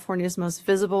of California's most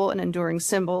visible and enduring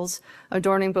symbols,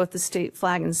 adorning both the state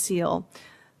flag and seal.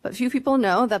 But few people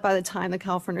know that by the time the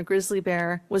California grizzly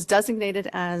bear was designated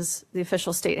as the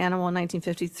official state animal in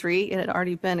 1953, it had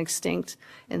already been extinct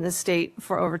in the state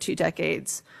for over 2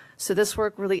 decades. So this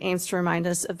work really aims to remind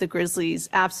us of the grizzlies'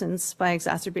 absence by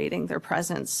exacerbating their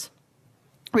presence.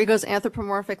 Rigo's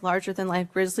anthropomorphic, larger-than-life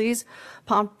grizzlies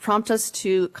prompt us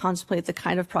to contemplate the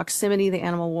kind of proximity the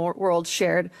animal world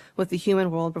shared with the human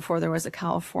world before there was a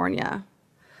California.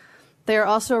 They are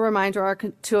also a reminder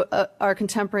to our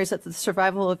contemporaries that the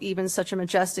survival of even such a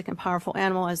majestic and powerful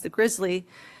animal as the grizzly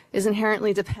is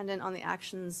inherently dependent on the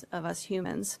actions of us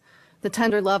humans. The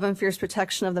tender love and fierce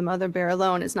protection of the mother bear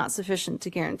alone is not sufficient to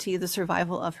guarantee the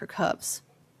survival of her cubs.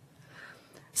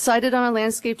 Sited on a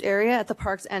landscaped area at the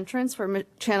park's entrance where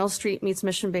Channel Street meets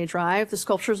Mission Bay Drive, the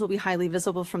sculptures will be highly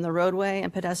visible from the roadway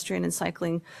and pedestrian and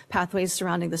cycling pathways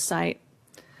surrounding the site.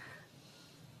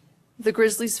 The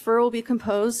grizzly's fur will be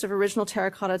composed of original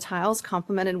terracotta tiles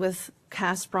complemented with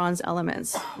cast bronze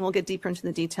elements. We'll get deeper into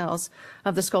the details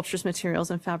of the sculpture's materials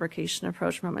and fabrication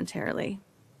approach momentarily.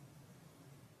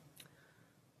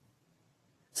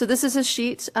 So this is a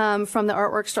sheet from the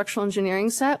artwork structural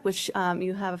engineering set, which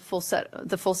you have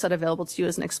the full set available to you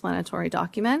as an explanatory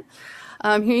document.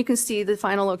 Here you can see the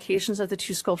final locations of the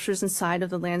 2 sculptures inside of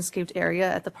the landscaped area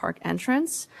at the park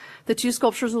entrance. The 2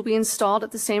 sculptures will be installed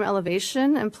at the same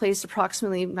elevation and placed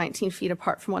approximately 19 feet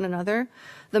apart from one another.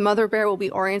 The mother bear will be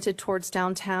oriented towards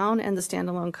downtown and the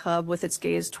standalone cub with its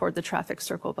gaze toward the traffic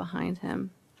circle behind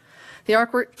him. The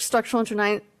artwork structural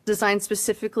design,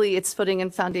 specifically its footing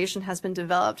and foundation, has been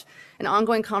developed in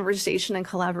ongoing conversation and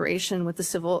collaboration with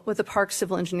the park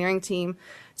civil engineering team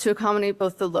to accommodate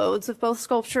both the loads of both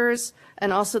sculptures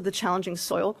and also the challenging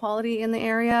soil quality in the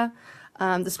area.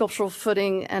 The sculptural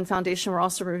footing and foundation were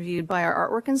also reviewed by our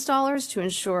artwork installers to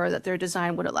ensure that their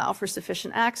design would allow for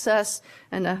sufficient access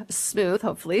and a smooth,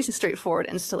 hopefully, straightforward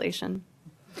installation.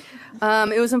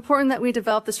 It was important that we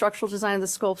develop the structural design of the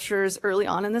sculptures early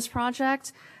on in this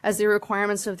project, as the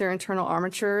requirements of their internal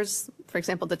armatures, for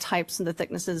example, the types and the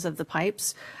thicknesses of the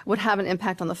pipes, would have an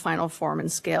impact on the final form and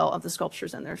scale of the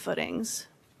sculptures and their footings.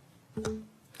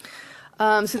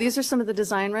 So these are some of the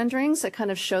design renderings that kind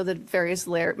of show the various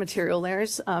material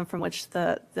layers from which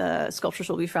the sculptures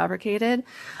will be fabricated.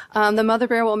 The mother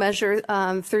bear will measure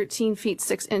 13 feet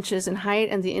 6 inches in height,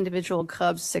 and the individual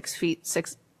cubs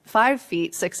 5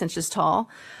 feet 6 inches tall.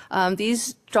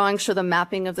 These drawings show the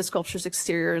mapping of the sculpture's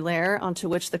exterior layer onto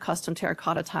which the custom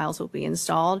terracotta tiles will be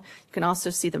installed. You can also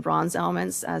see the bronze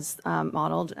elements as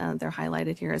modeled, they're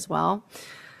highlighted here as well.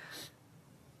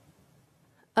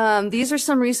 These are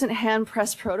some recent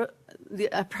hand-pressed prototypes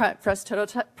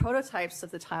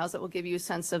of the tiles that will give you a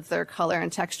sense of their color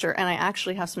and texture. And I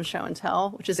actually have some show and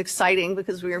tell, which is exciting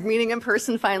because we are meeting in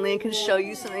person finally and can show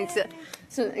you some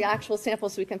actual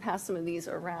samples so we can pass some of these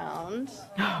around.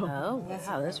 Oh,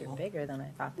 wow, those are bigger than I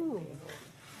thought they would be.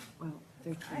 Well,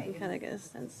 they're trying to kind of get a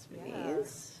sense of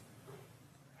these.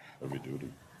 Heavy duty.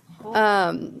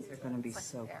 They're going to be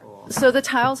so cool. So the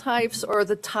tile types, or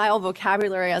the tile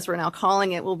vocabulary as we're now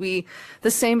calling it, will be the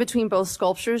same between both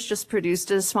sculptures, just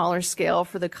produced at a smaller scale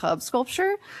for the cub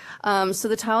sculpture. So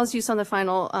the tiles used on the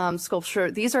final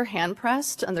sculpture, these are hand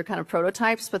pressed and they're kind of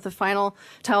prototypes, but the final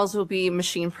tiles will be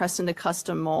machine pressed into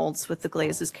custom molds with the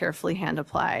glazes carefully hand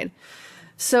applied.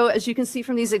 So as you can see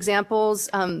from these examples,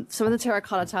 some of the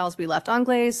terracotta tiles will be left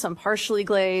unglazed, some partially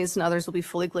glazed, and others will be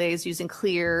fully glazed using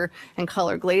clear and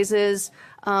color glazes.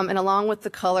 And along with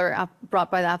the color brought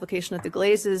by the application of the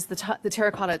glazes, the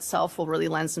terracotta itself will really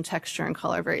lend some texture and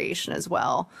color variation as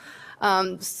well.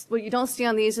 What you don't see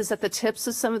on these is that the tips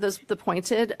of some of the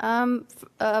pointed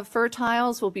fur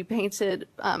tiles will be painted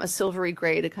a silvery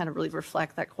gray to kind of really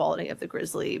reflect that quality of the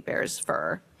grizzly bear's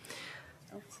fur.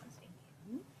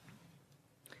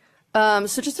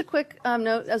 So just a quick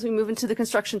note, as we move into the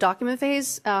construction document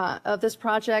phase of this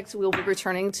project, we'll be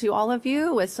returning to all of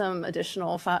you with some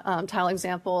additional tile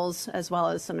examples, as well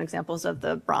as some examples of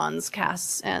the bronze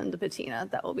casts and the patina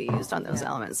that will be used on those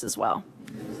elements as well.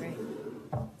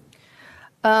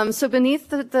 So beneath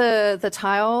the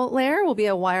tile layer will be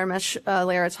a wire mesh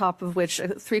layer atop of which a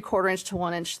 3/4 inch to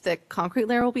 1 inch thick concrete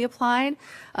layer will be applied.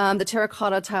 The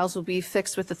terracotta tiles will be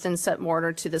fixed with a thin set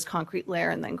mortar to this concrete layer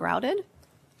and then grouted.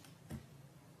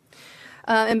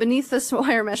 And beneath this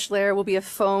wire mesh layer will be a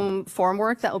foam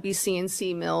formwork that will be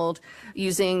CNC milled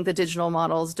using the digital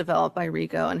models developed by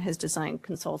Rigo and his design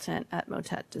consultant at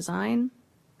Motet Design.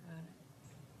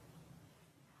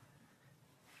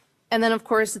 And then, of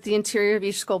course, at the interior of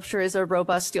each sculpture is a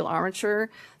robust steel armature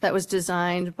that was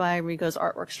designed by Rigo's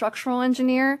artwork structural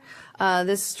engineer.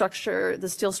 This structure, the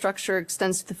steel structure,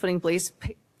 extends to the footing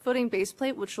base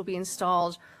plate, which will be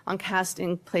installed on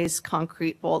cast-in-place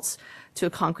concrete bolts to a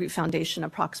concrete foundation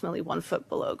approximately 1 foot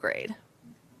below grade.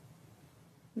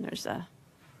 And there's a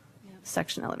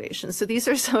section elevation. So these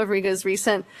are some of Rigo's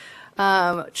recent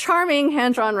charming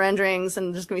hand-drawn renderings,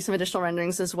 and there's going to be some additional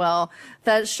renderings as well,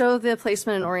 that show the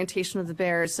placement and orientation of the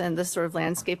bears and this sort of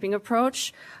landscaping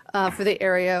approach for the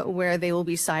area where they will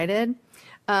be sited.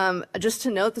 Just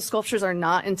to note, the sculptures are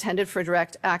not intended for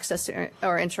direct access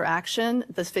or interaction.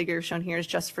 This figure shown here is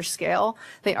just for scale.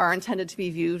 They are intended to be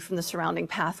viewed from the surrounding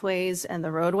pathways and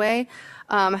the roadway.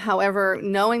 However,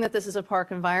 knowing that this is a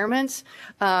park environment,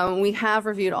 we have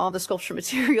reviewed all the sculpture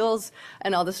materials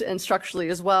and all this, and structurally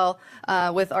as well,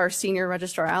 with our senior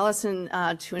registrar, Allison,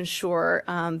 to ensure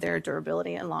their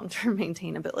durability and long-term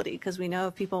maintainability, because we know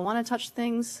if people want to touch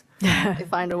things, they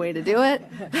find a way to do it.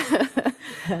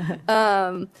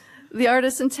 The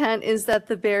artist's intent is that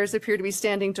the bears appear to be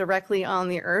standing directly on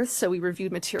the earth, so we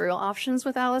reviewed material options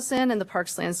with Allison and the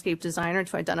park's landscape designer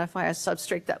to identify a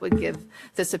substrate that would give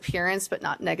this appearance but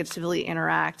not negatively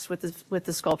interact with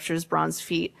the sculpture's bronze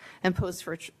feet and pose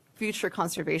for future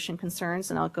conservation concerns,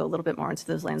 and I'll go a little bit more into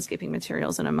those landscaping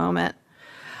materials in a moment.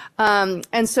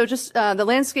 And so just the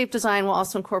landscape design will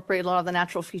also incorporate a lot of the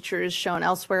natural features shown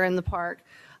elsewhere in the park,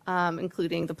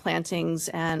 including the plantings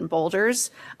and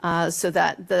boulders, so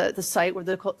that the site where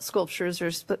the sculptures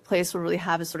are placed will really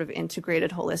have a sort of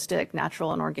integrated, holistic,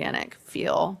 natural, and organic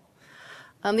feel.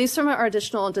 These are our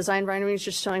additional design renderings,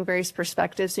 just showing various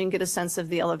perspectives, so you can get a sense of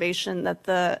the elevation that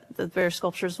the bear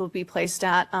sculptures will be placed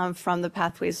at from the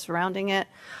pathways surrounding it,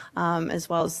 as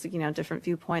well as different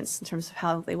viewpoints in terms of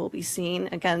how they will be seen.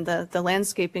 Again, the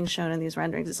landscaping shown in these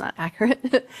renderings is not accurate.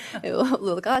 It will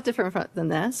look a lot different than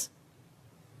this.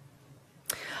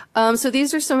 So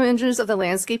these are some images of the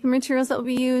landscaping materials that will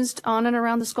be used on and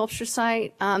around the sculpture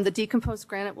site. The decomposed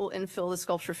granite will infill the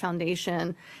sculpture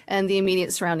foundation and the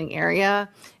immediate surrounding area,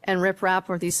 and riprap,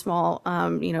 or these small,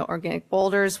 organic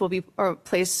boulders, will be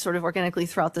placed sort of organically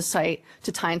throughout the site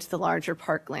to tie into the larger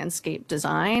park landscape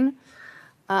design.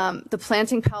 The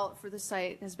planting palette for the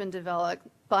site has been developed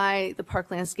by the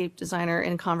park landscape designer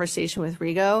in conversation with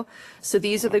Rigo. So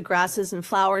these are the grasses and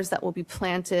flowers that will be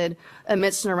planted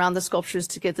amidst and around the sculptures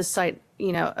to give the site,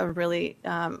 a really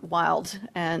wild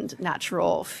and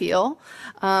natural feel.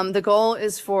 The goal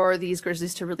is for these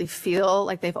grizzlies to really feel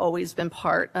like they've always been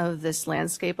part of this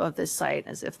landscape of this site,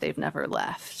 as if they've never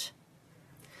left.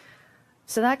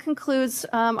 So that concludes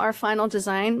our final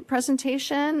design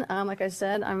presentation. Like I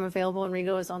said, I'm available and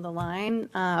Rigo is on the line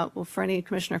for any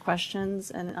commissioner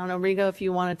questions. And I don't know, Rigo, if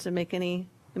you wanted to make any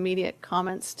immediate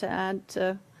comments to add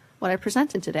to what I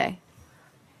presented today.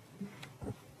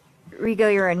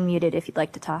 Rigo, you're unmuted if you'd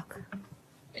like to talk.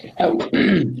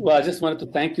 Well, I just wanted to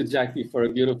thank you, Jackie, for a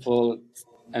beautiful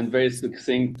and very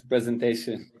succinct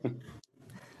presentation.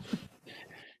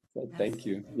 So thank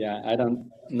you. Yeah,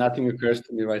 nothing occurs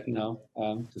to me right now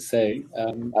to say,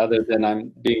 other than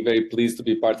I'm being very pleased to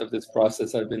be part of this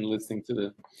process. I've been listening to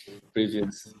the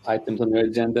previous items on your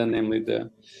agenda, namely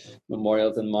the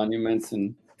memorials and monuments,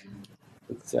 and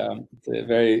it's a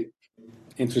very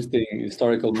interesting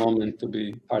historical moment to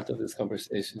be part of this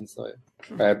conversation. So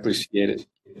I appreciate it.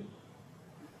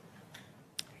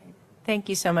 Thank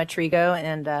you so much, Rigo,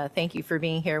 and thank you for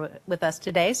being here with us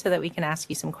today so that we can ask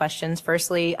you some questions.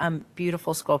 Firstly,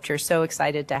 beautiful sculpture. So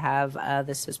excited to have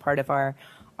this as part of our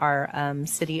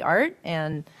city art,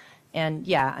 and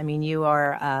yeah, I mean, you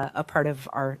are a part of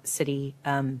our city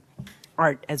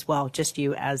art as well, just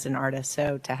you as an artist.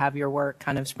 So to have your work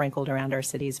kind of sprinkled around our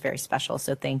city is very special.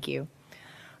 So thank you.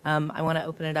 I want to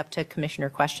open it up to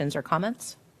commissioner questions or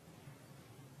comments.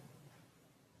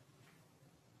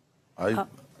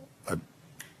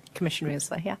 Commissioner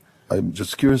Musleh, yeah. I'm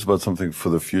just curious about something for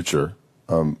the future.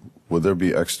 Will there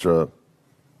be extra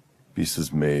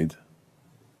pieces made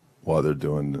while they're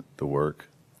doing the work?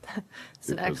 It's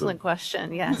an excellent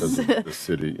question. Yes. Because of the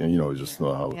city, and just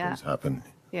know how things happen.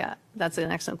 Yeah, that's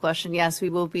an excellent question. Yes, we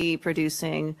will be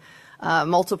producing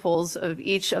multiples of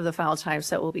each of the file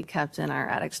types that will be kept in our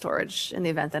attic storage in the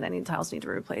event that any tiles need to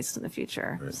be replaced in the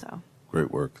future. Great. So.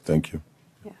 Great work. Thank you.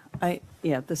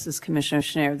 This is Commissioner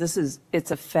Schneer. It's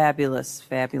a fabulous,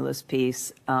 fabulous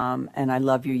piece. And I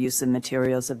love your use of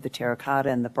materials of the terracotta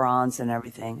and the bronze and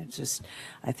everything.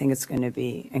 I think it's going to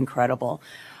be incredible.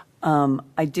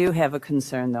 I do have a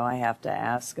concern, though, I have to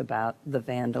ask about the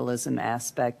vandalism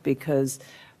aspect, because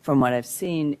from what I've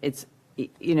seen,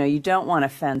 you don't want to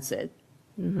fence it,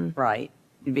 right?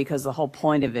 Because the whole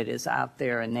point of it is out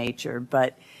there in nature.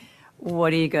 But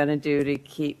what are you going to do to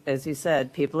keep, as you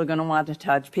said, people are going to want to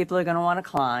touch, people are going to want to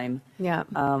climb. Yeah.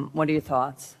 What are your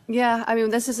thoughts? Yeah, I mean,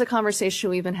 this is a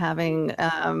conversation we've been having,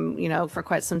 for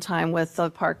quite some time with the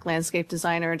park landscape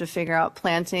designer to figure out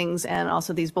plantings and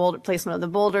also these placement of the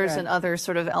boulders and other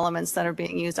sort of elements that are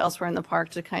being used elsewhere in the park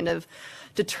to kind of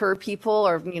deter people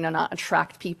or, not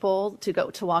attract people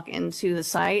to walk into the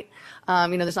site.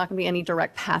 There's not going to be any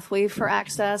direct pathway for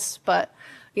access, but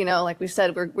like we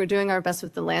said, we're doing our best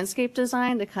with the landscape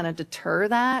design to kind of deter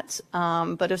that.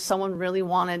 But if someone really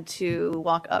wanted to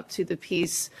walk up to the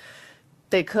piece,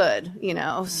 they could,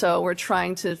 So we're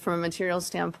trying to, from a materials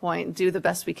standpoint, do the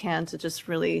best we can to just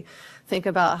really think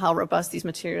about how robust these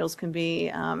materials can be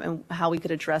and how we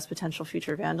could address potential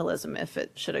future vandalism if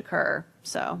it should occur.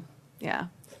 So, yeah.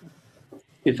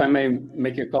 If I may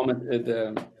make a comment,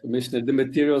 Commissioner, the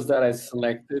materials that I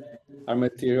selected are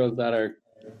materials that are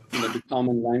the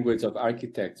common language of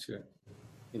architecture,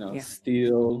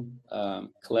 steel,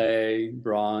 clay,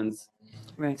 bronze.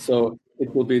 Right. So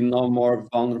it will be no more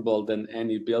vulnerable than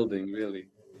any building, really,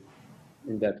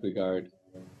 in that regard.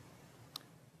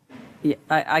 Yeah,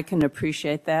 I can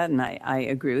appreciate that, and I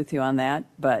agree with you on that,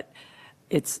 but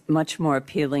it's much more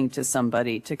appealing to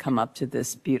somebody to come up to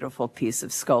this beautiful piece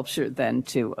of sculpture than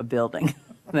to a building.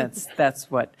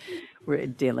 That's what we're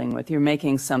dealing with. You're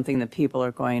making something that people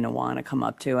are going to want to come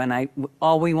up to, and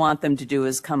all we want them to do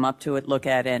is come up to it, look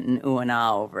at it, and ooh and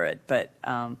ah over it. But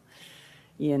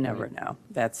you never know.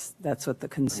 That's what the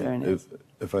concern is.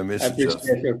 If I may I suggest,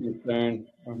 appreciate your concern.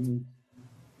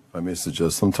 if I may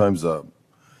suggest, sometimes, and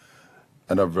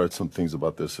I've read some things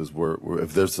about this, is where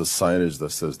if there's a signage that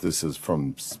says this is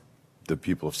from the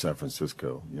people of San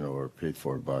Francisco, or paid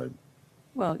for by.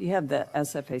 Well, you have the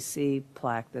SFAC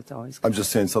plaque that's always. I'm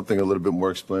just saying something a little bit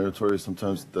more explanatory.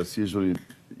 Sometimes that's usually,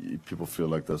 people feel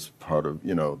like that's part of,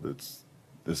 this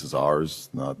is ours,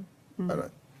 not.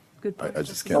 Good point. I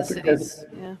just can't think of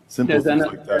simple things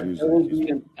like that. There will Usually.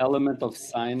 be an element of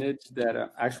signage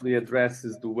that actually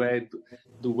addresses the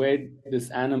way this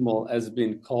animal has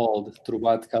been called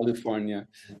throughout California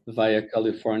via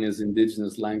California's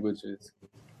indigenous languages.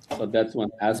 So that's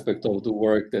one aspect of the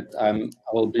work that I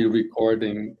will be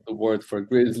recording the word for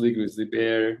grizzly, grizzly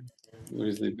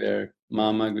bear,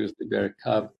 mama, grizzly bear,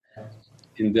 cub,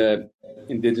 in the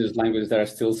indigenous languages that are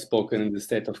still spoken in the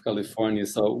state of California.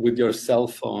 So with your cell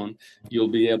phone, you'll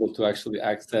be able to actually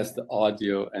access the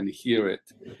audio and hear it.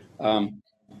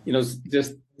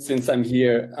 Just since I'm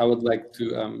here, I would like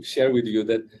to share with you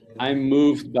that I'm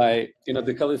moved by,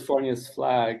 the California's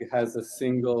flag has a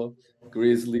single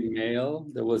grizzly male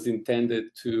that was intended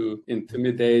to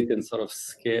intimidate and sort of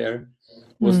scare,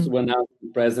 was to announce the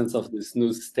presence of this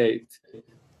new state.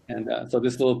 And so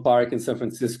this little park in San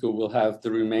Francisco will have the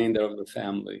remainder of the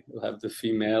family. We'll have the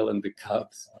female and the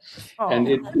cubs. And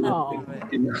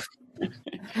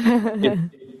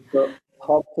so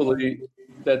hopefully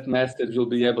that message will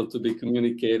be able to be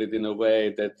communicated in a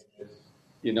way that,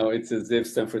 it's as if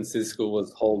San Francisco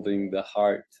was holding the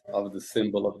heart of the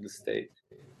symbol of the state.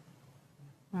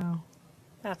 Wow,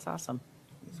 that's awesome.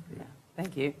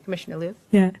 Thank you. Commissioner Liu?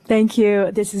 Yeah, thank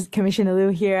you. This is Commissioner Liu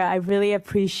here. I really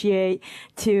appreciate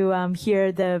to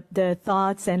hear the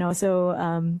thoughts and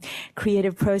also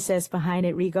creative process behind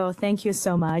it, Rigo. Thank you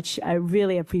so much. I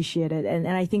really appreciate it. And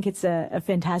I think it's a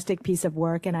fantastic piece of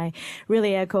work. And I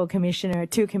really echo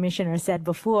two commissioners said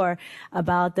before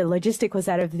about the logistical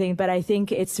side of the thing. But I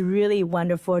think it's really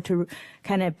wonderful to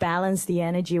kind of balance the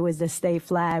energy with the state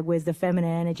flag, with the feminine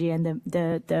energy and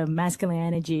the masculine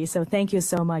energy. So thank you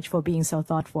so much for being so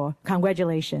thoughtful.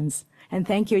 Congratulations. And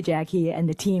thank you, Jackie and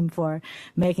the team, for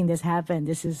making this happen.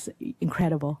 This is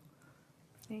incredible.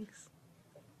 Thanks.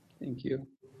 Thank you.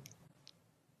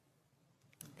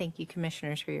 Thank you,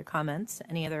 commissioners, for your comments.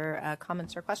 Any other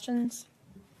comments or questions?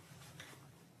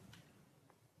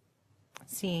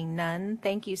 Seeing none,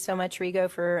 thank you so much, Rigo,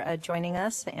 for joining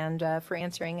us and for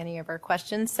answering any of our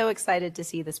questions. So excited to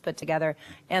see this put together.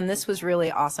 And this was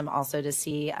really awesome also to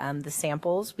see the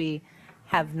samples. We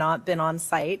have not been on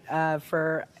site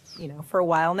for a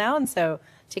while now. And so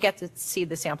to get to see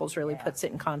the samples really puts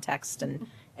it in context and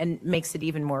makes it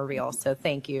even more real. So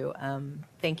thank you.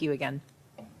 Thank you again.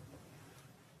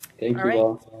 Thank All you right.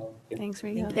 all. Thanks,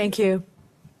 Rigo. Thank you.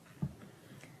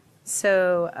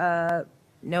 So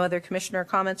no other commissioner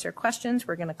comments or questions.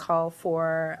 We're going to call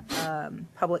for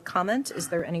public comment. Is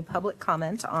there any public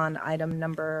comment on item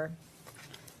number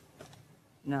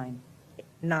 9,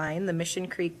 the Mission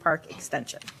Creek Park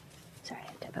extension? Sorry,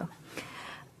 typo.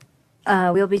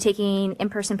 We'll be taking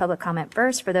in-person public comment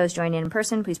first. For those joining in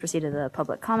person, please proceed to the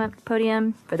public comment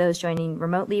podium. For those joining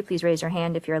remotely, please raise your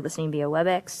hand if you're listening via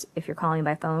WebEx. If you're calling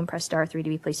by phone, press *3 to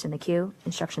be placed in the queue.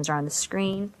 Instructions are on the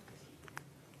screen.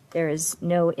 There is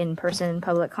no in-person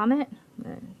public comment.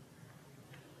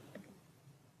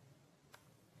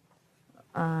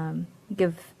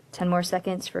 Give 10 more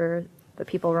seconds for the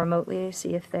people remotely to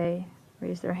see if they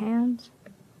raise their hands.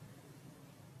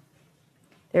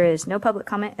 There is no public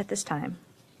comment at this time.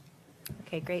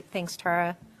 Okay, great. Thanks,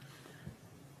 Tara.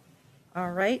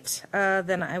 All right,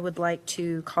 then I would like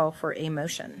to call for a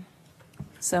motion.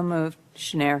 So moved.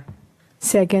 Schneier.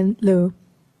 Second, Lou.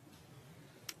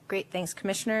 Great, thanks,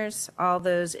 commissioners. All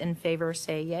those in favor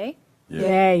say yay.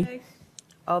 Yay.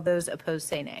 All those opposed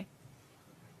say nay.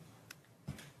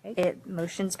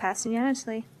 Motion's passed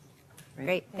unanimously.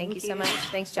 Great, thank you so much.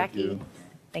 Thanks, Jackie. you.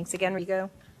 Thanks again, Rigo.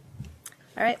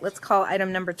 All right, let's call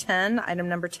item number 10. Item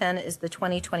number 10 is the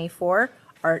 2024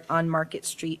 Art on Market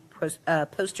Street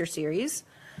poster series.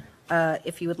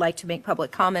 If you would like to make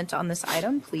public comment on this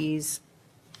item, please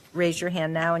raise your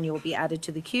hand now and you will be added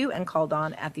to the queue and called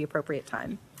on at the appropriate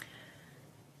time.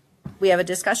 We have a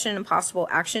discussion and possible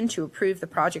action to approve the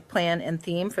project plan and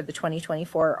theme for the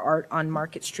 2024 Art on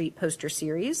Market Street poster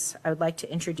series. I would like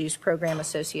to introduce Program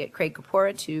Associate Craig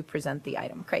Kapora to present the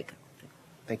item. Craig.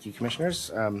 Thank you,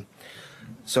 commissioners.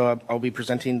 So I'll be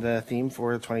presenting the theme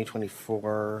for the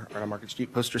 2024 Art on Market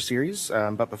Street poster series.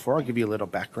 But before, I'll give you a little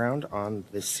background on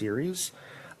this series.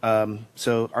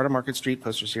 So Art on Market Street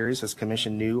poster series has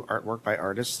commissioned new artwork by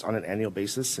artists on an annual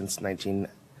basis since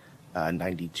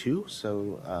 1992.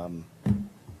 So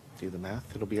do the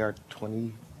math. It'll be our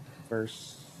 22nd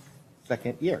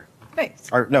year. Thanks.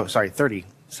 Or no, sorry,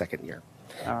 32nd year.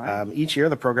 All right. Each year,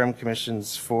 the program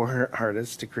commissions 4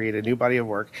 artists to create a new body of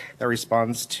work that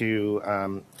responds to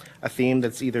a theme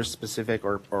that's either specific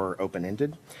or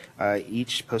open-ended.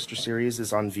 Each poster series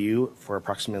is on view for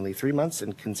approximately 3 months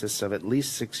and consists of at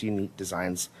least 6 unique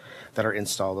designs that are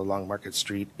installed along Market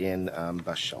Street in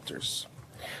bus shelters.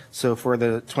 So for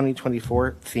the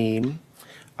 2024 theme,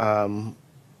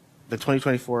 the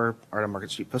 2024 Art on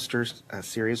Market Street posters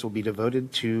series will be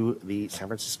devoted to the San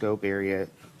Francisco Bay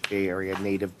Area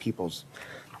Native peoples.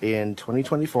 In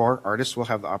 2024, artists will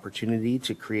have the opportunity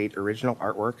to create original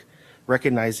artwork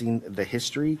recognizing the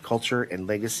history, culture, and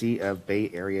legacy of Bay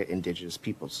Area indigenous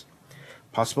peoples.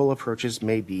 Possible approaches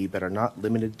may be, but are not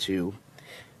limited to,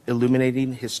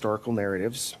 illuminating historical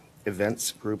narratives,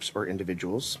 events, groups, or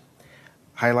individuals,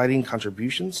 highlighting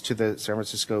contributions to the San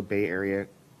Francisco Bay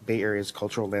Area's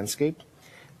cultural landscape,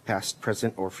 past,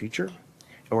 present, or future,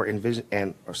 or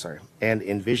envisioning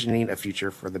a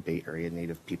future for the Bay Area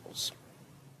Native peoples.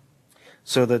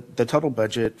 So the total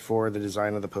budget for the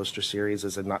design of the poster series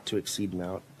is a not to exceed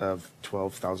amount of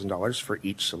 $12,000 for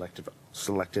each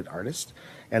selected artist,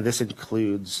 and this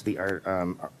includes the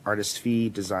artist fee,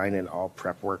 design, and all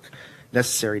prep work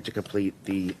necessary to complete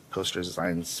the poster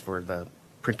designs for the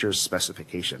printer's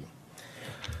specification.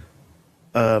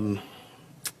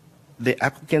 The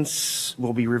applicants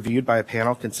will be reviewed by a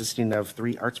panel consisting of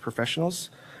 3 arts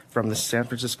professionals from the San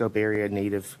Francisco Bay Area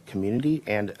Native community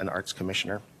and an arts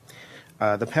commissioner.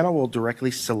 The panel will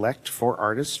directly select 4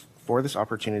 artists for this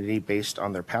opportunity based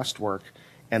on their past work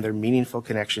and their meaningful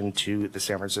connection to the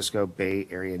San Francisco Bay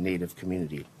Area Native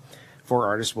community. 4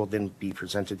 artists will then be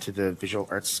presented to the Visual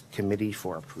Arts Committee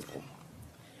for approval.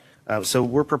 So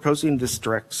we're proposing this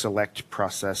direct select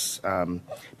process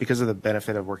because of the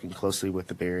benefit of working closely with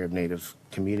the Bay Area Native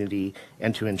community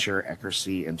and to ensure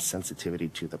accuracy and sensitivity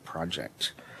to the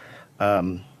project.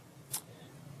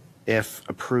 If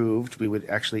approved, we would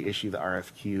actually issue the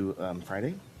RFQ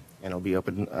Friday, and it'll be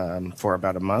open for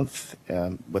about a month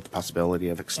with the possibility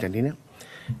of extending it.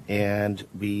 And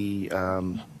we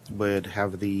would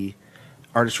have the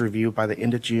artist review by the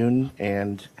end of June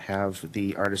and have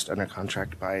the artist under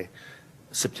contract by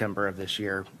September of this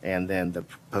year. And then the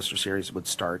poster series would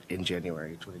start in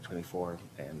January 2024.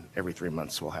 And every 3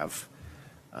 months we'll have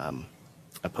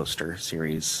a poster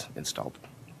series installed.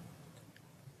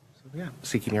 So yeah,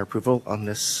 seeking your approval on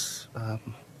this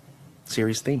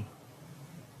series theme.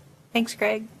 Thanks,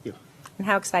 Greg. Thank you. And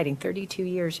how exciting, 32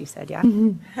 years you said, yeah?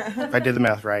 If I did the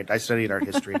math right, I studied art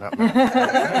history, not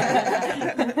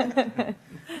math.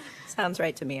 Sounds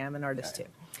right to me. I'm an artist too.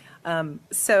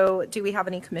 So do we have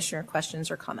any commissioner questions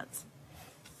or comments?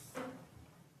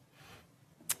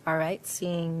 All right,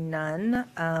 seeing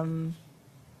none.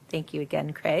 Thank you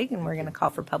again, Craig. And we're going to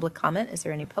call for public comment. Is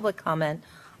there any public comment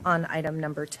on item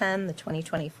number 10, the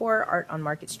 2024 Art on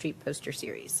Market Street poster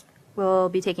series? We'll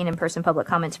be taking in-person public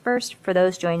comments first. For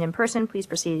those joining in person, please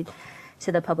proceed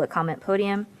to the public comment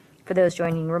podium. For those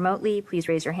joining remotely, please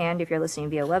raise your hand if you're listening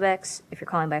via WebEx. If you're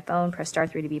calling by phone, press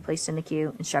 *3 to be placed in the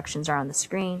queue. Instructions are on the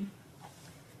screen.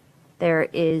 There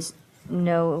is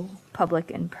no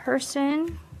public in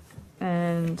person,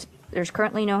 and there's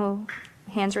currently no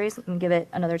hands raised. Let me give it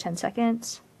another 10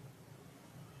 seconds.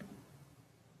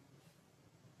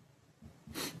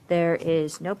 There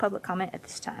is no public comment at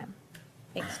this time.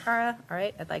 Thanks, Tara. All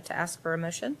right, I'd like to ask for a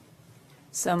motion.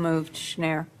 So moved,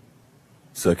 Schneier.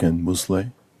 Second,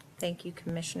 Musleh. Thank you,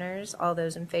 commissioners. All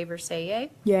those in favor say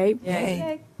yay. Yay.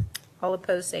 Yay. All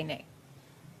opposed say nay.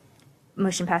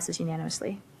 Motion passes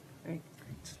unanimously.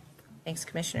 Thanks,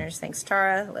 commissioners. Thanks,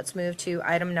 Tara. Let's move to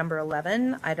item number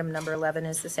 11. Item number 11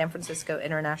 is the San Francisco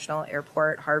International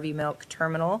Airport Harvey Milk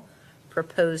Terminal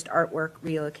proposed artwork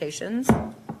relocations.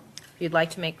 If you'd like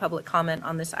to make public comment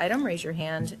on this item, raise your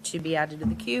hand to be added to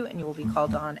the queue, and you will be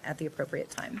called on at the appropriate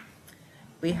time.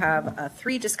 We have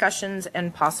 3 discussions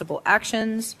and possible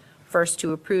actions. First,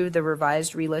 to approve the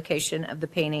revised relocation of the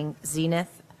painting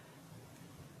Zenith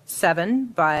 7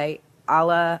 by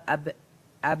Ala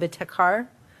Abitakar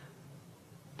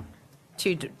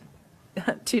to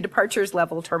departures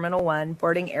level Terminal 1,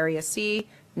 boarding area C,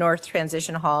 North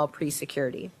Transition Hall,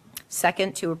 pre-security.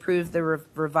 Second, to approve the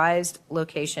revised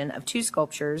location of 2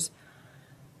 sculptures,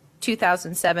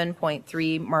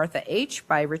 2007.3 Martha H.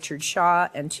 by Richard Shaw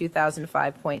and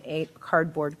 2005.8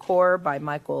 Cardboard Core by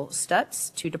Michael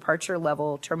Stutz to departure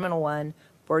level Terminal 1,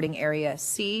 boarding area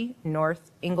C,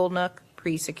 North Inglenook,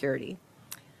 pre-security.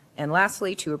 And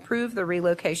lastly, to approve the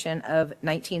relocation of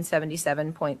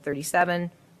 1977.37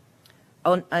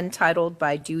 Untitled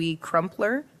by Dewey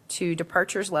Crumpler to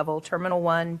departures level Terminal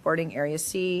 1, boarding area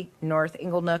C, North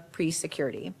Inglenook,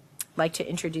 pre-security. I'd like to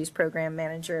introduce Program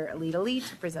Manager Alita Lee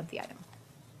to present the item.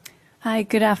 Hi,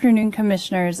 good afternoon,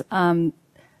 Commissioners.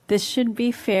 This should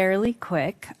be fairly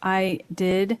quick. I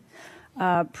did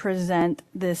present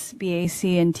this BAC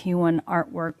and T1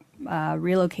 artwork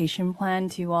relocation plan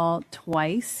to you all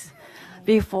twice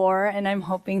before, and I'm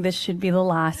hoping this should be the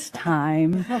last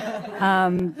time.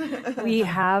 We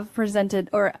have presented,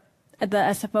 or the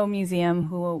SFO Museum,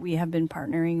 who we have been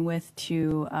partnering with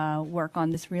to work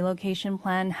on this relocation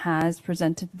plan, has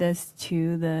presented this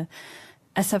to the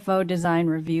SFO Design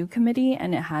Review Committee,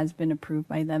 and it has been approved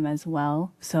by them as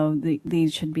well. So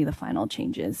these should be the final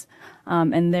changes.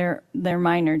 And they're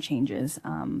minor changes,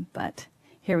 but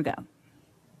here we go.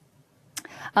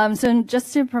 So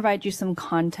just to provide you some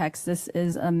context, this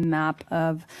is a map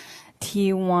of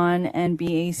T1 and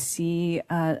BAC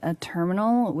a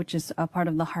terminal, which is a part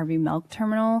of the Harvey Milk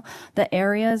Terminal. The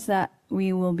areas that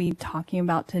we will be talking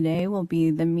about today will be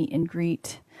the meet and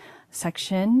greet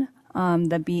section,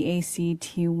 the BAC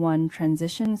T1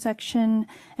 transition section,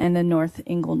 and the North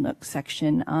Inglenook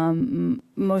section.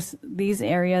 Most these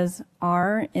areas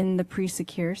are in the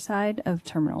pre-secure side of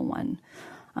Terminal 1.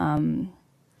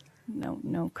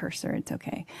 No cursor, it's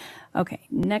okay. Okay,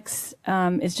 next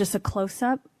is just a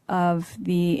close-up of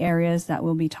the areas that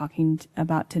we'll be talking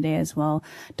about today as well,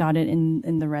 dotted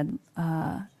in the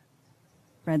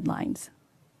red lines.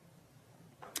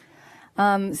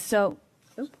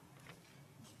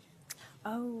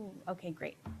 Oh, okay,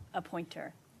 great. A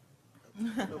pointer.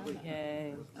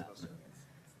 Yay.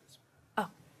 Oh,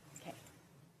 okay.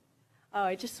 Oh,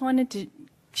 I just wanted to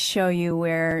show you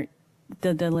where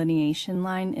the delineation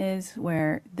line is,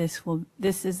 where this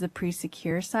is the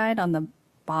pre-secure side on the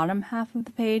bottom half of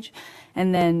the page,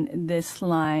 and then this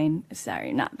line,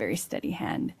 sorry, not very steady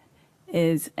hand,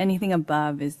 is anything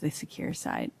above is the secure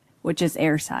side, which is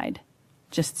air side,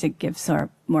 just to give sort of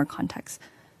more context.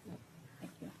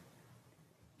 Thank you.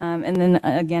 And then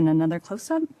again, another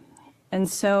close-up. And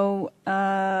so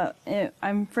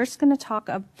I'm first going to talk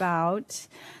about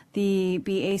the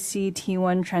BAC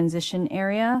T1 transition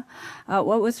area.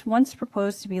 What was once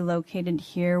proposed to be located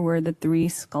here were the 3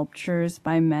 sculptures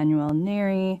by Manuel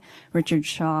Neri, Richard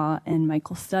Shaw, and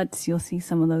Michael Stutz. You'll see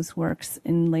some of those works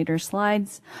in later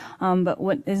slides. But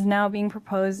what is now being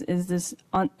proposed is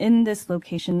in this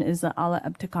location is the Ala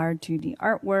Ebtekar 2D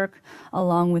artwork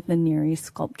along with the Neri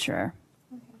sculpture.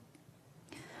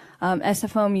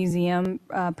 SFO Museum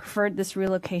preferred this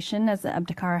relocation as the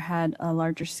Ebtekar had a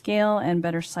larger scale and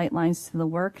better sight lines to the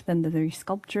work than the 3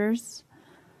 sculptures,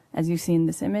 as you see in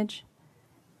this image,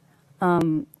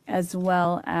 as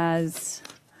well as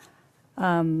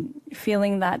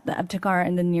feeling that the Ebtekar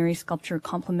and the Neri sculpture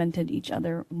complemented each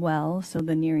other well, so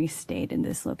the Neri stayed in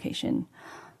this location.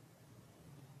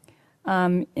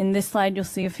 In this slide, you'll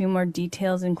see a few more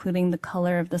details, including the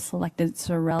color of the selected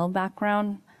Sorel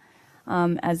background,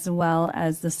 as well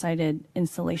as the cited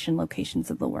installation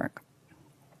locations of the work.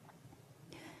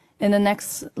 In the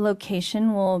next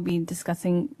location, we'll be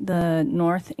discussing the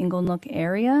North Inglenook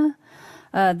area.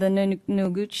 The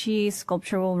Noguchi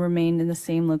sculpture will remain in the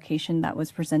same location that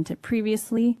was presented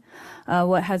previously.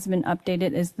 What has been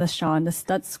updated is the Shaw and the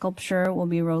Stutz sculpture will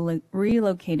be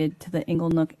relocated to the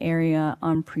Inglenook area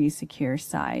on pre-secure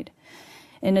side.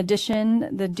 In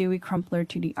addition, the Dewey Crumpler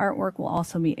 2D artwork will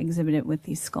also be exhibited with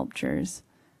these sculptures.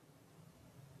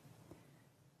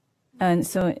 And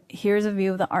so here's a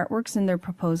view of the artworks in their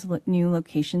proposed new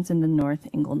locations in the North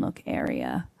Inglenook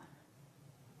area.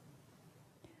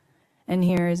 And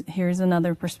here's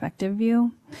another perspective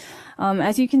view.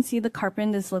 As you can see, the carpet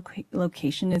in this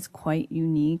location is quite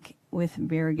unique with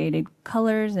variegated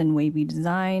colors and wavy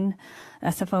design.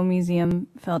 SFO Museum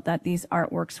felt that these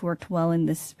artworks worked well in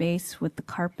this space with the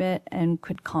carpet and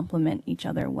could complement each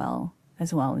other well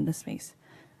as well in the space.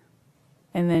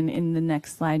 And then in the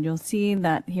next slide, you'll see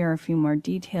that here are a few more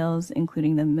details,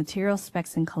 including the material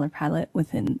specs and color palette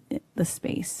within the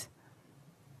space.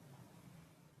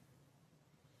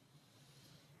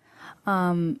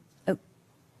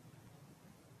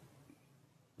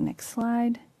 Next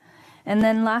slide. And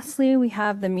then lastly, we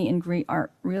have the meet and greet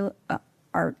art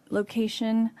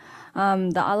location. The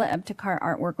Ala Ebtekar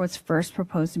artwork was first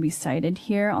proposed to be sited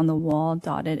here on the wall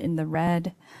dotted in the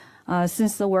red.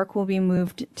 Since the work will be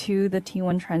moved to the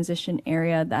T1 transition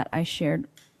area that I shared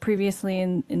previously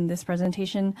in this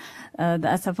presentation, the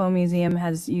SFO Museum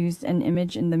has used an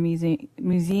image in the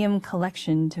museum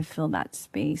collection to fill that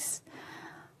space.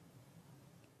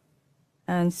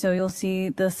 And so you'll see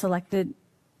the selected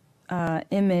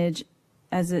image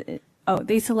as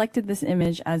they selected this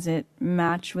image as it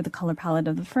matched with the color palette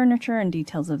of the furniture and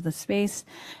details of the space,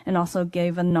 and also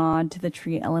gave a nod to the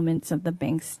tree elements of the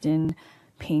Bankston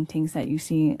paintings that you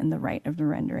see in the right of the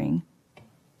rendering.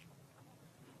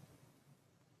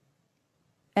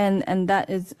 And that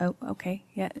is, oh, okay,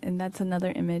 yeah, and that's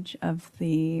another image of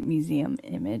the museum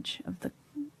image of the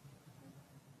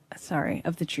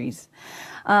of the trees.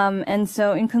 And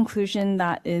so in conclusion,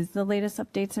 that is the latest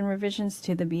updates and revisions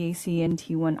to the BAC and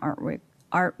T1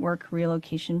 artwork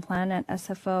relocation plan at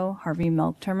SFO Harvey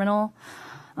Milk Terminal.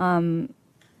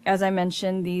 As I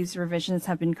mentioned, these revisions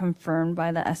have been confirmed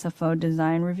by the SFO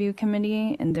Design Review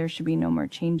Committee, and there should be no more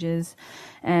changes.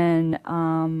 And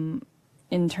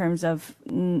in terms of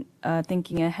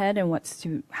thinking ahead and what's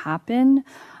to happen,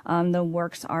 the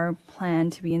works are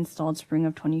planned to be installed spring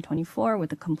of 2024 with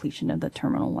the completion of the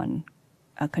Terminal 1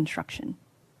 construction.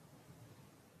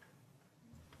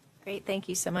 Great, thank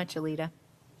you so much, Alita.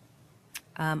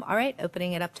 All right,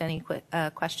 opening it up to any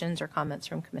questions or comments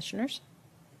from commissioners.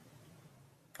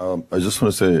 I just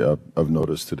want to say I've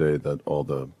noticed today that all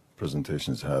the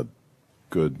presentations had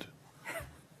good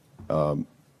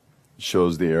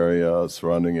shows the area,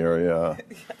 surrounding area,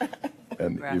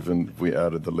 and even we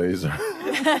added the laser,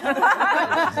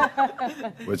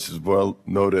 which is well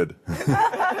noted.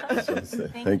 So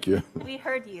thank you. We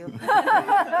heard you.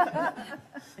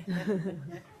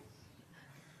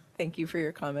 Thank you for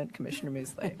your comment, Commissioner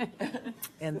Musley.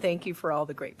 And thank you for all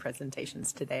the great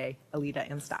presentations today, Alita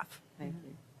and staff. Thank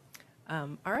you.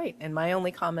 All right, and my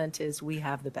only comment is we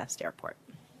have the best airport.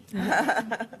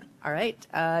 All right,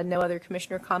 no other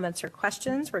commissioner comments or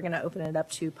questions. We're going to open it up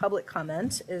to public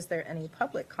comment. Is there any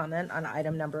public comment on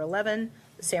item number 11,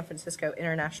 San Francisco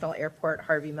International Airport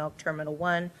Harvey Milk Terminal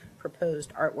 1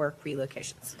 proposed artwork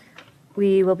relocations.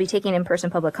 We will be taking in-person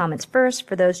public comments first.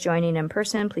 For those joining in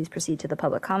person, please proceed to the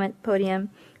public comment podium.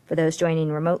 For those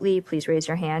joining remotely, please raise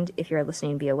your hand if you're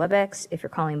listening via WebEx. If you're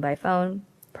calling by phone,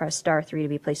 press star 3 to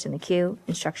be placed in the queue.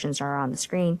 Instructions are on the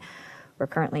screen. We're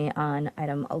currently on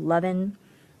item 11.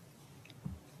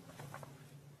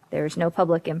 There's no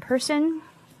public in person,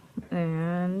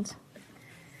 and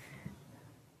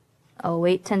I'll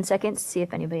wait 10 seconds to see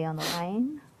if anybody on the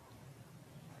line.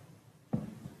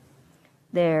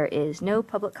 There is no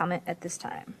public comment at this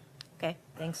time. Okay,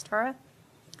 thanks, Tara.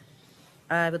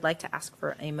 I would like to ask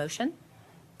for a motion.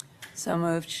 So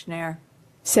moved, Schneier.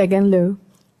 Second, Lou.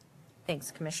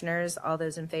 Thanks, commissioners. All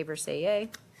those in favor say yay.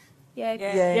 Yay.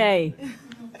 Yay.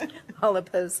 All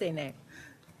opposed say nay.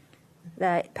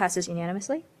 That passes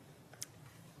unanimously.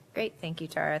 Great, thank you,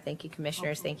 Tara. Thank you,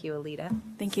 commissioners. Thank you, Alita.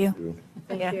 Thank you.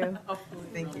 Thank you.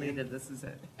 Thank you. Alita, this is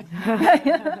it.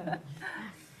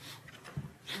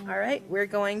 All right, we're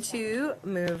going to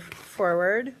move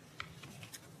forward.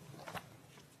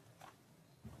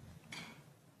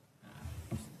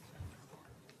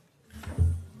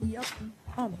 Yep,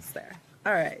 almost there.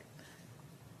 All right.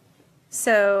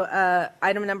 So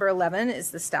item number 11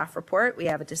 is the staff report. We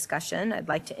have a discussion. I'd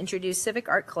like to introduce Civic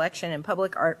Art Collection and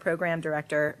Public Art Program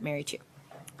Director, Mary Chu.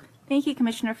 Thank you,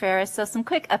 Commissioner Ferris. So some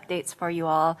quick updates for you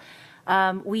all.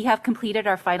 We have completed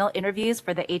our final interviews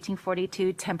for the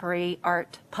 1842 Temporary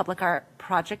Art Public Art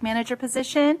Project Manager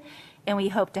position, and we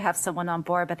hope to have someone on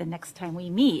board by the next time we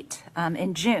meet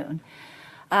in June.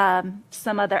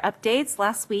 Some other updates.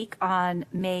 Last week on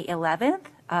May 11th,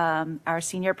 our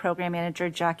Senior Program Manager,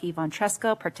 Jackie Von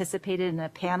Tresco, participated in a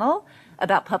panel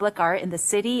about public art in the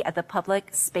city at the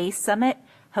Public Space Summit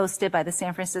hosted by the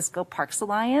San Francisco Parks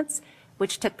Alliance,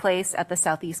 which took place at the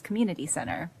Southeast Community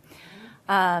Center.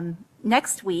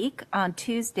 Next week, on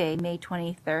Tuesday, May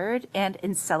 23rd, and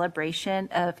in celebration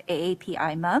of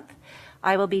AAPI Month,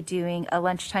 I will be doing a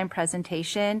lunchtime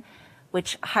presentation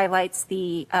which highlights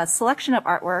the selection of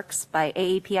artworks by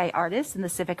AAPI artists in the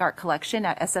Civic Art Collection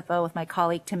at SFO with my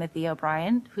colleague Timothy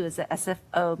O'Brien, who is the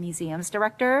SFO Museums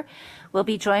Director. We'll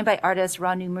be joined by artists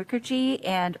Ranu Mukherjee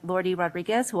and Lordy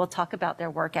Rodriguez, who will talk about their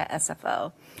work at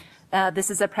SFO. This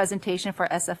is a presentation for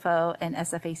SFO and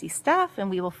SFAC staff, and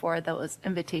we will forward those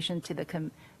invitations to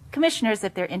the commissioners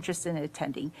if they're interested in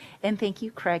attending. And thank you,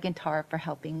 Craig and Tara, for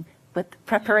helping with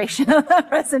preparation of the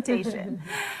presentation.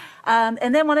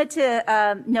 And then wanted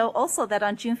to note also that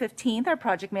on June 15th, our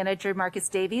project manager, Marcus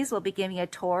Davies, will be giving a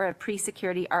tour of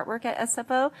pre-security artwork at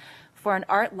SFO for an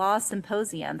art law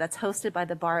symposium that's hosted by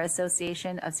the Bar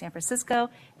Association of San Francisco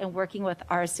and working with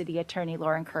our city attorney,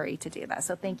 Lauren Curry, to do that.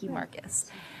 So thank you, Marcus.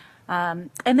 And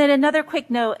then another quick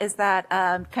note is that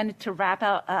kind of to wrap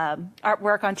out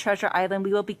artwork on Treasure Island,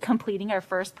 we will be completing our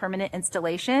first permanent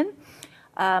installation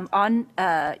on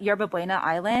Yerba Buena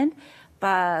Island,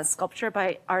 sculpture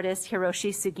by artist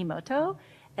Hiroshi Sugimoto,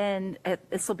 and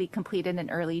this will be completed in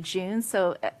early June.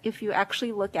 So if you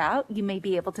actually look out, you may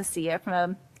be able to see it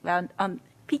from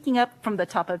peeking up from the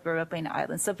top of Yerba Buena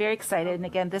Island. So very excited. And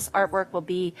again, this artwork will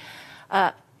be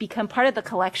become part of the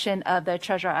collection of the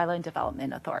Treasure Island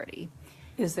Development Authority.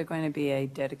 Is there going to be a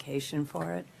dedication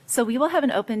for it? So we will have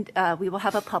we will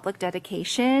have a public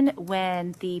dedication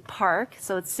when the park,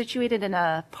 so it's situated in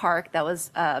a park that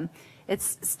was,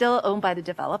 it's still owned by the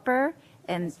developer,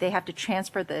 and they have to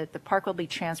transfer, the park will be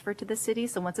transferred to the city.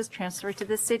 So once it's transferred to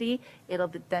the city,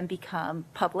 it'll then become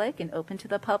public and open to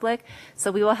the public.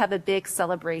 So we will have a big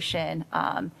celebration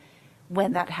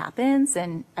when that happens,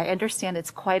 and I understand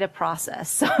it's quite a process,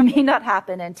 so it may not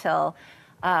happen until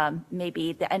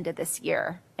maybe the end of this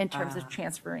year in terms of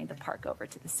transferring the park over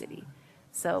to the city.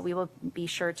 So we will be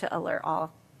sure to alert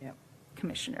all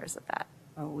commissioners of that.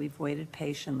 Oh, we've waited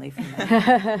patiently for that.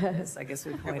 Yes, I guess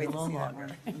we've waited a little longer.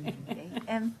 Okay,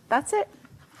 and that's it.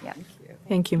 Yeah.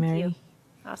 Thank you, Mary.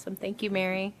 Awesome. Thank you,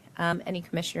 Mary. Any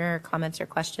commissioner comments or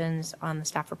questions on the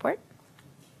staff report?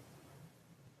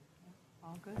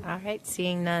 All good. All right,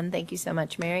 seeing none. Thank you so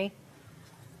much, Mary.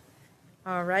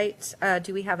 All right,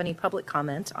 do we have any public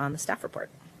comment on the staff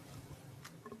report?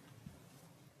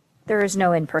 There is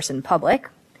no in-person public,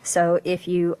 so if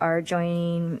you are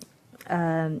joining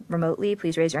remotely,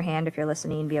 please raise your hand if you're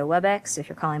listening via WebEx. If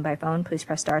you're calling by phone, please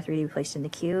press star 3 to be placed in the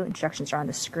queue. Instructions are on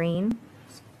the screen.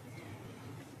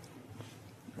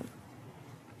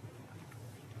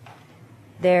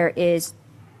 There is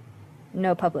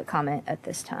no public comment at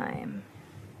this time.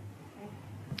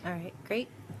 All right, great.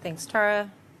 Thanks,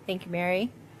 Tara. Thank you,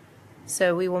 Mary.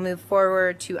 So we will move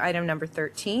forward to item number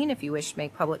 13. If you wish to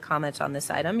make public comment on this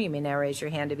item, you may now raise your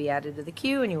hand to be added to the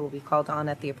queue, and you will be called on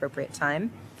at the appropriate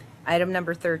time. Item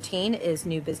number 13 is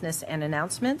new business and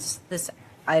announcements. This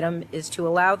item is to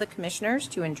allow the commissioners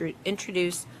to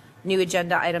introduce new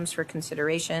agenda items for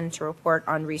consideration, to report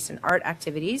on recent art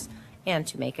activities, and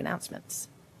to make announcements.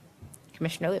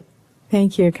 Commissioner Liu.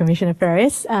 Thank you, Commissioner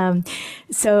Ferris.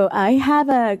 So I have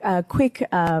a quick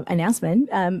announcement.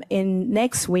 In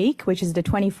next week, which is the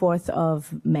 24th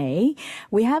of May,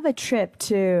 we have a trip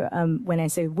to, when I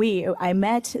say we, I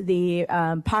met the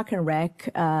Park and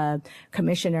Rec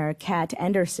Commissioner Kat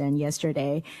Anderson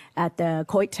yesterday at the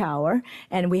Coit Tower,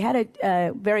 and we had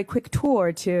a very quick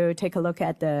tour to take a look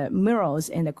at the murals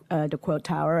in the Coit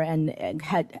Tower, and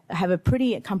have a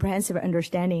pretty comprehensive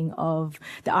understanding of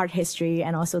the art history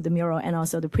and also the mural, and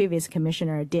also the previous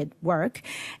commissioner did work.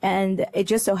 And it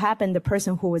just so happened the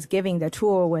person who was giving the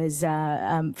tour was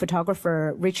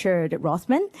photographer Richard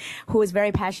Rothman, who is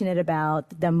very passionate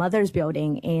about the Mothers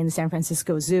Building in San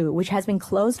Francisco Zoo, which has been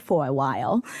closed for a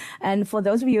while. And for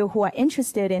those of you who are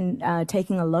interested in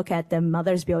taking a look at the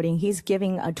Mothers Building, he's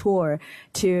giving a tour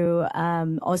to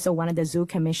also one of the zoo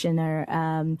commissioner,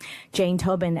 Jane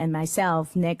Tobin, and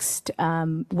myself next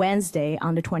Wednesday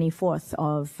on the 24th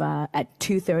of at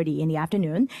 2:30 in the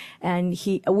afternoon. And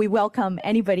we welcome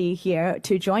anybody here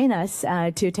to join us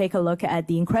to take a look at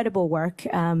the incredible work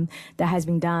that has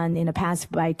been done in the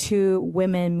past by two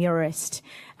women muralists.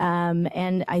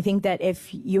 And I think that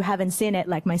if you haven't seen it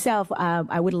like myself,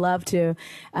 I would love to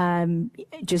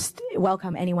just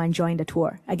welcome anyone join the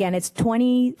tour. Again, it's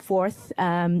 24th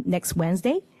next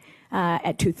Wednesday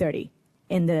at 2:30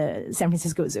 in the San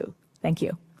Francisco Zoo. Thank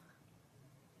you.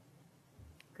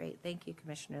 Great. Thank you,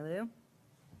 Commissioner Liu.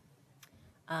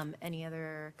 Any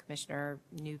other commissioner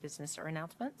new business or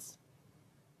announcements?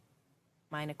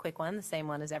 Mine a quick one, the same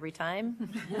one as every time.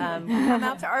 Come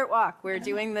out to Art Walk. We're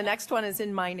doing, the next one is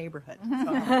in my neighborhood.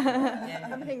 So,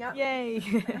 Yay.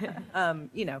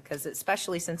 you know, because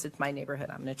especially since it's my neighborhood,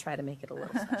 I'm going to try to make it a little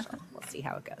special. We'll see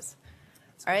how it goes.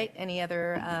 All right. Any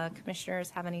other commissioners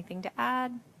have anything to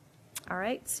add? All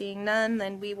right. Seeing none,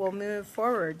 then we will move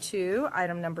forward to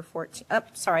item number 14.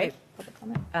 Sorry.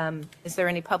 Is there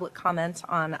any public comment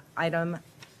on item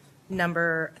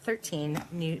number 13,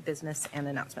 new business and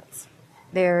announcements?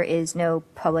 There is no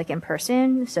public in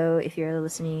person, so if you're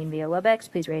listening via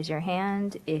WebEx, please raise your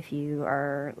hand. If you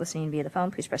are listening via the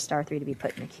phone, please press *3 to be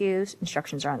put in the queue.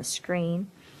 Instructions are on the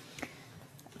screen.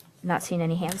 Not seeing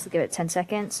any hands, so give it 10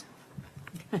 seconds.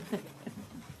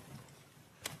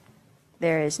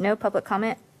 There is no public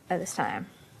comment at this time.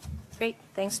 Great.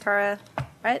 Thanks, Tara. All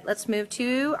right, let's move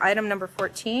to item number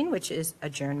 14, which is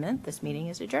adjournment. This meeting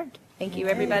is adjourned. Thank you,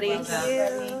 everybody.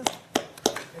 Good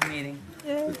meeting.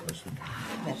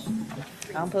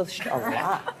 Accomplished a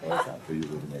lot.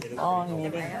 Long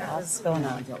meeting. Lots going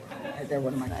on.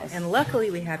 And luckily,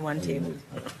 we had one too.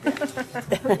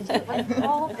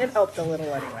 It helped a little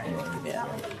anyway. Yeah.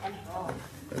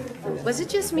 Was it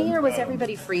just me, or was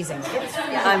everybody freezing?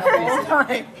 I'm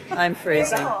freezing. I'm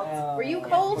freezing. Were you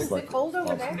cold? Is it cold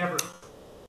over there?